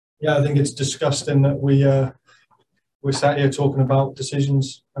 Yeah, I think it's disgusting that we're sat here talking about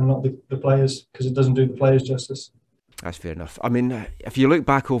decisions and not the players, because it doesn't do the players justice. That's fair enough. I mean, if you look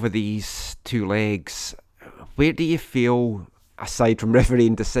back over these 2 legs, where do you feel, aside from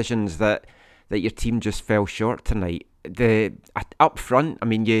refereeing decisions, that your team just fell short tonight? Up front, I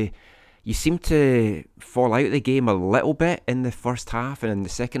mean, you seem to fall out of the game a little bit in the first half, and in the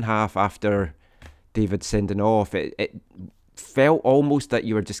second half, after David sending off, it felt almost that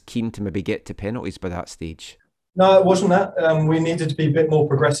you were just keen to maybe get to penalties by that stage. No, it wasn't that. We needed to be a bit more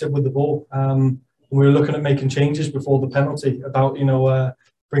progressive with the ball. We were looking at making changes before the penalty about,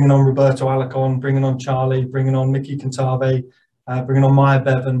 bringing on Roberto Alacon, bringing on Charlie, bringing on Mickey Cantave, bringing on Maya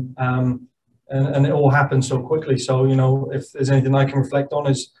Bevan, and it all happened so quickly. So, if there's anything I can reflect on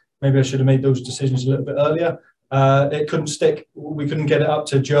is maybe I should have made those decisions a little bit earlier. It couldn't stick. We couldn't get it up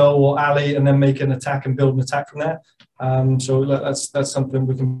to Joe or Ali and then make an attack and build an attack from there. So that's something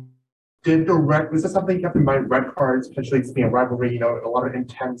we can. Was this something you kept in mind? Red cards, potentially being a rivalry, a lot of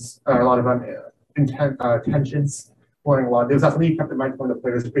intense tensions going along. Was that something you kept in mind for the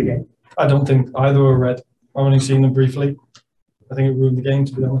players pre-game? I don't think either were red. I've only seen them briefly. I think it ruined the game,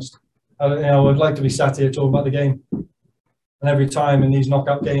 to be honest. I'd like to be sat here talking about the game. And every time in these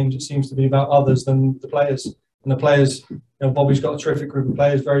knockout games, it seems to be about others than the players. And the players, Bobby's got a terrific group of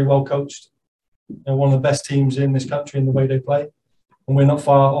players, very well coached. One of the best teams in this country in the way they play. And we're not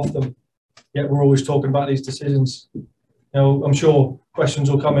far off them. Yet we're always talking about these decisions. I'm sure questions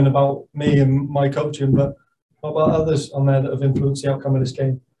will come in about me and my coaching, but what about others on there that have influenced the outcome of this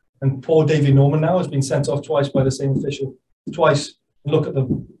game? And poor Davey Norman now has been sent off twice by the same official. Twice. Look at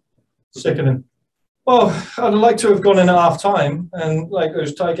them. Sickening. Well, I'd like to have gone in at half time, and like it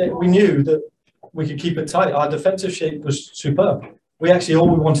was tight game. We knew that we could keep it tight. Our defensive shape was superb. We actually all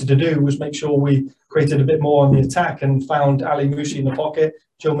we wanted to do was make sure we created a bit more on the attack and found Ali Mushi in the pocket,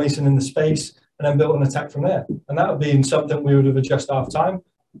 Joe Mason in the space, and then built an attack from there. And that would be something we would have adjusted half time,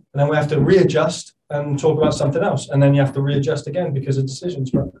 and then we have to readjust and talk about something else, and then you have to readjust again because of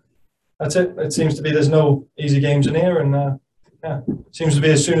decisions. But that's it. It seems to be there's no easy games in here, and it seems to be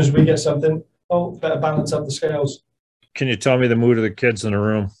as soon as we get something. Oh, better balance up the scales. Can you tell me the mood of the kids in the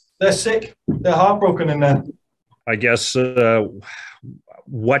room? They're sick. They're heartbroken in there. I guess,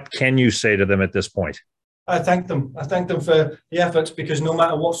 what can you say to them at this point? I thank them. I thank them for the efforts because no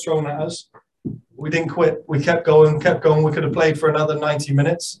matter what's thrown at us, we didn't quit. We kept going. We could have played for another 90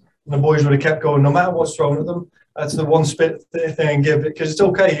 minutes and the boys would have kept going no matter what's thrown at them. That's the one spit thing and give it because it's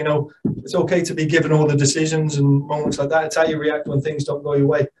okay, it's okay to be given all the decisions and moments like that. It's how you react when things don't go your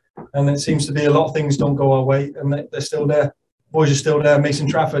way. And it seems to be a lot of things don't go our way, and they're still there. Boys are still there. Mason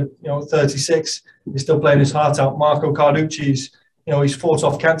Trafford, 36, he's still playing his heart out. Marco Carducci's, he's fought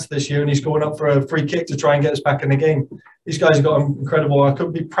off cancer this year, and he's going up for a free kick to try and get us back in the game. These guys have got incredible. I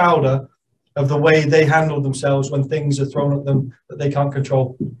couldn't be prouder of the way they handle themselves when things are thrown at them that they can't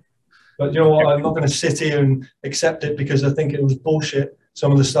control. But you know what? I'm not going to sit here and accept it because I think it was bullshit,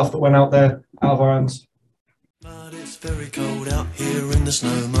 some of the stuff that went out there out of our hands. But it's very cold out here in the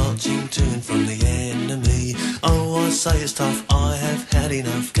snow, marching to and from the enemy. Oh, I say it's tough, I have had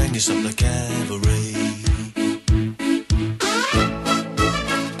enough. Can you stop the cavalry?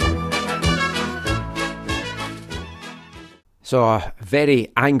 So a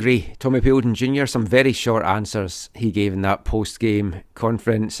very angry Tommy Fielding Jr., some very short answers he gave in that post-game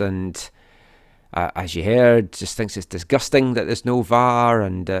conference, and as you heard, just thinks it's disgusting that there's no VAR,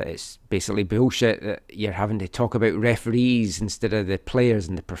 and it's basically bullshit that you're having to talk about referees instead of the players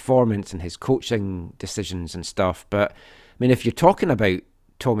and the performance and his coaching decisions and stuff. But I mean, if you're talking about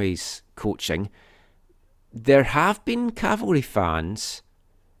Tommy's coaching, there have been Cavalry fans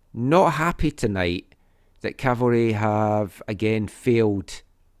not happy tonight that Cavalry have again failed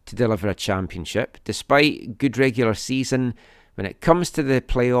to deliver a championship, despite good regular season. When it comes to the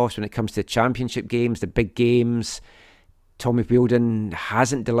playoffs, when it comes to championship games, the big games, Tommy Fielding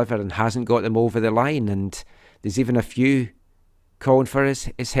hasn't delivered and hasn't got them over the line. And there's even a few calling for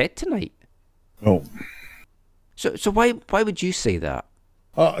his head tonight. Oh. So why would you say that?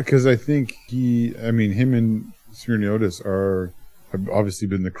 Because I think him and Smirniotis have obviously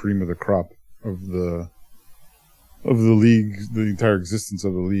been the cream of the crop of the league, the entire existence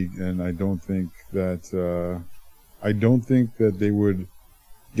of the league. And I don't think that they would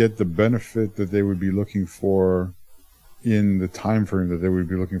get the benefit that they would be looking for in the time frame that they would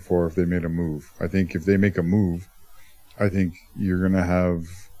be looking for if they made a move. I think if they make a move, I think you're going to have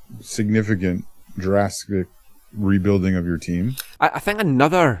significant, drastic rebuilding of your team. I think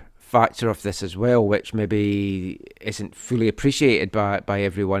another factor of this as well, which maybe isn't fully appreciated by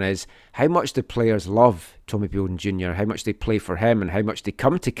everyone, is how much the players love Tommy Fielding Jr., how much they play for him, and how much they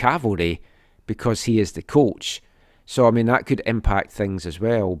come to Cavalry because he is the coach. So, I mean, that could impact things as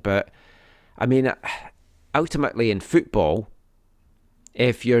well. But, I mean, ultimately in football,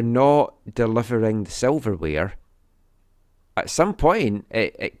 if you're not delivering the silverware, at some point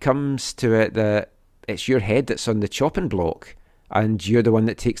it comes to it that it's your head that's on the chopping block and you're the one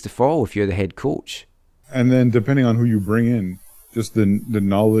that takes the fall if you're the head coach. And then depending on who you bring in, just the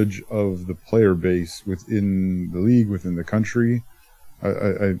knowledge of the player base within the league, within the country,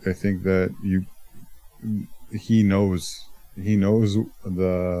 I think that he knows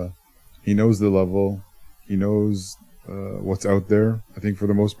the level, he knows what's out there. I think for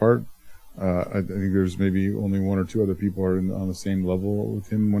the most part, I think there's maybe only one or two other people are on the same level with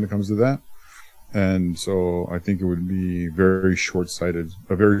him when it comes to that. And so I think it would be a very short-sighted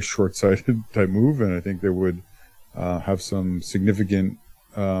type move, and I think they would have some significant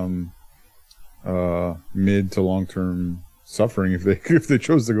mid to long-term suffering if they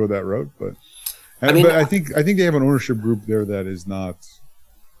chose to go that route. But I think they have an ownership group there that is not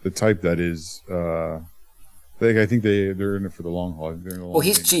the type that is. I think they're in it for the long haul. Well,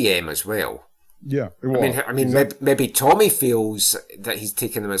 he's GM as well. Yeah, exactly. Maybe Tommy feels that he's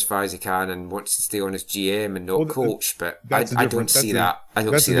taken them as far as he can and wants to stay on as GM and not coach, but I don't see that. I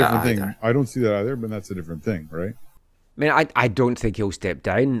don't see that either. I don't see that either, but that's a different thing, right? I mean, I don't think he'll step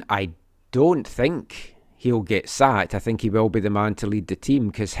down. I don't think he'll get sacked. I think he will be the man to lead the team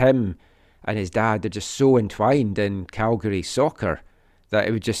because him and his dad are just so entwined in Calgary soccer that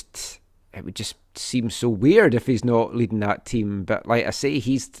it would just seem so weird if he's not leading that team. But like I say,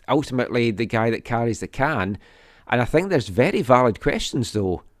 he's ultimately the guy that carries the can. And I think there's very valid questions,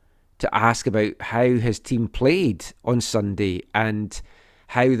 though, to ask about how his team played on Sunday and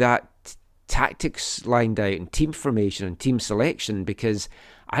how that tactics lined out and team formation and team selection, because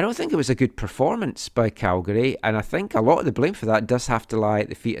I don't think it was a good performance by Calgary, and I think a lot of the blame for that does have to lie at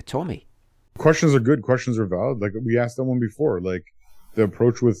the feet of Tommy. Questions are good. Questions are valid. Like we asked that one before, like the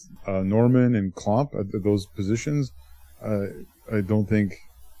approach with Norman and Klomp at those positions, I don't think,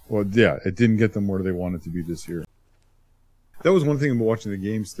 well, yeah, it didn't get them where they wanted to be this year. That was one thing about watching the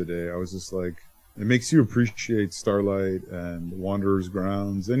games today. I was just like, it makes you appreciate Starlight and Wanderers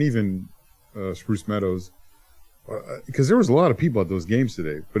Grounds and even Spruce Meadows, because there was a lot of people at those games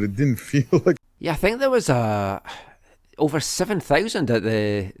today, but it didn't feel like... Yeah, I think there was over 7,000 at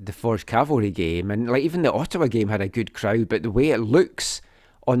the Forge Cavalry game, and like even the Ottawa game had a good crowd, but the way it looks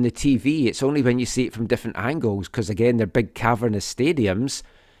on the TV, it's only when you see it from different angles, because again, they're big cavernous stadiums,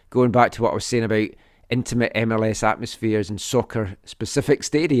 going back to what I was saying about intimate MLS atmospheres and soccer-specific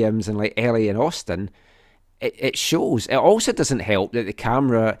stadiums in like LA and Austin, it shows. It also doesn't help that the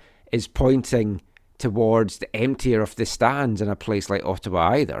camera is pointing towards the emptier of the stands in a place like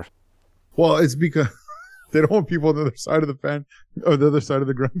Ottawa either. Well, it's because they don't want people on the other side of the fan or the other side of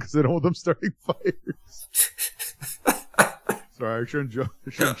the ground because they don't want them starting fires. Sorry, I shouldn't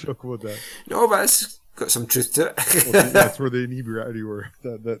joke about that. No, but it's got some truth to it. Well, that's where the inebriety were.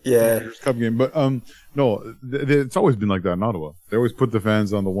 That Cup game. But no, it's always been like that in Ottawa. They always put the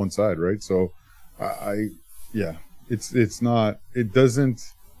fans on the one side, right? So, it's not. It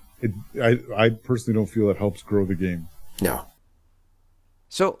doesn't. I personally don't feel it helps grow the game. No.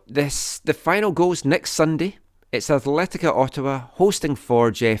 So the final goes next Sunday. It's Athletica Ottawa hosting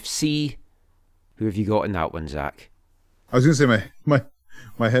Forge FC. Who have you got in that one, Zach? I was going to say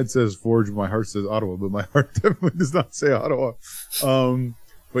my head says Forge, my heart says Ottawa, but my heart definitely does not say Ottawa.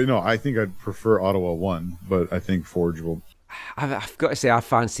 But no, I think I'd prefer Ottawa 1, but I think Forge will. I've got to say I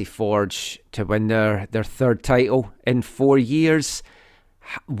fancy Forge to win their third title in 4 years.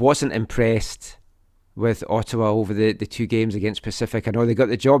 Wasn't impressed with Ottawa over the 2 games against Pacific. I know they got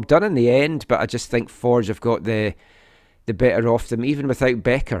the job done in the end, but I just think Forge have got the better of them. Even without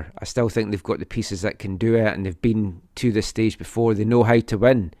Becker, I still think they've got the pieces that can do it, and they've been to this stage before. They know how to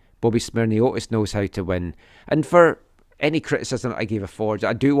win. Bobby Smirniotis knows how to win. And for any criticism that I gave a Forge,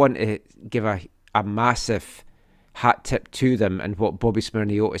 I do want to give a massive hat tip to them and what Bobby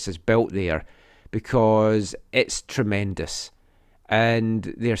Smirniotis has built there, because it's tremendous.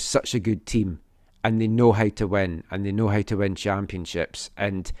 And they're such a good team, and they know how to win, and they know how to win championships.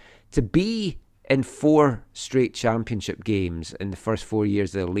 And to be in 4 straight championship games in the first 4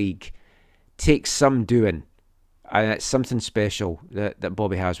 years of the league takes some doing. And it's something special that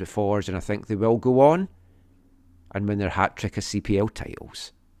Bobby has with Forge, and I think they will go on and win their hat-trick of CPL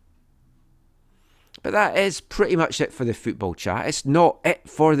titles. But that is pretty much it for the football chat. It's not it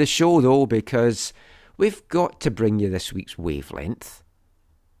for the show, though, because we've got to bring you this week's Wavelength.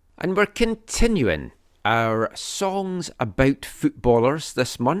 And we're continuing our songs about footballers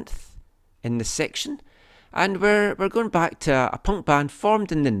this month in the section. And we're going back to a punk band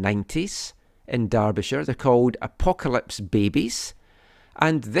formed in the 90s in Derbyshire. They're called Apocalypse Babies.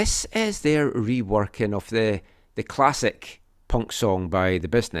 And this is their reworking of the classic punk song by The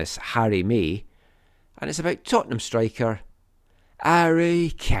Business, Harry May. And it's about Tottenham striker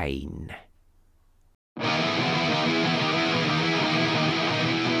Harry Kane.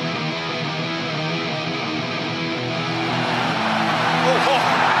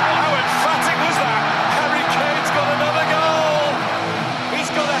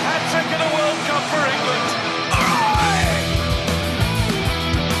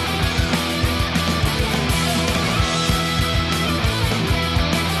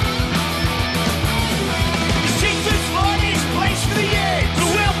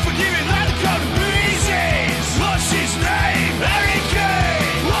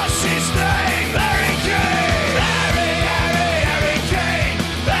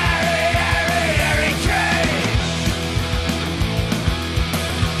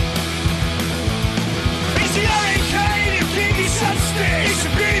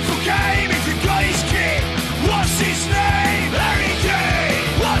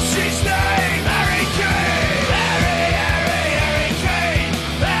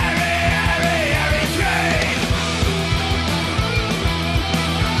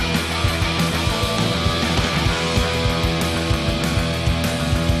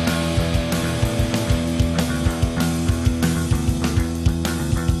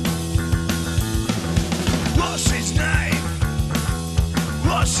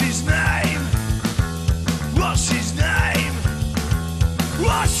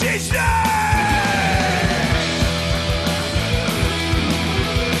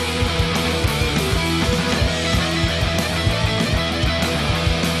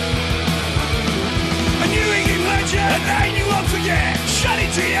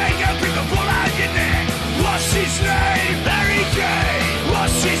 The anger bring the pull out your neck. What's his name? Harry Kane.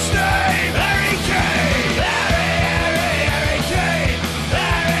 What's his name? Harry Kane. Harry Kane.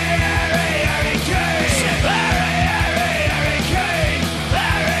 Harry Kane. Harry Kane. Harry Kane.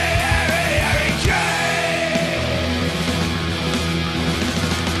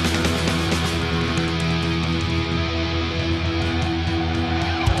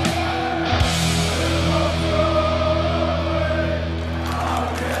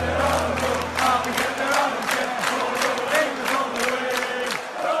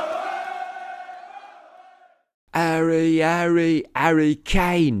 Harry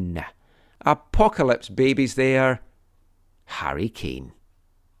Kane. Apocalypse babies there. Harry Kane.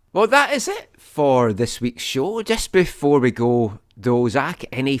 Well, that is it for this week's show. Just before we go, though, Zach,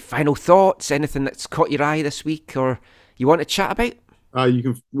 any final thoughts? Anything that's caught your eye this week or you want to chat about? You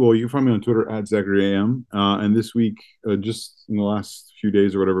can find me on Twitter at ZacharyAM. And this week, just in the last few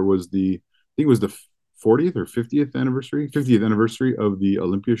days or whatever, was I think it was the 40th or 50th anniversary of the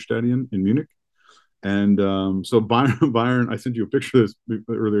Olympiastadion in Munich. And so Bayern, I sent you a picture of this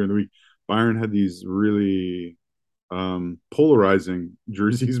earlier in the week. Bayern had these really polarizing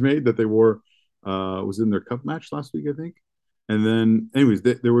jerseys made that they wore. Was in their cup match last week, I think. And then, anyways,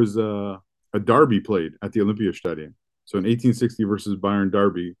 there was a derby played at the Olympiastadion. So an 1860 versus Bayern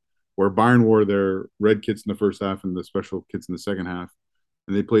derby, where Bayern wore their red kits in the first half and the special kits in the second half.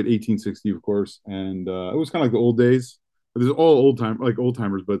 And they played 1860, of course. And it was kind of like the old days. There's all old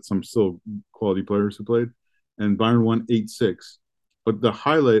timers, but some still quality players who played. And Bayern won 8-6. But the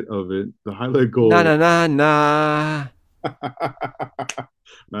highlight of it, the highlight goal. Nah.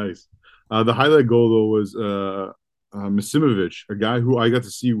 Nice. The highlight goal though was Misimovic, a guy who I got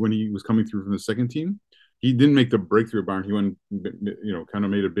to see when he was coming through from the second team. He didn't make the breakthrough at Bayern. He went, kind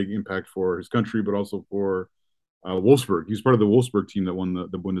of made a big impact for his country, but also for Wolfsburg. He was part of the Wolfsburg team that won the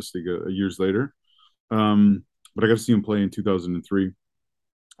Bundesliga years later. But I got to see him play in 2003.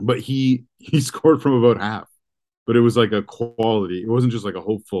 But he scored from about half. But it was like a quality. It wasn't just like a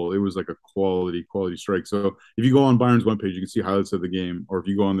hopeful. It was like a quality strike. So if you go on Bayern's webpage, you can see highlights of the game. Or if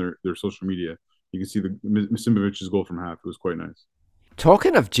you go on their social media, you can see the Misimovic's goal from half. It was quite nice.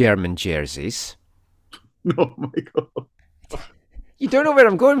 Talking of German jerseys. No, Michael. You don't know where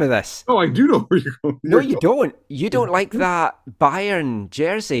I'm going with this. Oh, I do know where you're going. No, you don't. You don't like that Bayern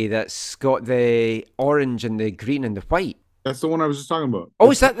jersey that's got the orange and the green and the white. That's the one I was just talking about.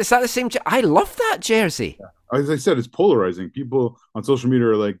 Oh, is that the same? I love that jersey. Yeah. As I said, it's polarizing. People on social media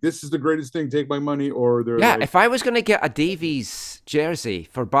are like, "This is the greatest thing. Take my money." Or they're like, if I was going to get a Davies jersey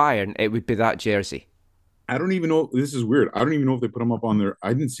for Bayern, it would be that jersey. I don't even know. This is weird. I don't even know if they put them up on their.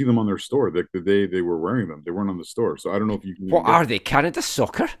 I didn't see them on their store the day they were wearing them. They weren't on the store, so I don't know if you can. What are they? Canada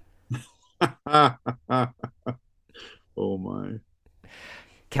Soccer? Oh my!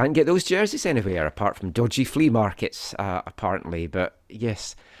 Can't get those jerseys anywhere apart from dodgy flea markets, apparently. But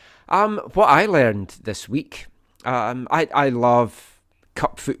yes, what I learned this week, I love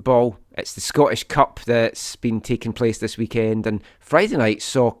cup football. It's the Scottish Cup that's been taking place this weekend, and Friday night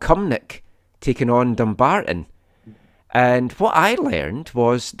saw Cumnock taking on Dumbarton. And what I learned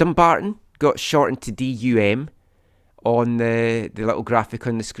was Dumbarton got shortened to DUM on the little graphic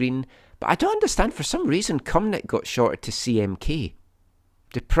on the screen. But I don't understand, for some reason, Cumnock got shorted to CMK,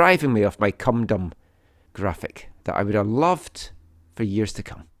 depriving me of my Cumdum graphic that I would have loved for years to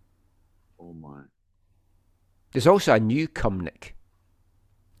come. Oh my. There's also a new Cumnock,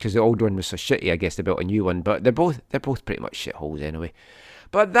 because the old one was so shitty, I guess they built a new one, but they're both pretty much shitholes anyway.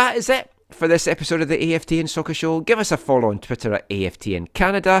 But that is it for this episode of the AFTN Soccer Show. Give us a follow on Twitter at AFTN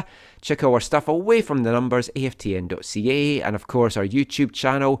Canada. Check out our stuff away from the numbers, aftn.ca, and of course our YouTube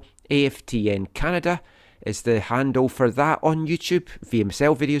channel, AFTN Canada, is the handle for that on YouTube.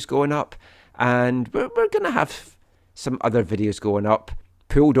 VMSL videos going up, and we're going to have some other videos going up.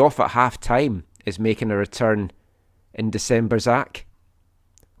 Pulled Off at Half Time is making a return in December, Zach,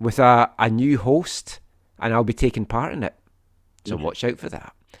 with a new host, and I'll be taking part in it. So watch out for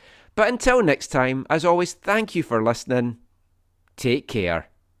that. But until next time, as always, thank you for listening. Take care.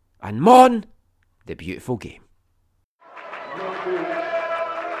 And mon the beautiful game.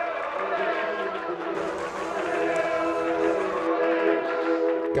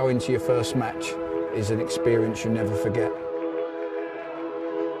 Going to your first match is an experience you never forget.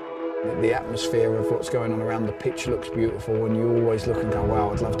 The atmosphere of what's going on around the pitch looks beautiful, and you always look and go,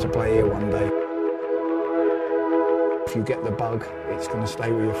 wow, I'd love to play here one day. If you get the bug, it's going to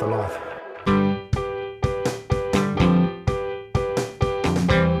stay with you for life.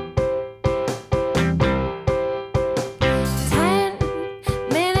 10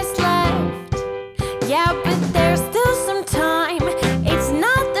 minutes left. Yeah, but there's still some time. It's not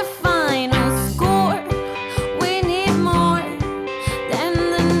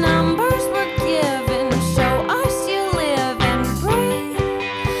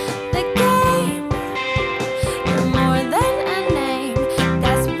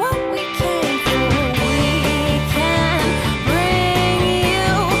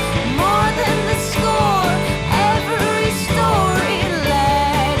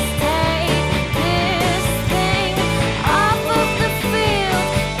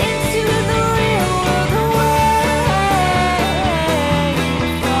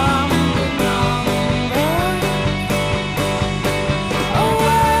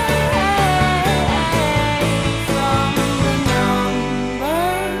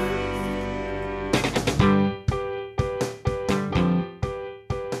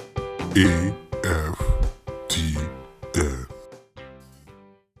AFTN.